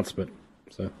that announcement.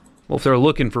 So. Well, if they're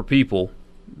looking for people,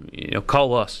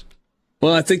 call us.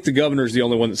 Well, I think the governor's the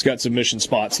only one that's got submission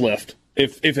spots left,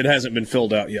 if it hasn't been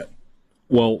filled out yet.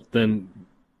 Well, then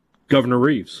Governor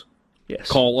Reeves. Yes,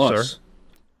 call us. Sir.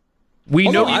 We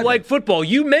know you like football.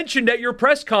 You mentioned at your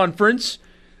press conference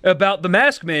about the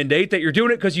mask mandate that you're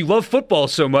doing it because you love football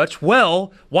so much.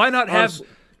 Well, why not have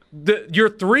your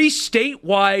 3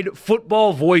 statewide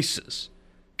football voices?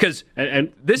 Because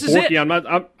this is Borky,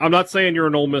 it. I'm not saying you're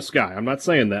an Ole Miss guy. I'm not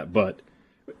saying that, but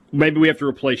maybe we have to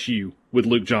replace you with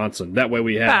Luke Johnson. That way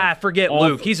we have forget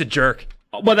Luke. He's a jerk.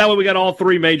 But that way we got all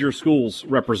 3 major schools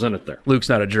represented there. Luke's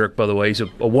not a jerk, by the way. He's a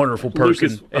wonderful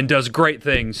person and does great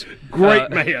things. Great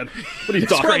man. What are you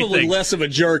talking? Probably less of a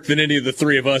jerk than any of the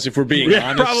 3 of us, if we're being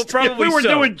honest. Probably if we were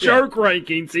doing jerk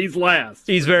rankings, he's last.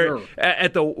 He's very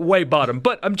at the way bottom.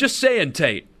 But I'm just saying,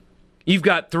 Tate, you've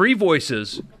got 3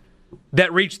 voices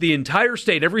that reach the entire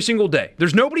state every single day.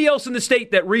 There's nobody else in the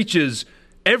state that reaches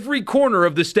every corner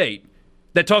of the state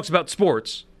that talks about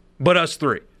sports but us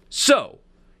 3. So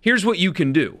here's what you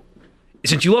can do.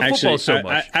 Since you love football so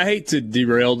much. I hate to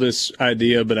derail this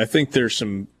idea, but I think there's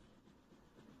some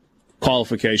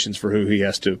qualifications for who he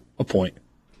has to appoint.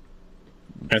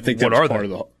 I think that was part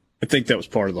of the. I think that was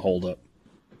part of the holdup.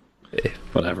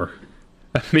 Whatever.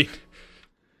 I mean,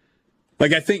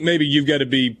 I think maybe you've got to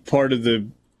be part of the.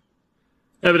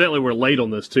 Evidently, we're late on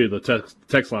this too. The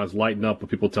text line's lighting up with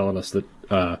people telling us that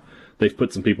they've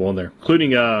put some people on there,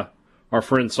 including our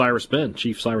friend Cyrus Ben,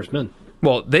 Chief Cyrus Ben.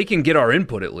 Well, they can get our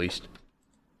input at least.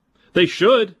 They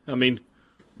should. I mean,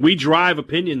 we drive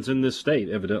opinions in this state,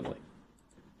 evidently.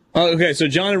 Okay, so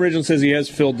John originally says he has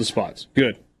filled the spots.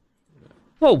 Good.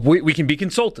 Well, we can be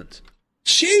consultants.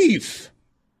 Chief!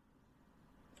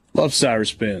 Love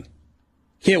Cyrus Ben.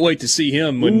 Can't wait to see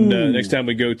him when next time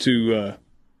we go to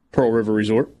Pearl River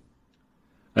Resort.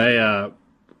 Hey,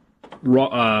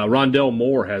 Rondell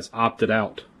Moore has opted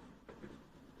out.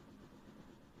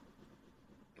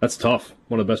 That's tough.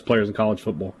 One of the best players in college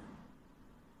football.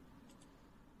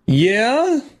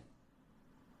 Yeah?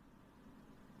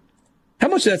 How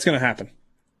much of that's going to happen?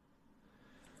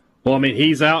 Well, I mean,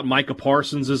 he's out. Micah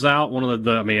Parsons is out. One of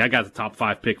I got the top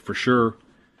 5 pick for sure.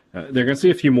 They're going to see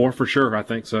a few more for sure, I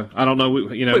think so. I don't know. Wait,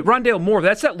 Rondale Moore,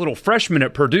 that's that little freshman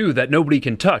at Purdue that nobody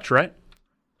can touch, right?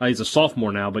 He's a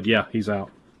sophomore now, but yeah, he's out.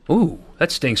 Ooh,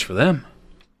 that stinks for them.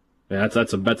 Yeah,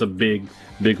 that's a big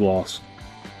loss.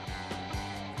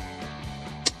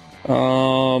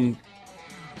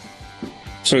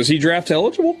 So is he draft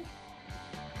eligible?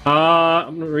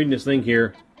 I'm reading this thing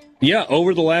here. Yeah,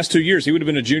 over the last 2 years, he would have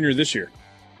been a junior this year.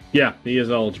 Yeah, he is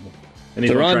eligible. And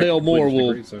so Rondale Moore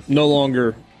will no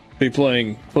longer be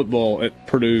playing football at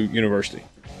Purdue University.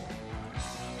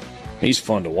 He's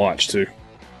fun to watch too.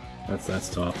 That's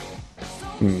tough.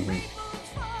 Mm-hmm.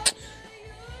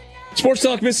 Sports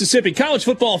Talk Mississippi, college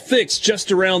football fix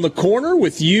just around the corner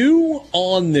with you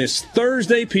on this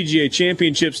Thursday. PGA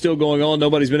Championship still going on.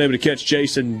 Nobody's been able to catch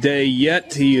Jason Day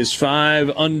yet. He is 5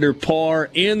 under par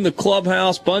in the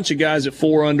clubhouse. Bunch of guys at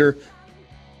 4 under.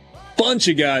 Bunch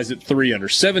of guys at 3 under.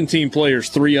 17 players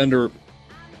 3 under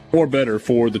or better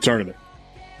for the tournament.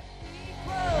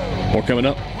 More coming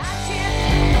up.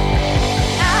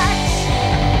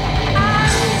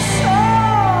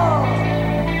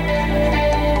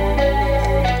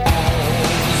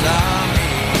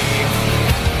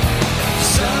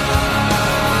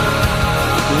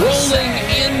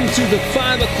 To the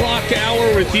 5 o'clock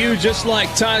hour with you, just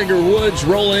like Tiger Woods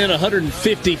rolling in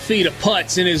 150 feet of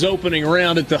putts in his opening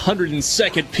round at the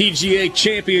 102nd PGA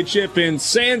Championship in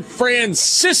San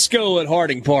Francisco at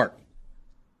Harding Park.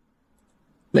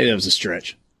 Maybe that was a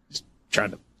stretch. Just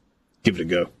trying to give it a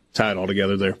go. Tie it all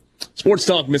together there. Sports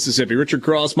Talk Mississippi. Richard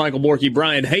Cross, Michael Borky,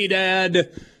 Brian Haydad.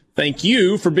 Thank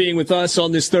you for being with us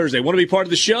on this Thursday. Want to be part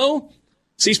of the show?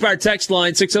 C-Spire text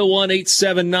line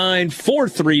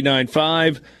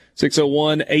 601-879-4395.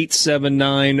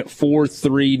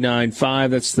 601-879-4395.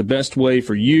 That's the best way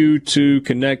for you to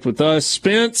connect with us.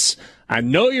 Spence, I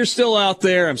know you're still out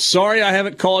there. I'm sorry I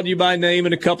haven't called you by name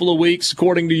in a couple of weeks,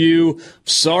 according to you.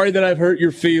 Sorry that I've hurt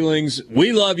your feelings.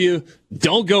 We love you.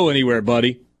 Don't go anywhere,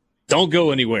 buddy. Don't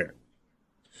go anywhere.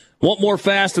 Want more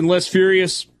fast and less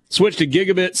furious? Switch to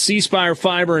Gigabit, C-Spire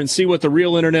Fiber, and see what the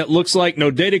real internet looks like.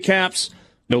 No data caps,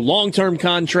 no long-term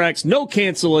contracts, no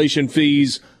cancellation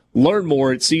fees. Learn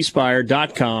more at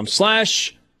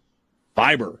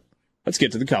cspire.com/fiber. Let's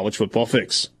get to the college football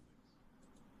fix.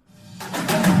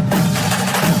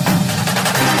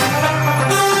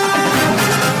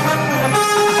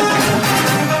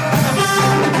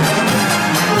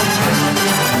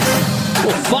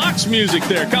 Fox music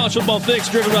there. College football fix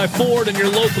driven by Ford and your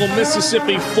local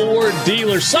Mississippi Ford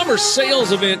dealer. Summer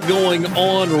sales event going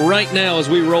on right now as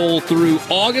we roll through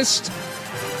August.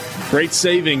 Great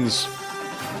savings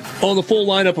on the full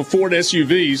lineup of Ford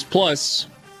SUVs, plus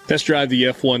test drive the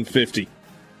F-150.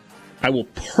 I will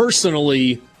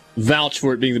personally vouch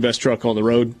for it being the best truck on the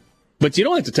road. But you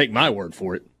don't have to take my word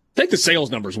for it. Take the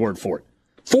sales numbers word for it.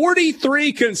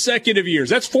 43 consecutive years.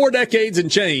 That's 4 decades and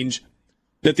change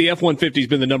that the F-150 has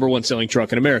been the number one selling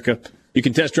truck in America. You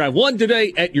can test drive one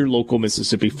today at your local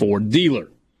Mississippi Ford dealer.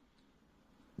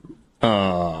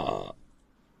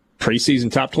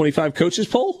 Preseason top 25 coaches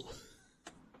poll?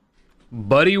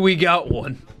 Buddy, we got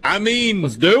one. I mean,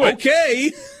 let's do it.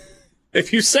 Okay.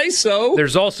 If you say so.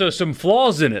 There's also some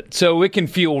flaws in it, so it can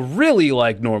feel really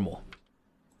like normal.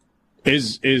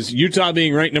 Is Utah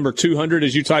being ranked number 200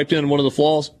 as you typed in one of the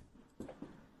flaws?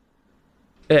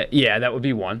 Yeah, that would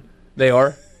be one. They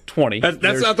are 20.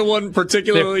 That's not the one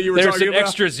particularly you were talking about? There's an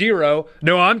extra 0.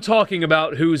 No, I'm talking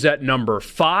about who's at number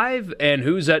 5 and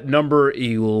who's at number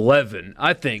 11.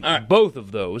 I think both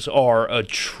of those are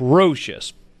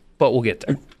atrocious, but we'll get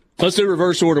there. Let's do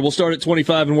reverse order. We'll start at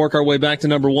 25 and work our way back to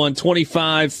number 1,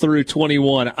 25 through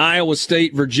 21. Iowa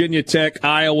State, Virginia Tech,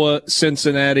 Iowa,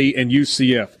 Cincinnati, and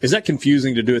UCF. Is that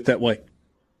confusing to do it that way?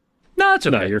 No, it's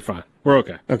okay. No, you're fine. We're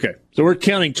okay. Okay. So we're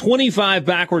counting 25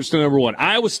 backwards to number 1.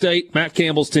 Iowa State, Matt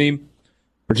Campbell's team.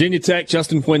 Virginia Tech,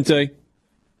 Justin Fuente.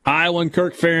 Iowa and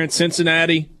Kirk Ferentz.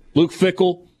 Cincinnati, Luke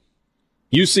Fickell.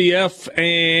 UCF,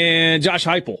 and Josh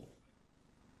Heupel.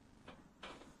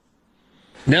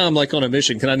 Now I'm like on a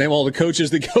mission. Can I name all the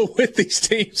coaches that go with these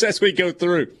teams as we go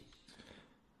through?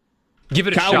 Give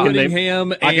it a Kyle shot.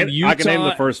 Whittingham and Utah. I can name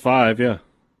the first 5, yeah.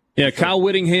 Yeah, Kyle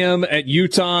Whittingham at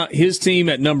Utah, his team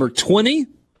at number 20.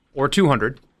 Or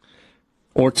 200.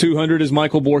 Or 200, as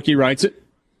Michael Borky writes it.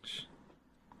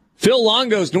 Phil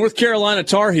Longo's North Carolina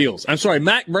Tar Heels. I'm sorry,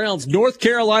 Mac Brown's North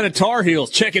Carolina Tar Heels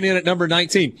checking in at number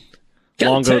 19.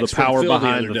 Longo, the power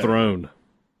behind the throne.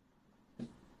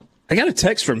 I got a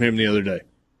text from him the other day.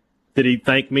 Did he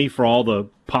thank me for all the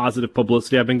positive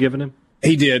publicity I've been giving him?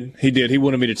 He did. He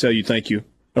wanted me to tell you thank you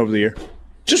over the air.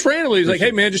 Just randomly, he's like,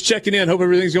 hey, man, just checking in. Hope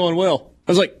everything's going well.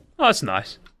 I was like, oh, that's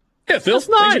nice. Yeah, Phil, that's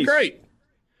nice. Things are great.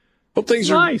 Hope things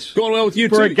are going well with you,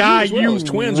 for too. A guy you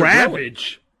twins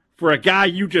ravage. For a guy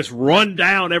you just run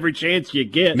down every chance you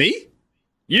get. Me?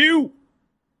 You.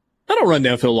 I don't run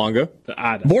down Phil Longo.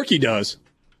 I don't. Borky does.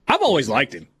 I've always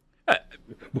liked him.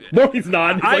 Borky's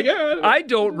not. I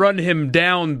don't run him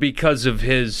down because of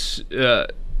his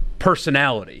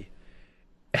personality.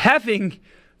 Having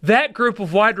that group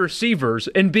of wide receivers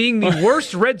and being the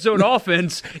worst red zone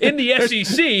offense in the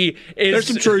SEC is... There's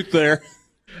some truth there.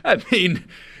 I mean,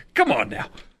 come on now.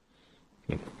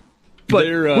 But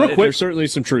there's certainly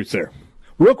some truth there.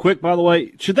 Real quick, by the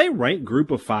way, should they rank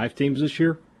group of 5 teams this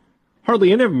year?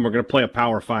 Hardly any of them are going to play a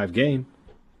Power 5 game.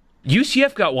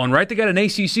 UCF got one, right? They got an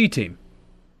ACC team.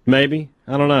 Maybe.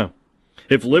 I don't know.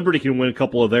 If Liberty can win a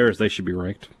couple of theirs, they should be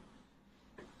ranked.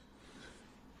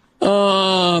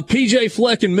 PJ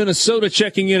Fleck in Minnesota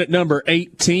checking in at number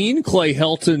 18. Clay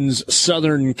Helton's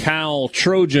Southern Cal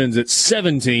Trojans at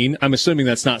 17. I'm assuming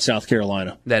that's not South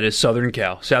Carolina. That is Southern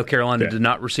Cal. South Carolina did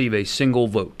not receive a single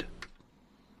vote.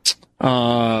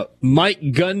 Mike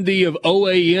Gundy of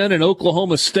OAN and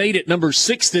Oklahoma State at number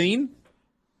 16.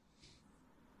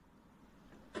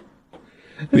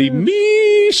 The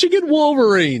Michigan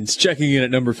Wolverines checking in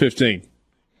at number 15.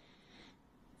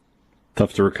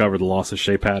 Tough to recover the loss of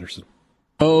Shea Patterson.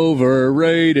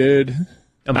 Overrated.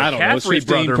 A McCaffrey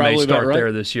brother may start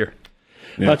there this year.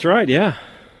 Yeah. That's right, yeah.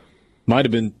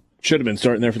 Should have been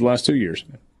starting there for the last 2 years.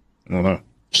 I don't know.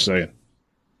 Just saying.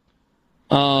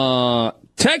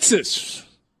 Texas.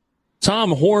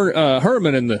 Tom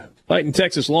Herman and the Fighting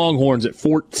Texas Longhorns at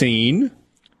 14.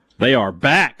 They are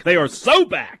back. They are so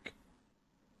back.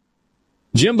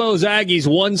 Jimbo's Aggies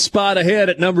 1 spot ahead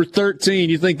at number 13.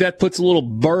 You think that puts a little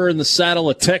burr in the saddle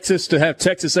of Texas to have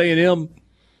Texas A&M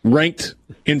ranked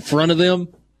in front of them?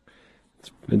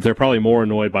 They're probably more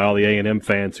annoyed by all the A&M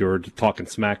fans who are talking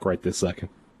smack right this second.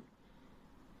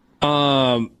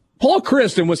 Paul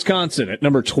Chryst in Wisconsin at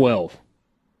number 12.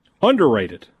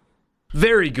 Underrated.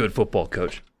 Very good football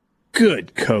coach.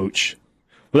 Good coach.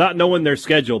 Without knowing their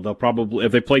schedule, they'll probably,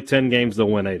 if they play 10 games, they'll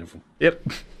win 8 of them. Yep.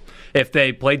 If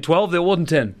they played 12, they won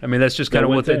 10. I mean, that's just kind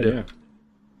of what they do. Yeah.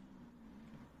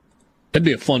 That'd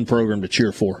be a fun program to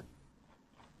cheer for.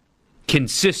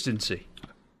 Consistency.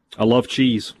 I love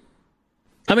cheese.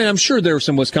 I mean, I'm sure there were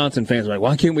some Wisconsin fans like,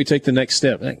 why can't we take the next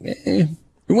step? We're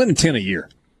winning 10 a year.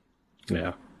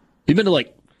 Yeah. You've been to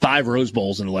like 5 Rose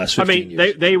Bowls in the last 15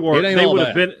 years. They would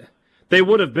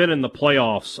have been in the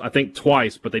playoffs, I think,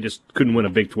 twice, but they just couldn't win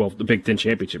the Big Ten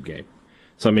championship game.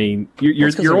 So I mean,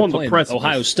 you're on the precipice.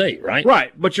 Ohio State, right?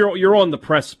 Right, but you're on the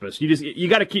precipice. You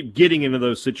got to keep getting into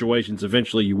those situations.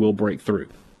 Eventually, you will break through.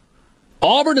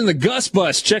 Auburn and the Gus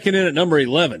Bus checking in at number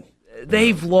 11.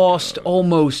 They've lost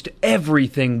almost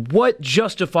everything. What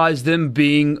justifies them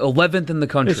being 11th in the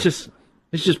country?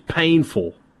 It's just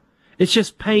painful. It's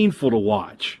just painful to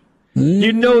watch.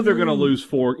 You know they're going to lose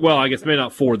 4. Well, I guess maybe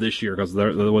not 4 this year because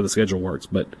of the way the schedule works.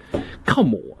 But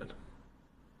come on.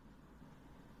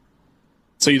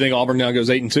 So you think Auburn now goes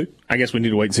 8-2? I guess we need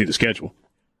to wait and see the schedule.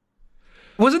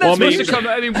 Wasn't that supposed to come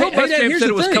out? I mean, Will Muschamp said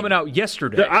it was coming out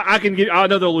yesterday. I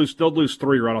know they'll lose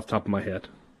 3 right off the top of my head.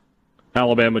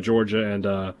 Alabama, Georgia, and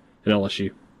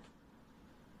LSU.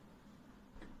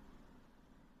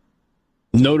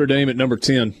 Notre Dame at number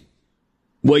 10.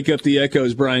 Wake up the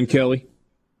echoes, Brian Kelly.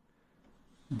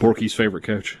 Borky's favorite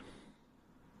coach.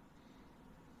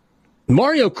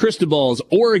 Mario Cristobal's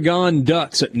Oregon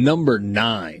Ducks at number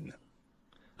 9.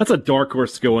 That's a dark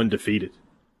horse to go undefeated.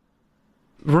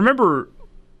 Remember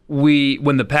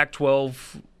when the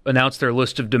Pac-12 announced their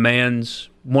list of demands,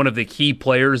 one of the key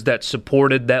players that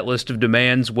supported that list of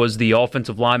demands was the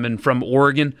offensive lineman from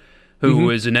Oregon, who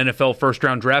is an NFL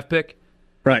first-round draft pick?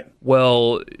 Right.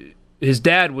 Well, his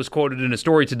dad was quoted in a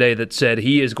story today that said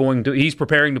he's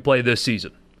preparing to play this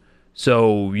season.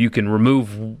 So you can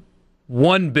remove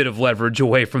one bit of leverage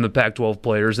away from the Pac-12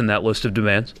 players in that list of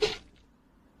demands.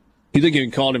 You think he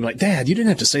even called him like, Dad, you didn't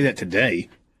have to say that today.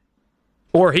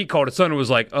 Or he called his son and was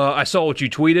like, I saw what you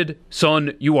tweeted.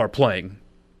 Son, you are playing.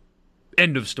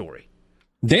 End of story.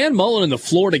 Dan Mullen and the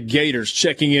Florida Gators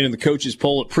checking in the coaches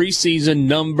poll at preseason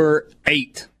number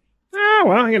 8. Oh,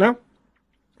 well, you know.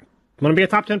 Want to be a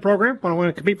top 10 program? Want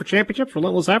to compete for championships?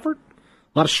 Relentless effort?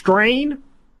 A lot of strain?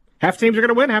 Half teams are going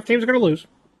to win, half teams are going to lose.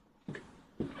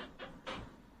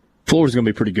 Florida's going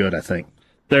to be pretty good, I think.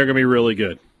 They're going to be really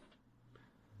good.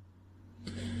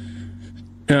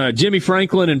 Jimmy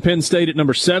Franklin and Penn State at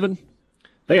number 7.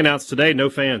 They announced today, no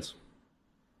fans.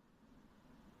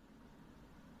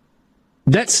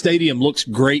 That stadium looks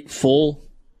great full.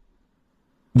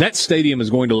 That stadium is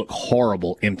going to look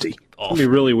horrible empty. It's going to be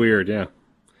really weird, yeah.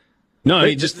 No, I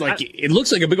mean, it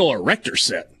looks like a big old erector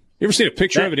set. You ever seen a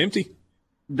picture of it empty?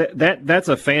 That's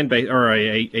a fan base or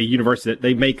a university that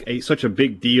they make such a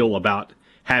big deal about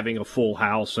having a full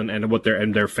house and what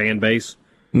their fan base.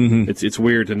 Mm-hmm. It's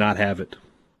weird to not have it.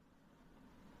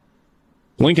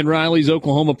 Lincoln Riley's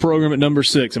Oklahoma program at number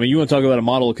 6. I mean, you want to talk about a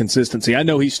model of consistency. I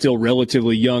know he's still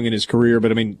relatively young in his career,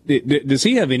 but I mean, does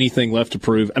he have anything left to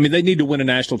prove? I mean, they need to win a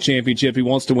national championship. He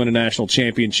wants to win a national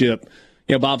championship.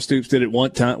 You know, Bob Stoops did it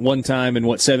one time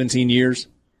in 17 years?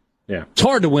 Yeah. It's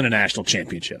hard to win a national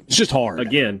championship. It's just hard.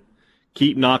 Again,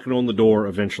 keep knocking on the door.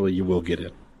 Eventually you will get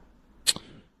in.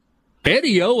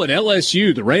 Eddie O and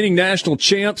LSU, the reigning national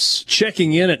champs,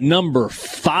 checking in at number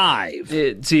 5.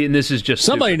 See, and this is just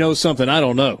somebody knows something I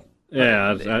don't know.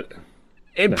 Yeah.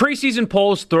 And preseason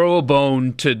polls throw a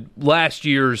bone to last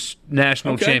year's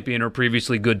national champion or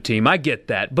previously good team. I get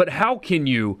that. But how can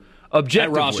you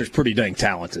objectively... That roster's pretty dang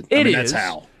talented. It is. That's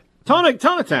how. Ton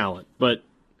of talent, but...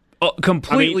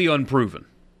 completely unproven.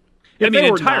 If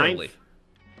they were entirely.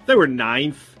 If they were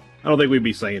 9th, I don't think we'd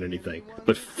be saying anything.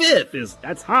 But 5th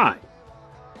that's high.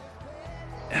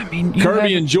 I mean,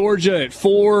 Kirby and Georgia at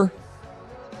 4.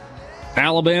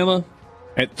 Alabama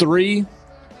at 3.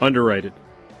 Underrated.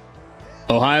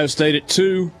 Ohio State at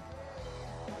 2.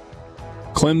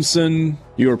 Clemson,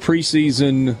 your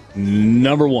preseason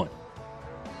number 1.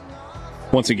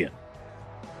 Once again.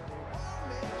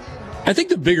 I think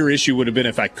the bigger issue would have been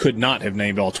if I could not have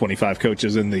named all 25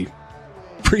 coaches in the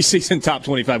preseason top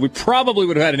 25. We probably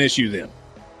would have had an issue then.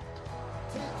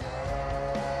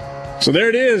 So there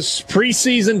it is,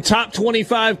 preseason top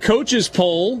 25 coaches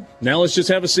poll. Now let's just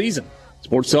have a season.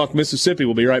 Sports Talk Mississippi.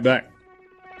 We'll be right back.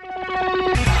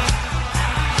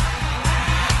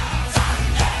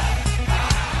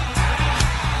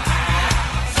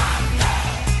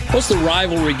 What's the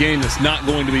rivalry game that's not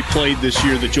going to be played this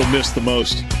year that you'll miss the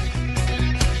most?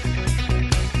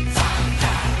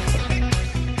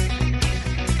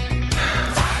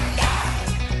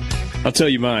 I'll tell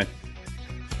you mine.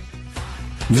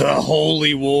 The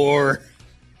Holy War.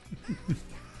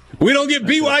 We don't get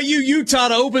BYU Utah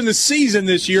to open the season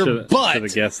this year, but should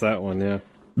have guessed that one, yeah.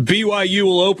 BYU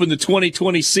will open the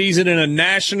 2020 season in a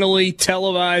nationally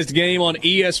televised game on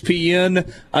ESPN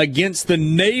against the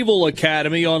Naval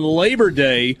Academy on Labor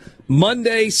Day,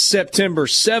 Monday, September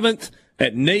 7th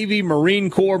at Navy Marine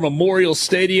Corps Memorial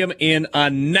Stadium in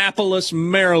Annapolis,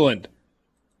 Maryland.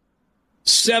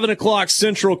 7 o'clock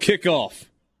Central kickoff.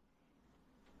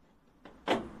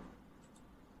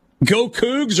 Go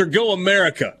Cougs or go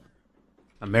America?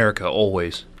 America,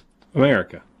 always.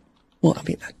 America. Well, I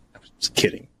mean, I was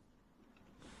kidding.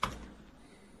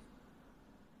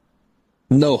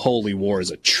 No Holy War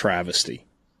is a travesty.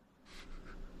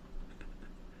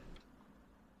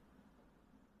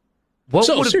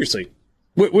 Seriously,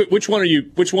 which one are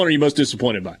you most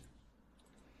disappointed by?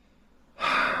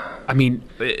 I mean,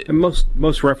 everything's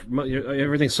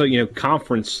so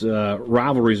conference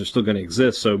rivalries are still going to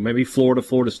exist. So maybe Florida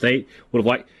State would have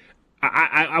liked.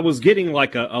 I was getting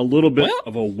like a little bit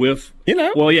of a whiff.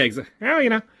 Well, yeah, exactly.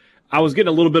 Well, I was getting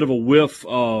a little bit of a whiff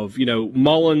of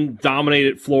Mullen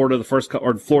dominated Florida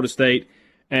Florida State,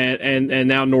 and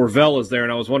now Norvell is there,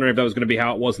 and I was wondering if that was going to be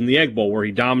how it was in the Egg Bowl, where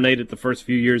he dominated the first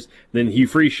few years, then Hugh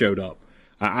Freeze showed up.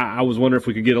 I was wondering if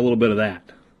we could get a little bit of that.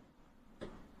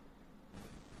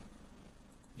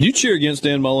 You cheer against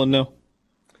Dan Mullen, no?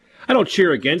 I don't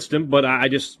cheer against him, but I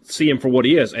just see him for what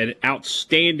he is, an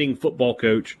outstanding football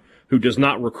coach who does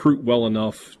not recruit well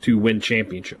enough to win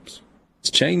championships.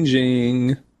 It's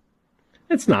changing.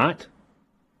 It's not.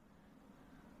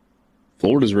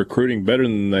 Florida's recruiting better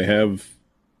than they have.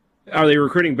 Are they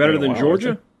recruiting better than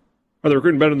Georgia? Are they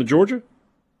recruiting better than Georgia?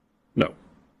 No.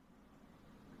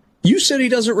 You said he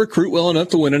doesn't recruit well enough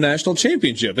to win a national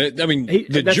championship. I mean,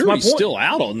 the jury's still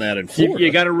out on that in Florida.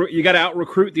 You got to out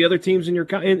recruit the other teams in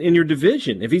your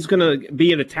division. If he's going to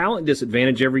be at a talent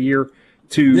disadvantage every year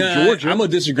to Georgia, I'm going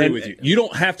to disagree with you. You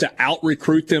don't have to out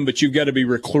recruit them, but you've got to be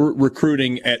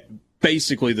recruiting at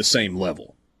basically the same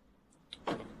level.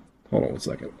 Hold on one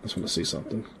second. I just want to see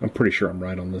something. I'm pretty sure I'm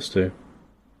right on this too.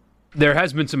 There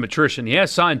has been some attrition. He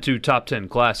has signed 2 top 10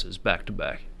 classes back to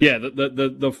back. Yeah,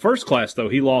 the first class though,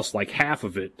 he lost like half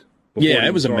of it. Yeah,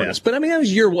 it was a mess. But I mean, that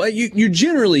was year one. You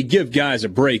generally give guys a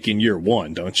break in year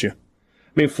one, don't you?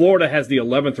 I mean, Florida has the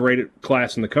 11th rated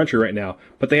class in the country right now,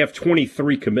 but they have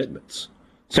 23 commitments.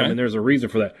 So I mean, there's a reason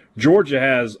for that. Georgia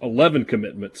has 11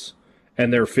 commitments,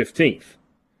 and they're 15th.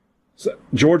 So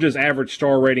Georgia's average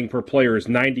star rating per player is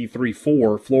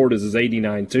 93.4. Florida's is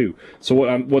 89.2.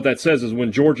 So what that says is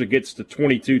when Georgia gets to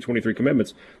 22, 23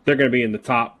 commitments, they're going to be in the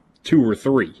top 2 or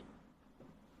 3.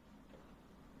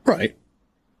 Right.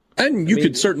 And you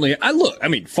could certainly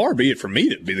far be it from me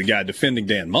to be the guy defending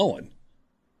Dan Mullen.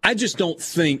 I just don't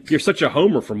think you're such a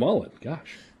homer for Mullen.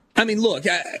 Gosh. I mean, look,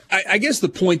 I guess the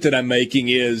point that I'm making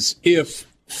is if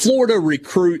Florida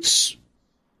recruits,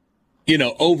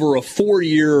 over a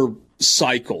 4-year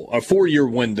cycle, a 4-year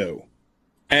window,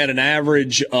 at an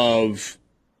average of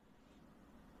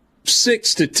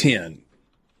 6 to 10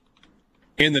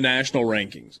 in the national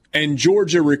rankings, and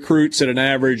Georgia recruits at an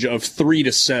average of 3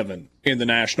 to 7 in the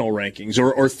national rankings,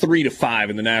 or 3 to 5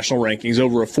 in the national rankings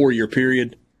over a 4-year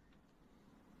period,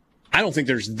 I don't think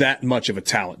there's that much of a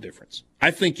talent difference.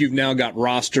 I think you've now got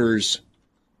rosters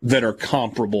that are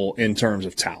comparable in terms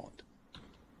of talent.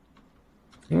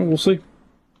 Well, we'll see.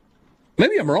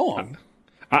 Maybe I'm wrong.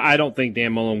 I don't think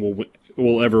Dan Mullen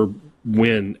will ever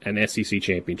win an SEC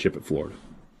championship at Florida.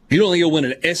 You don't think he'll win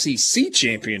an SEC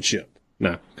championship?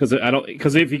 No,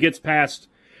 because if he gets past,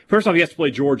 first off, he has to play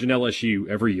Georgia and LSU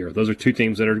every year. Those are 2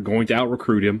 teams that are going to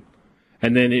out-recruit him.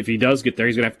 And then if he does get there,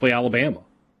 he's going to have to play Alabama.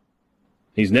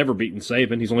 He's never beaten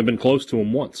Saban. He's only been close to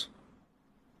him once.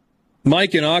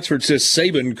 Mike in Oxford says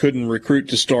Saban couldn't recruit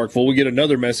to Starkville. We get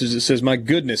another message that says, my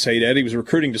goodness, hey, Dad, he was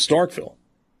recruiting to Starkville.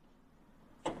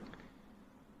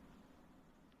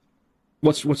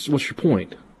 What's your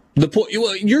point? The point.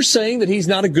 Well, you're saying that he's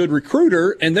not a good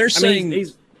recruiter, and they're saying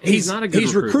he's not a good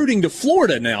he's recruiter. Recruiting to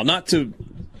Florida now, not to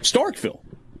Starkville.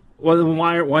 Well, then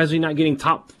why is he not getting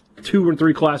top 2 or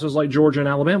 3 classes like Georgia and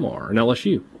Alabama are, and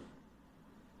LSU?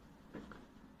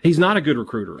 He's not a good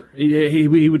recruiter. He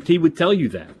would tell you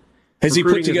that. Has he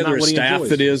put together a staff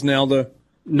that is now the?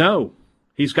 No.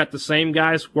 He's got the same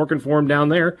guys working for him down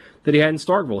there that he had in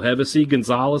Starkville. Hevesy,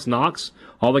 Gonzalez, Knox,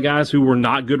 all the guys who were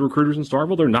not good recruiters in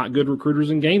Starkville, they're not good recruiters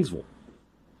in Gainesville.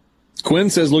 Quinn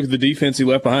says, look at the defense he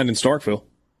left behind in Starkville.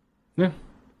 Yeah.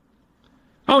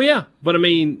 Oh, yeah. But, I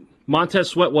mean, Montez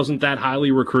Sweat wasn't that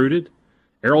highly recruited.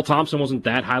 Errol Thompson wasn't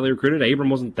that highly recruited. Abram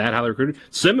wasn't that highly recruited.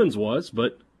 Simmons was,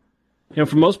 but, for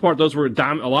the most part, those were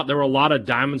there were a lot of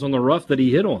diamonds on the rough that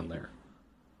he hit on there.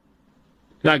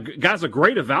 Now, guy's a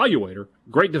great evaluator,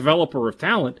 great developer of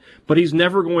talent, but he's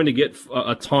never going to get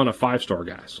a ton of 5-star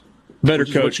guys. Better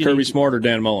coach, Kirby Smart or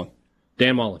Dan Mullen?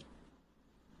 Dan Mullen.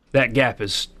 That gap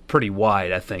is pretty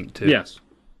wide, I think, too. Yes.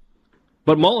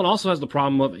 But Mullen also has the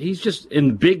problem of he's just,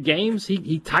 in big games,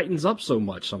 he tightens up so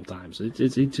much sometimes.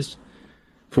 He just,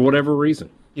 for whatever reason.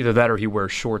 Either that or he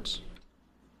wears shorts.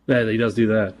 Yeah, he does do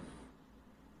that.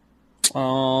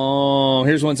 Oh,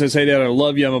 here's one that says, hey, Dad, I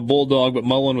love you. I'm a Bulldog, but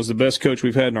Mullen was the best coach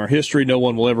we've had in our history. No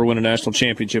one will ever win a national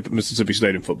championship at Mississippi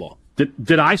State in football.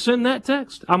 Did I send that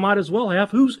text? I might as well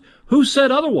have. Who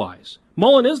said otherwise?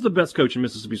 Mullen is the best coach in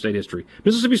Mississippi State history.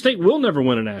 Mississippi State will never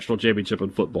win a national championship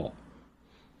in football.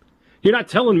 You're not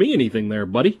telling me anything there,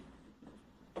 buddy.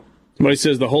 Somebody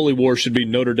says the holy war should be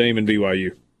Notre Dame and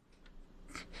BYU.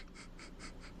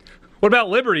 What about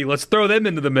Liberty? Let's throw them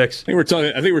into the mix. I think we're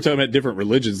talking about different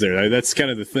religions there. That's kind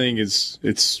of the thing. Is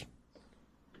it's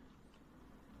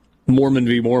Mormon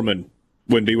v. Mormon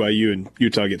when BYU and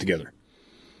Utah get together.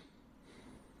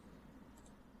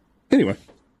 Anyway,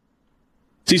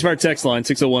 C-Smart text line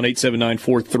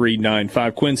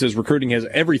 601-879-4395. Quinn says recruiting has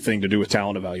everything to do with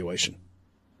talent evaluation.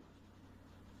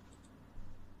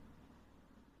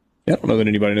 I don't know that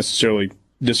anybody necessarily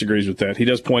disagrees with that. He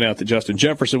does point out that Justin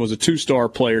Jefferson was a 2-star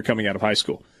player coming out of high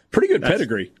school. Pretty good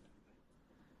pedigree.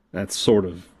 That's sort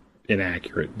of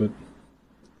inaccurate, but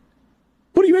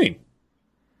what do you mean?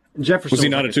 Jefferson was he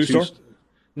not a 2-star?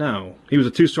 No, he was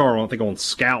a 2-star. I think on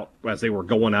Scout as they were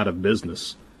going out of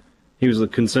business. He was a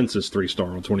consensus 3-star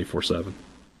on 24/7.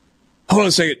 Hold on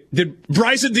a second. Did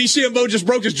Bryson DeChambeau just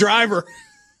broke his driver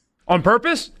on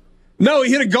purpose? No,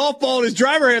 he hit a golf ball and his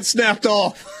driver had snapped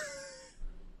off.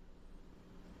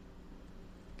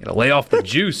 Gotta lay off the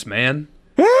juice, man.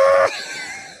 Why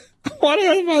do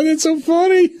I find that so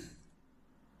funny?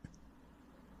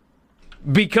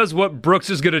 Because what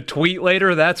Brooks is going to tweet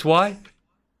later, that's why?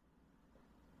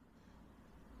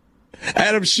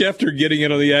 Adam Schefter getting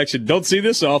in on the action. Don't see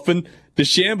this often.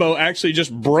 DeChambeau actually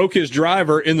just broke his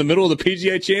driver in the middle of the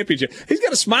PGA Championship. He's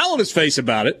got a smile on his face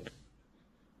about it.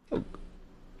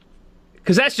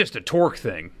 Because that's just a torque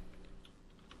thing.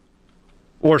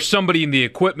 Or somebody in the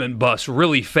equipment bus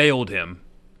really failed him.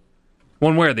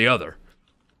 One way or the other.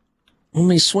 I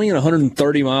mean, he's swinging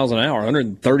 130 miles an hour,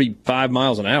 135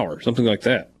 miles an hour, something like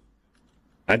that.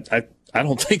 I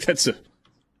don't think that's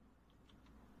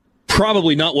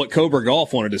probably not what Cobra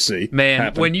Golf wanted to see. Man,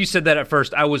 happen. When you said that at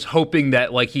first, I was hoping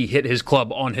that like he hit his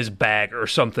club on his bag or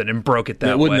something and broke it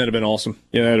that way. Wouldn't that have been awesome?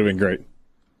 Yeah, that would have been great.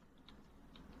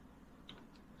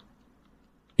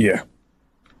 Yeah.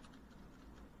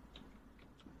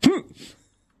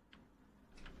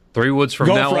 3 woods from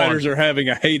now on. Golf writers are having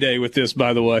a heyday with this,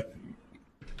 by the way.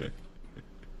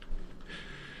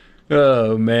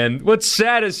 Oh, man. What's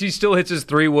sad is he still hits his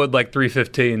 3-wood like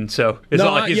 315, so it's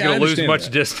not like he's going to lose much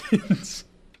distance.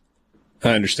 I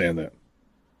understand that.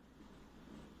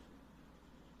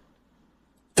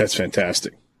 That's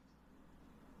fantastic.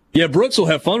 Yeah, Brooks will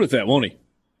have fun with that, won't he?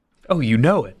 Oh, you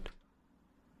know it.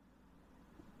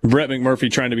 Brett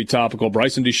McMurphy trying to be topical.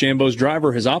 Bryson DeChambeau's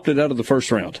driver has opted out of the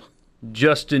first round.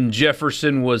 Justin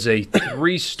Jefferson was a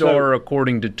 3-star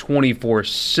according to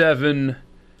 24/7.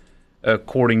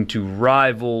 According to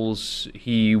Rivals,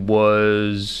 he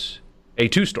was a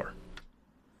 2-star.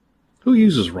 Who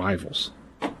uses Rivals?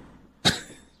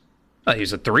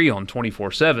 He's a 3 on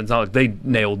 24/7. It's not like they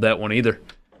nailed that one either.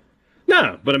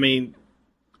 No, but I mean,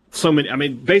 so many. I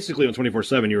mean, basically on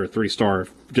 24/7, you're a 3-star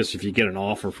just if you get an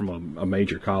offer from a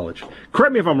major college.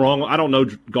 Correct me if I'm wrong. I don't know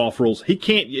golf rules. He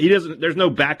can't. He doesn't. There's no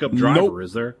backup driver,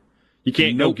 is there? You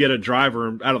can't go get a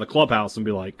driver out of the clubhouse and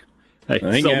be like, "Hey,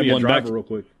 sell me a driver real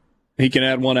quick." He can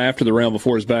add one after the round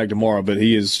before his bag tomorrow, but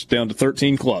he is down to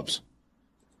 13 clubs.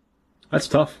 That's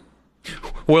tough.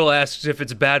 Will asks if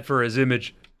it's bad for his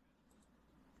image.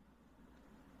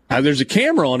 There's a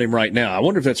camera on him right now. I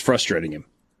wonder if that's frustrating him.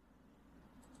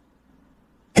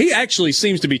 He actually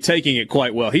seems to be taking it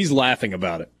quite well. He's laughing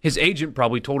about it. His agent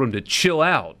probably told him to chill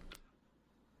out.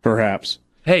 Perhaps.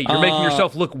 Hey, you're making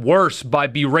yourself look worse by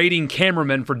berating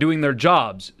cameramen for doing their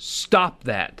jobs. Stop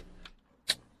that.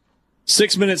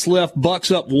 6 minutes left. Bucks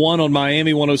up 1 on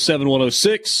Miami,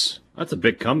 107-106. That's a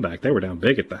big comeback. They were down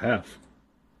big at the half.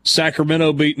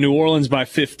 Sacramento beat New Orleans by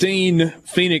 15.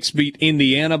 Phoenix beat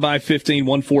Indiana by 15,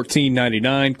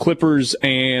 114-99. Clippers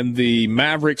and the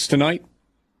Mavericks tonight.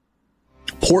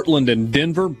 Portland and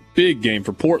Denver. Big game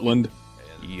for Portland.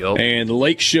 Yep. And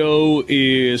Lake Show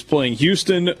is playing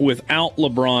Houston without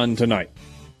LeBron tonight.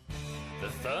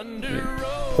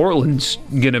 Portland's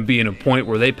going to be in a point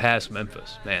where they pass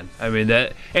Memphis, man. I mean,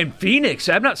 that. And Phoenix,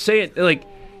 I'm not saying, like,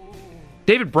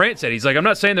 David Brandt said, he's like, I'm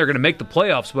not saying they're going to make the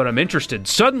playoffs, but I'm interested.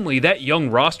 Suddenly, that young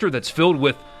roster that's filled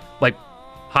with, like,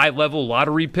 high-level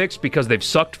lottery picks because they've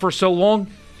sucked for so long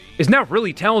is now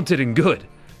really talented and good.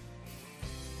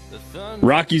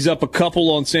 Rockies up a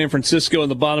couple on San Francisco in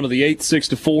the bottom of the 8th,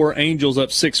 6-4. Angels up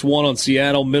 6-1 on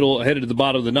Seattle, headed to the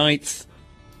bottom of the 9th.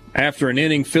 After an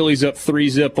inning, Phillies up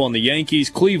 3-zip on the Yankees.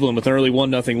 Cleveland with an early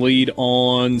 1-0 lead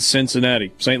on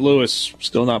Cincinnati. St. Louis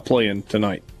still not playing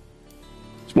tonight.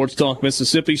 Sports Talk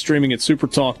Mississippi, streaming at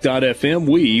supertalk.fm.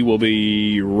 We will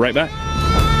be right back.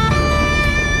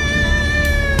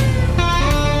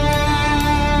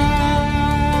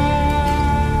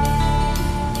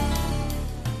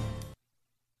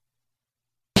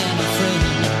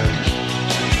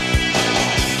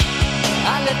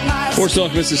 Sports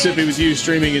Talk Mississippi with you,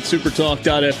 streaming at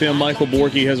supertalk.fm. Michael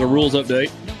Borky has a rules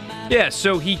update. Yeah,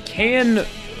 so he can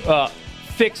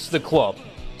fix the club.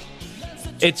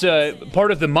 It's a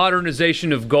part of the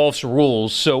modernization of golf's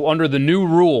rules. So under the new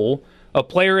rule, a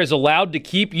player is allowed to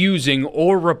keep using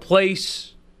or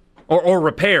replace or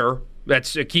repair,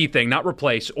 that's a key thing, not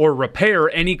replace, or repair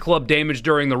any club damage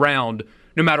during the round,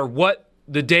 no matter what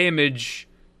the damage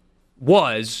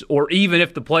was, or even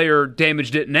if the player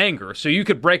damaged it in anger. So you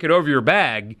could break it over your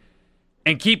bag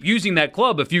and keep using that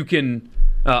club if you can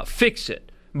fix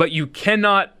it. But you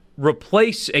cannot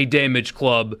replace a damaged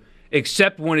club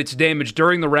except when it's damaged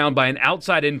during the round by an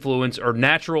outside influence or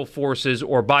natural forces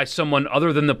or by someone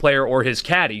other than the player or his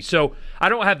caddy. So I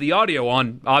don't have the audio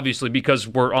on, obviously, because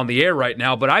we're on the air right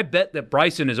now, but I bet that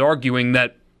Bryson is arguing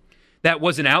that that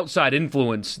was an outside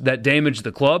influence that damaged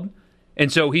the club,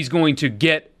 and so he's going to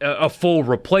get a full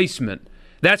replacement.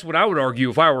 That's what I would argue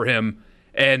if I were him,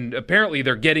 and apparently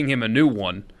they're getting him a new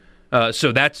one.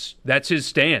 So that's his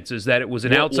stance, is that it was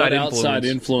an outside influence. What outside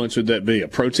influence would that be? A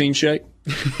protein shake?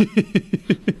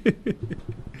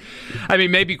 I mean,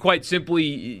 maybe quite simply,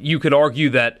 you could argue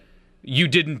that you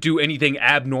didn't do anything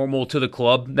abnormal to the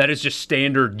club. That is just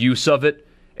standard use of it,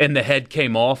 and the head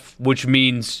came off, which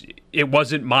means it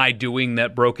wasn't my doing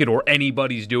that broke it or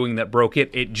anybody's doing that broke it.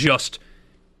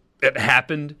 It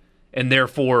happened, and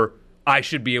therefore I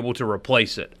should be able to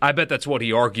replace it. I bet that's what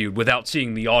he argued without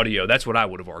seeing the audio. That's what I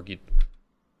would have argued.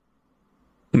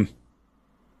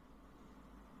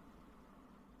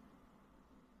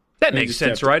 That makes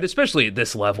sense, right? Especially at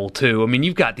this level, too. I mean,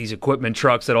 you've got these equipment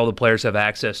trucks that all the players have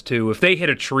access to. If they hit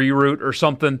a tree root or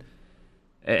something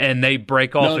and they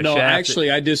break off a shaft... No,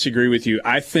 actually, I disagree with you.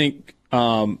 I think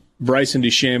Bryson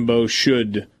DeChambeau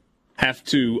should have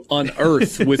to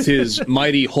unearth with his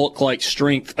mighty Hulk-like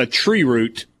strength a tree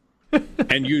root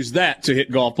and use that to hit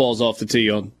golf balls off the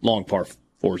tee on long par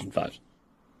 4s and 5s.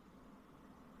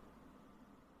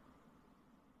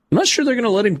 I'm not sure they're going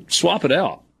to let him swap it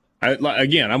out.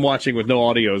 Again, I'm watching with no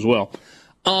audio as well.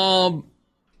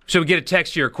 So we get a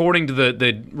text here. According to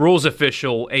the rules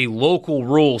official, a local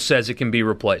rule says it can be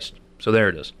replaced. So there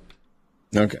it is.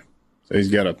 Okay. So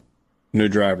he's got a new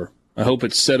driver. I hope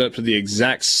it's set up to the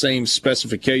exact same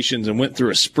specifications and went through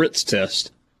a spritz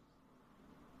test.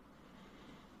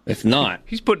 If not...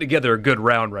 He's putting together a good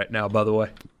round right now, by the way.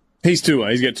 He's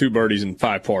got 2 birdies and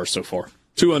 5 pars so far.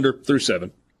 2 under through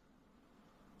 7.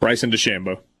 Bryson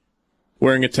DeChambeau.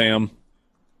 Wearing a Tam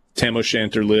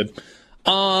O'Shanter lid.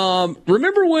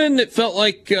 Remember when it felt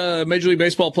like Major League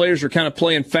Baseball players were kind of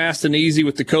playing fast and easy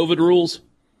with the COVID rules?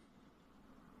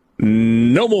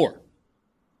 No more.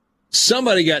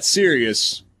 Somebody got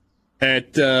serious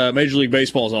at Major League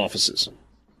Baseball's offices.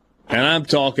 And I'm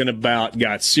talking about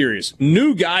got serious.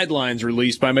 New guidelines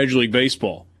released by Major League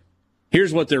Baseball.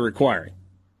 Here's what they're requiring.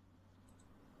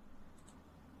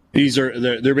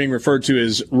 They're being referred to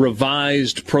as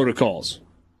revised protocols.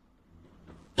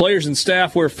 Players and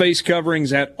staff wear face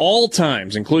coverings at all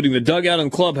times, including the dugout and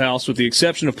clubhouse, with the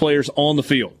exception of players on the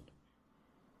field.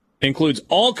 Includes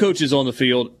all coaches on the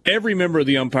field, every member of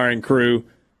the umpiring crew.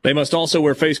 They must also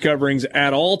wear face coverings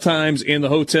at all times in the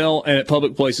hotel and at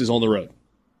public places on the road.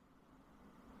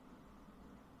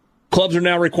 Clubs are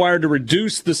now required to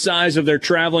reduce the size of their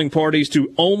traveling parties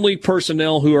to only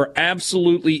personnel who are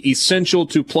absolutely essential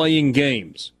to playing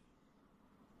games.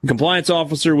 The compliance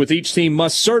officer with each team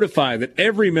must certify that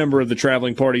every member of the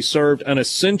traveling party served an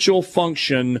essential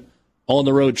function on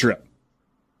the road trip.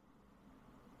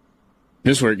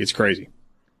 This is where it gets crazy.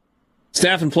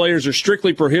 Staff and players are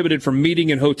strictly prohibited from meeting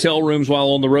in hotel rooms while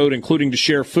on the road, including to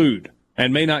share food,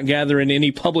 and may not gather in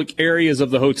any public areas of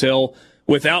the hotel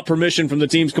without permission from the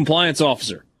team's compliance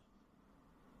officer.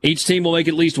 Each team will make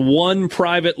at least one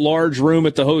private large room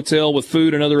at the hotel with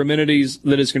food and other amenities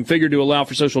that is configured to allow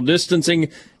for social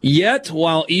distancing. Yet,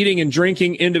 while eating and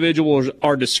drinking, individuals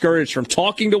are discouraged from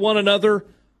talking to one another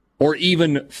or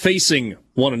even facing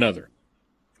one another.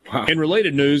 Wow. In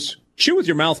related news, chew with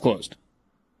your mouth closed.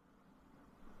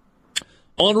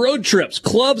 On road trips,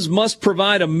 clubs must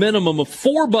provide a minimum of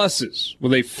 4 buses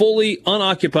with a fully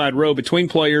unoccupied row between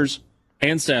players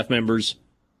and staff members,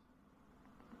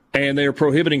 and they are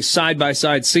prohibiting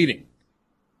side-by-side seating.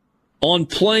 On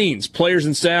planes, players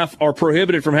and staff are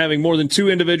prohibited from having more than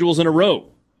 2 individuals in a row,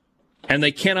 and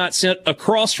they cannot sit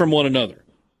across from one another.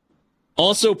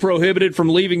 Also prohibited from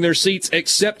leaving their seats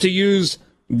except to use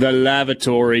the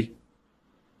lavatory.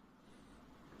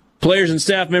 Players and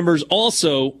staff members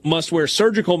also must wear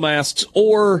surgical masks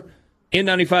or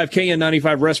N95,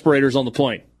 KN95 respirators on the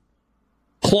plane.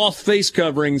 Cloth face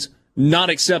coverings not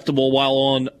acceptable while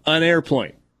on an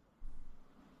airplane.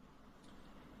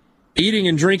 Eating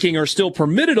and drinking are still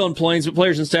permitted on planes, but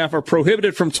players and staff are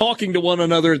prohibited from talking to one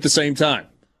another at the same time.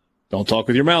 Don't talk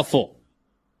with your mouth full.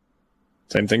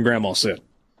 Same thing Grandma said.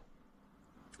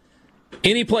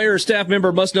 Any player or staff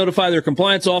member must notify their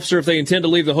compliance officer if they intend to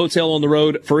leave the hotel on the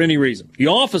road for any reason. The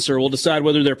officer will decide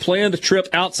whether their planned trip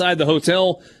outside the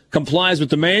hotel complies with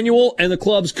the manual and the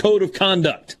club's code of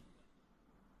conduct.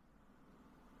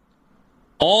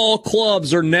 All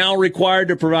clubs are now required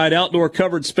to provide outdoor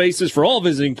covered spaces for all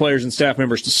visiting players and staff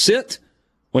members to sit.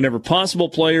 Whenever possible,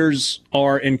 players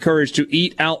are encouraged to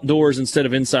eat outdoors instead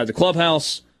of inside the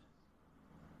clubhouse.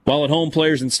 While at home,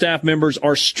 players and staff members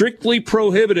are strictly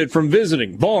prohibited from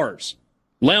visiting bars,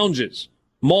 lounges,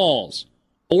 malls,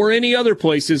 or any other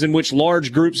places in which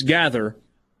large groups gather.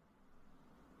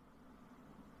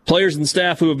 Players and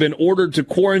staff who have been ordered to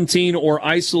quarantine or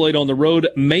isolate on the road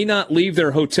may not leave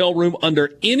their hotel room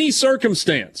under any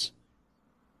circumstance.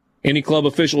 Any club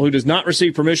official who does not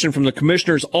receive permission from the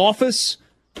commissioner's office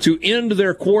to end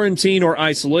their quarantine or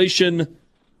isolation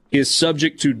is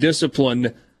subject to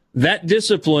discipline. That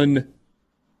discipline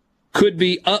could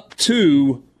be up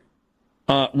to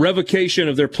revocation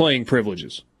of their playing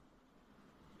privileges.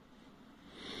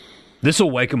 This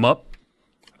will wake them up.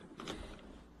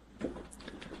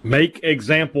 Make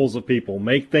examples of people.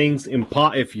 Make things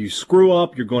if you screw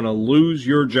up, you're going to lose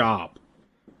your job.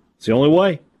 It's the only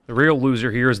way. The real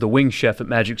loser here is the wing chef at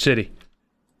Magic City.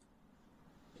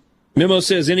 Memo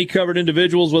says any covered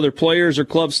individuals, whether players or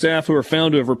club staff, who are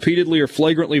found to have repeatedly or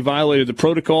flagrantly violated the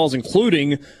protocols,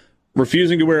 including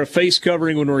refusing to wear a face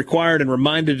covering when required and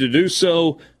reminded to do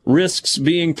so, risks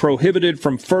being prohibited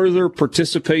from further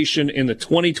participation in the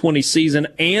 2020 season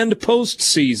and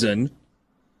postseason.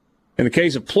 In the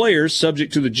case of players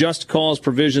subject to the just cause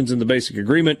provisions in the basic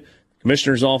agreement, the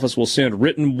Commissioner's office will send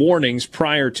written warnings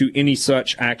prior to any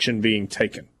such action being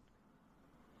taken.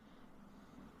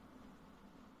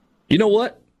 You know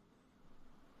what?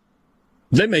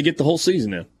 They may get the whole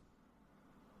season in.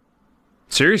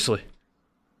 Seriously.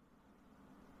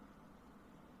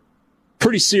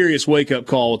 Pretty serious wake-up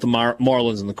call with the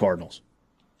Marlins and the Cardinals.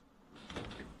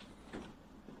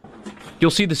 You'll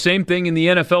see the same thing in the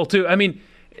NFL, too. I mean,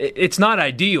 it's not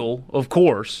ideal, of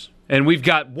course, and we've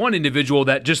got one individual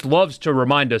that just loves to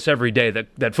remind us every day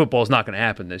that football is not going to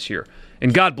happen this year.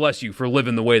 And God bless you for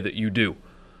living the way that you do.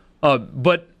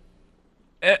 But,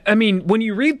 I mean, when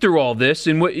you read through all this,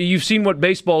 and you've seen what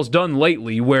baseball's done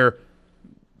lately, where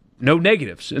no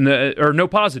negatives, or no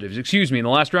positives, in the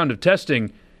last round of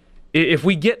testing, if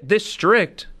we get this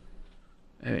strict,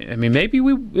 I mean, maybe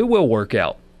it will work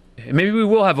out. Maybe we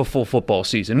will have a full football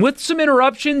season with some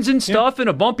interruptions and stuff and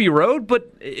a bumpy road.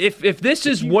 But if this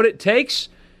is what it takes,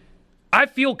 I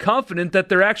feel confident that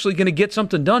they're actually going to get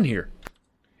something done here.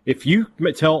 If you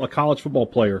tell a college football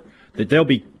player that they'll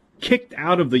be kicked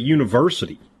out of the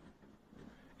university,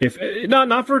 if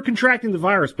not for contracting the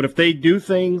virus, but if they do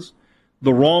things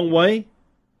the wrong way,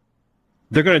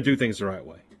 they're going to do things the right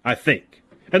way, I think.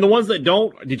 And the ones that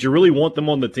don't, did you really want them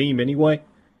on the team anyway?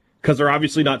 Because they're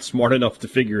obviously not smart enough to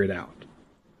figure it out.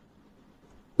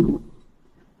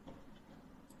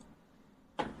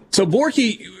 So,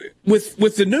 Borky,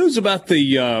 with the news about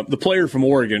the player from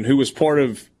Oregon who was part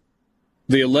of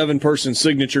the 11-person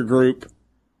signature group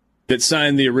that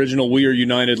signed the original We Are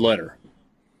United letter,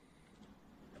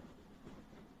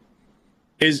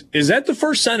 is that the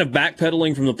first sign of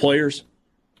backpedaling from the players?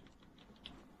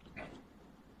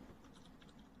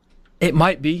 It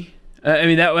might be. I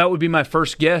mean, that would be my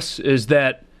first guess, is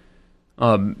that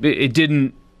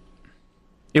it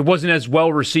wasn't as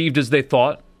well received as they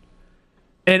thought.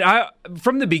 And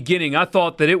from the beginning, I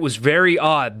thought that it was very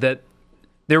odd that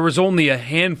there was only a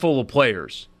handful of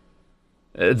players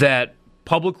that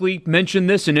publicly mentioned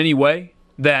this in any way,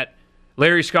 that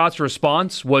Larry Scott's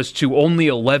response was to only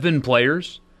 11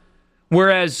 players,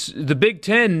 whereas the Big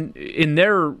Ten, in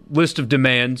their list of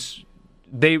demands,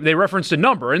 They referenced a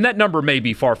number, and that number may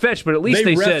be far-fetched, but at least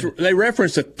they said... They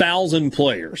referenced 1,000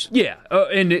 players. Yeah,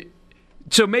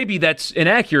 so maybe that's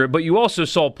inaccurate, but you also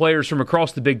saw players from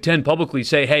across the Big Ten publicly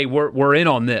say, hey, we're in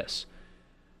on this.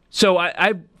 So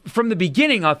I from the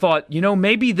beginning, I thought,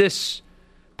 maybe this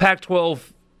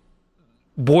Pac-12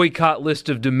 boycott list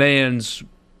of demands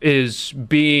is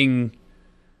being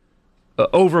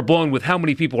overblown with how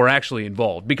many people are actually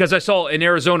involved. Because I saw an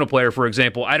Arizona player, for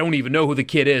example, I don't even know who the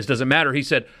kid is, doesn't matter. He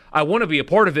said, I want to be a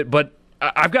part of it, but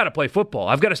I've got to play football.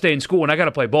 I've got to stay in school, and I got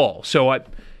to play ball. So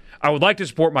I would like to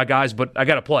support my guys, but I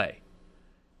got to play.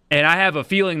 And I have a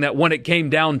feeling that when it came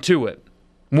down to it,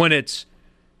 when it's,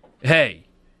 hey,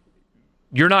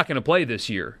 you're not going to play this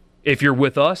year if you're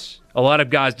with us, a lot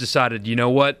of guys decided, you know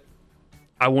what,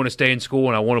 I want to stay in school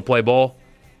and I want to play ball.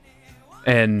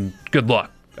 and good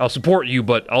luck. I'll support you,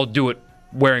 but I'll do it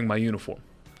wearing my uniform.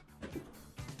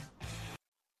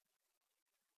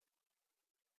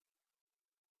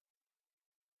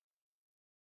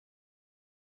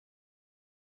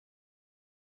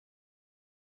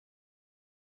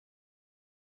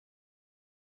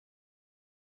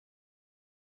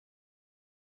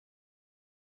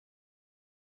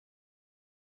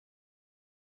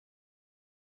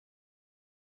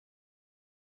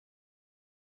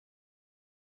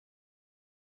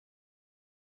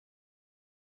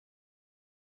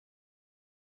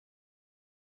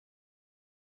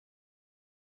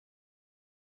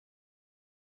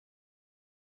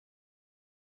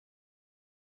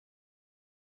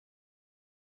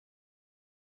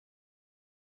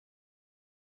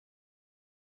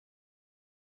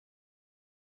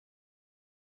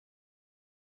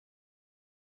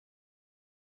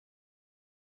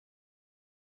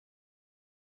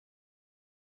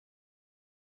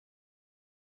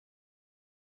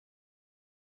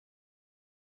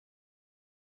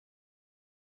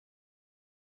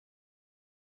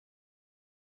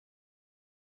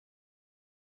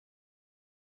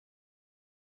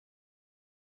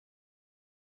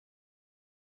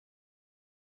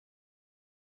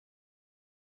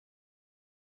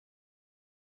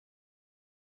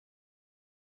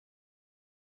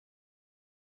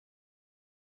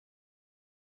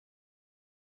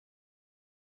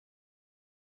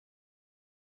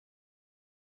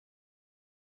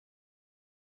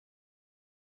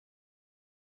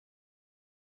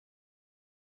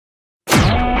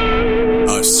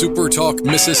 A SuperTalk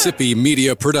Mississippi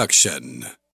media production.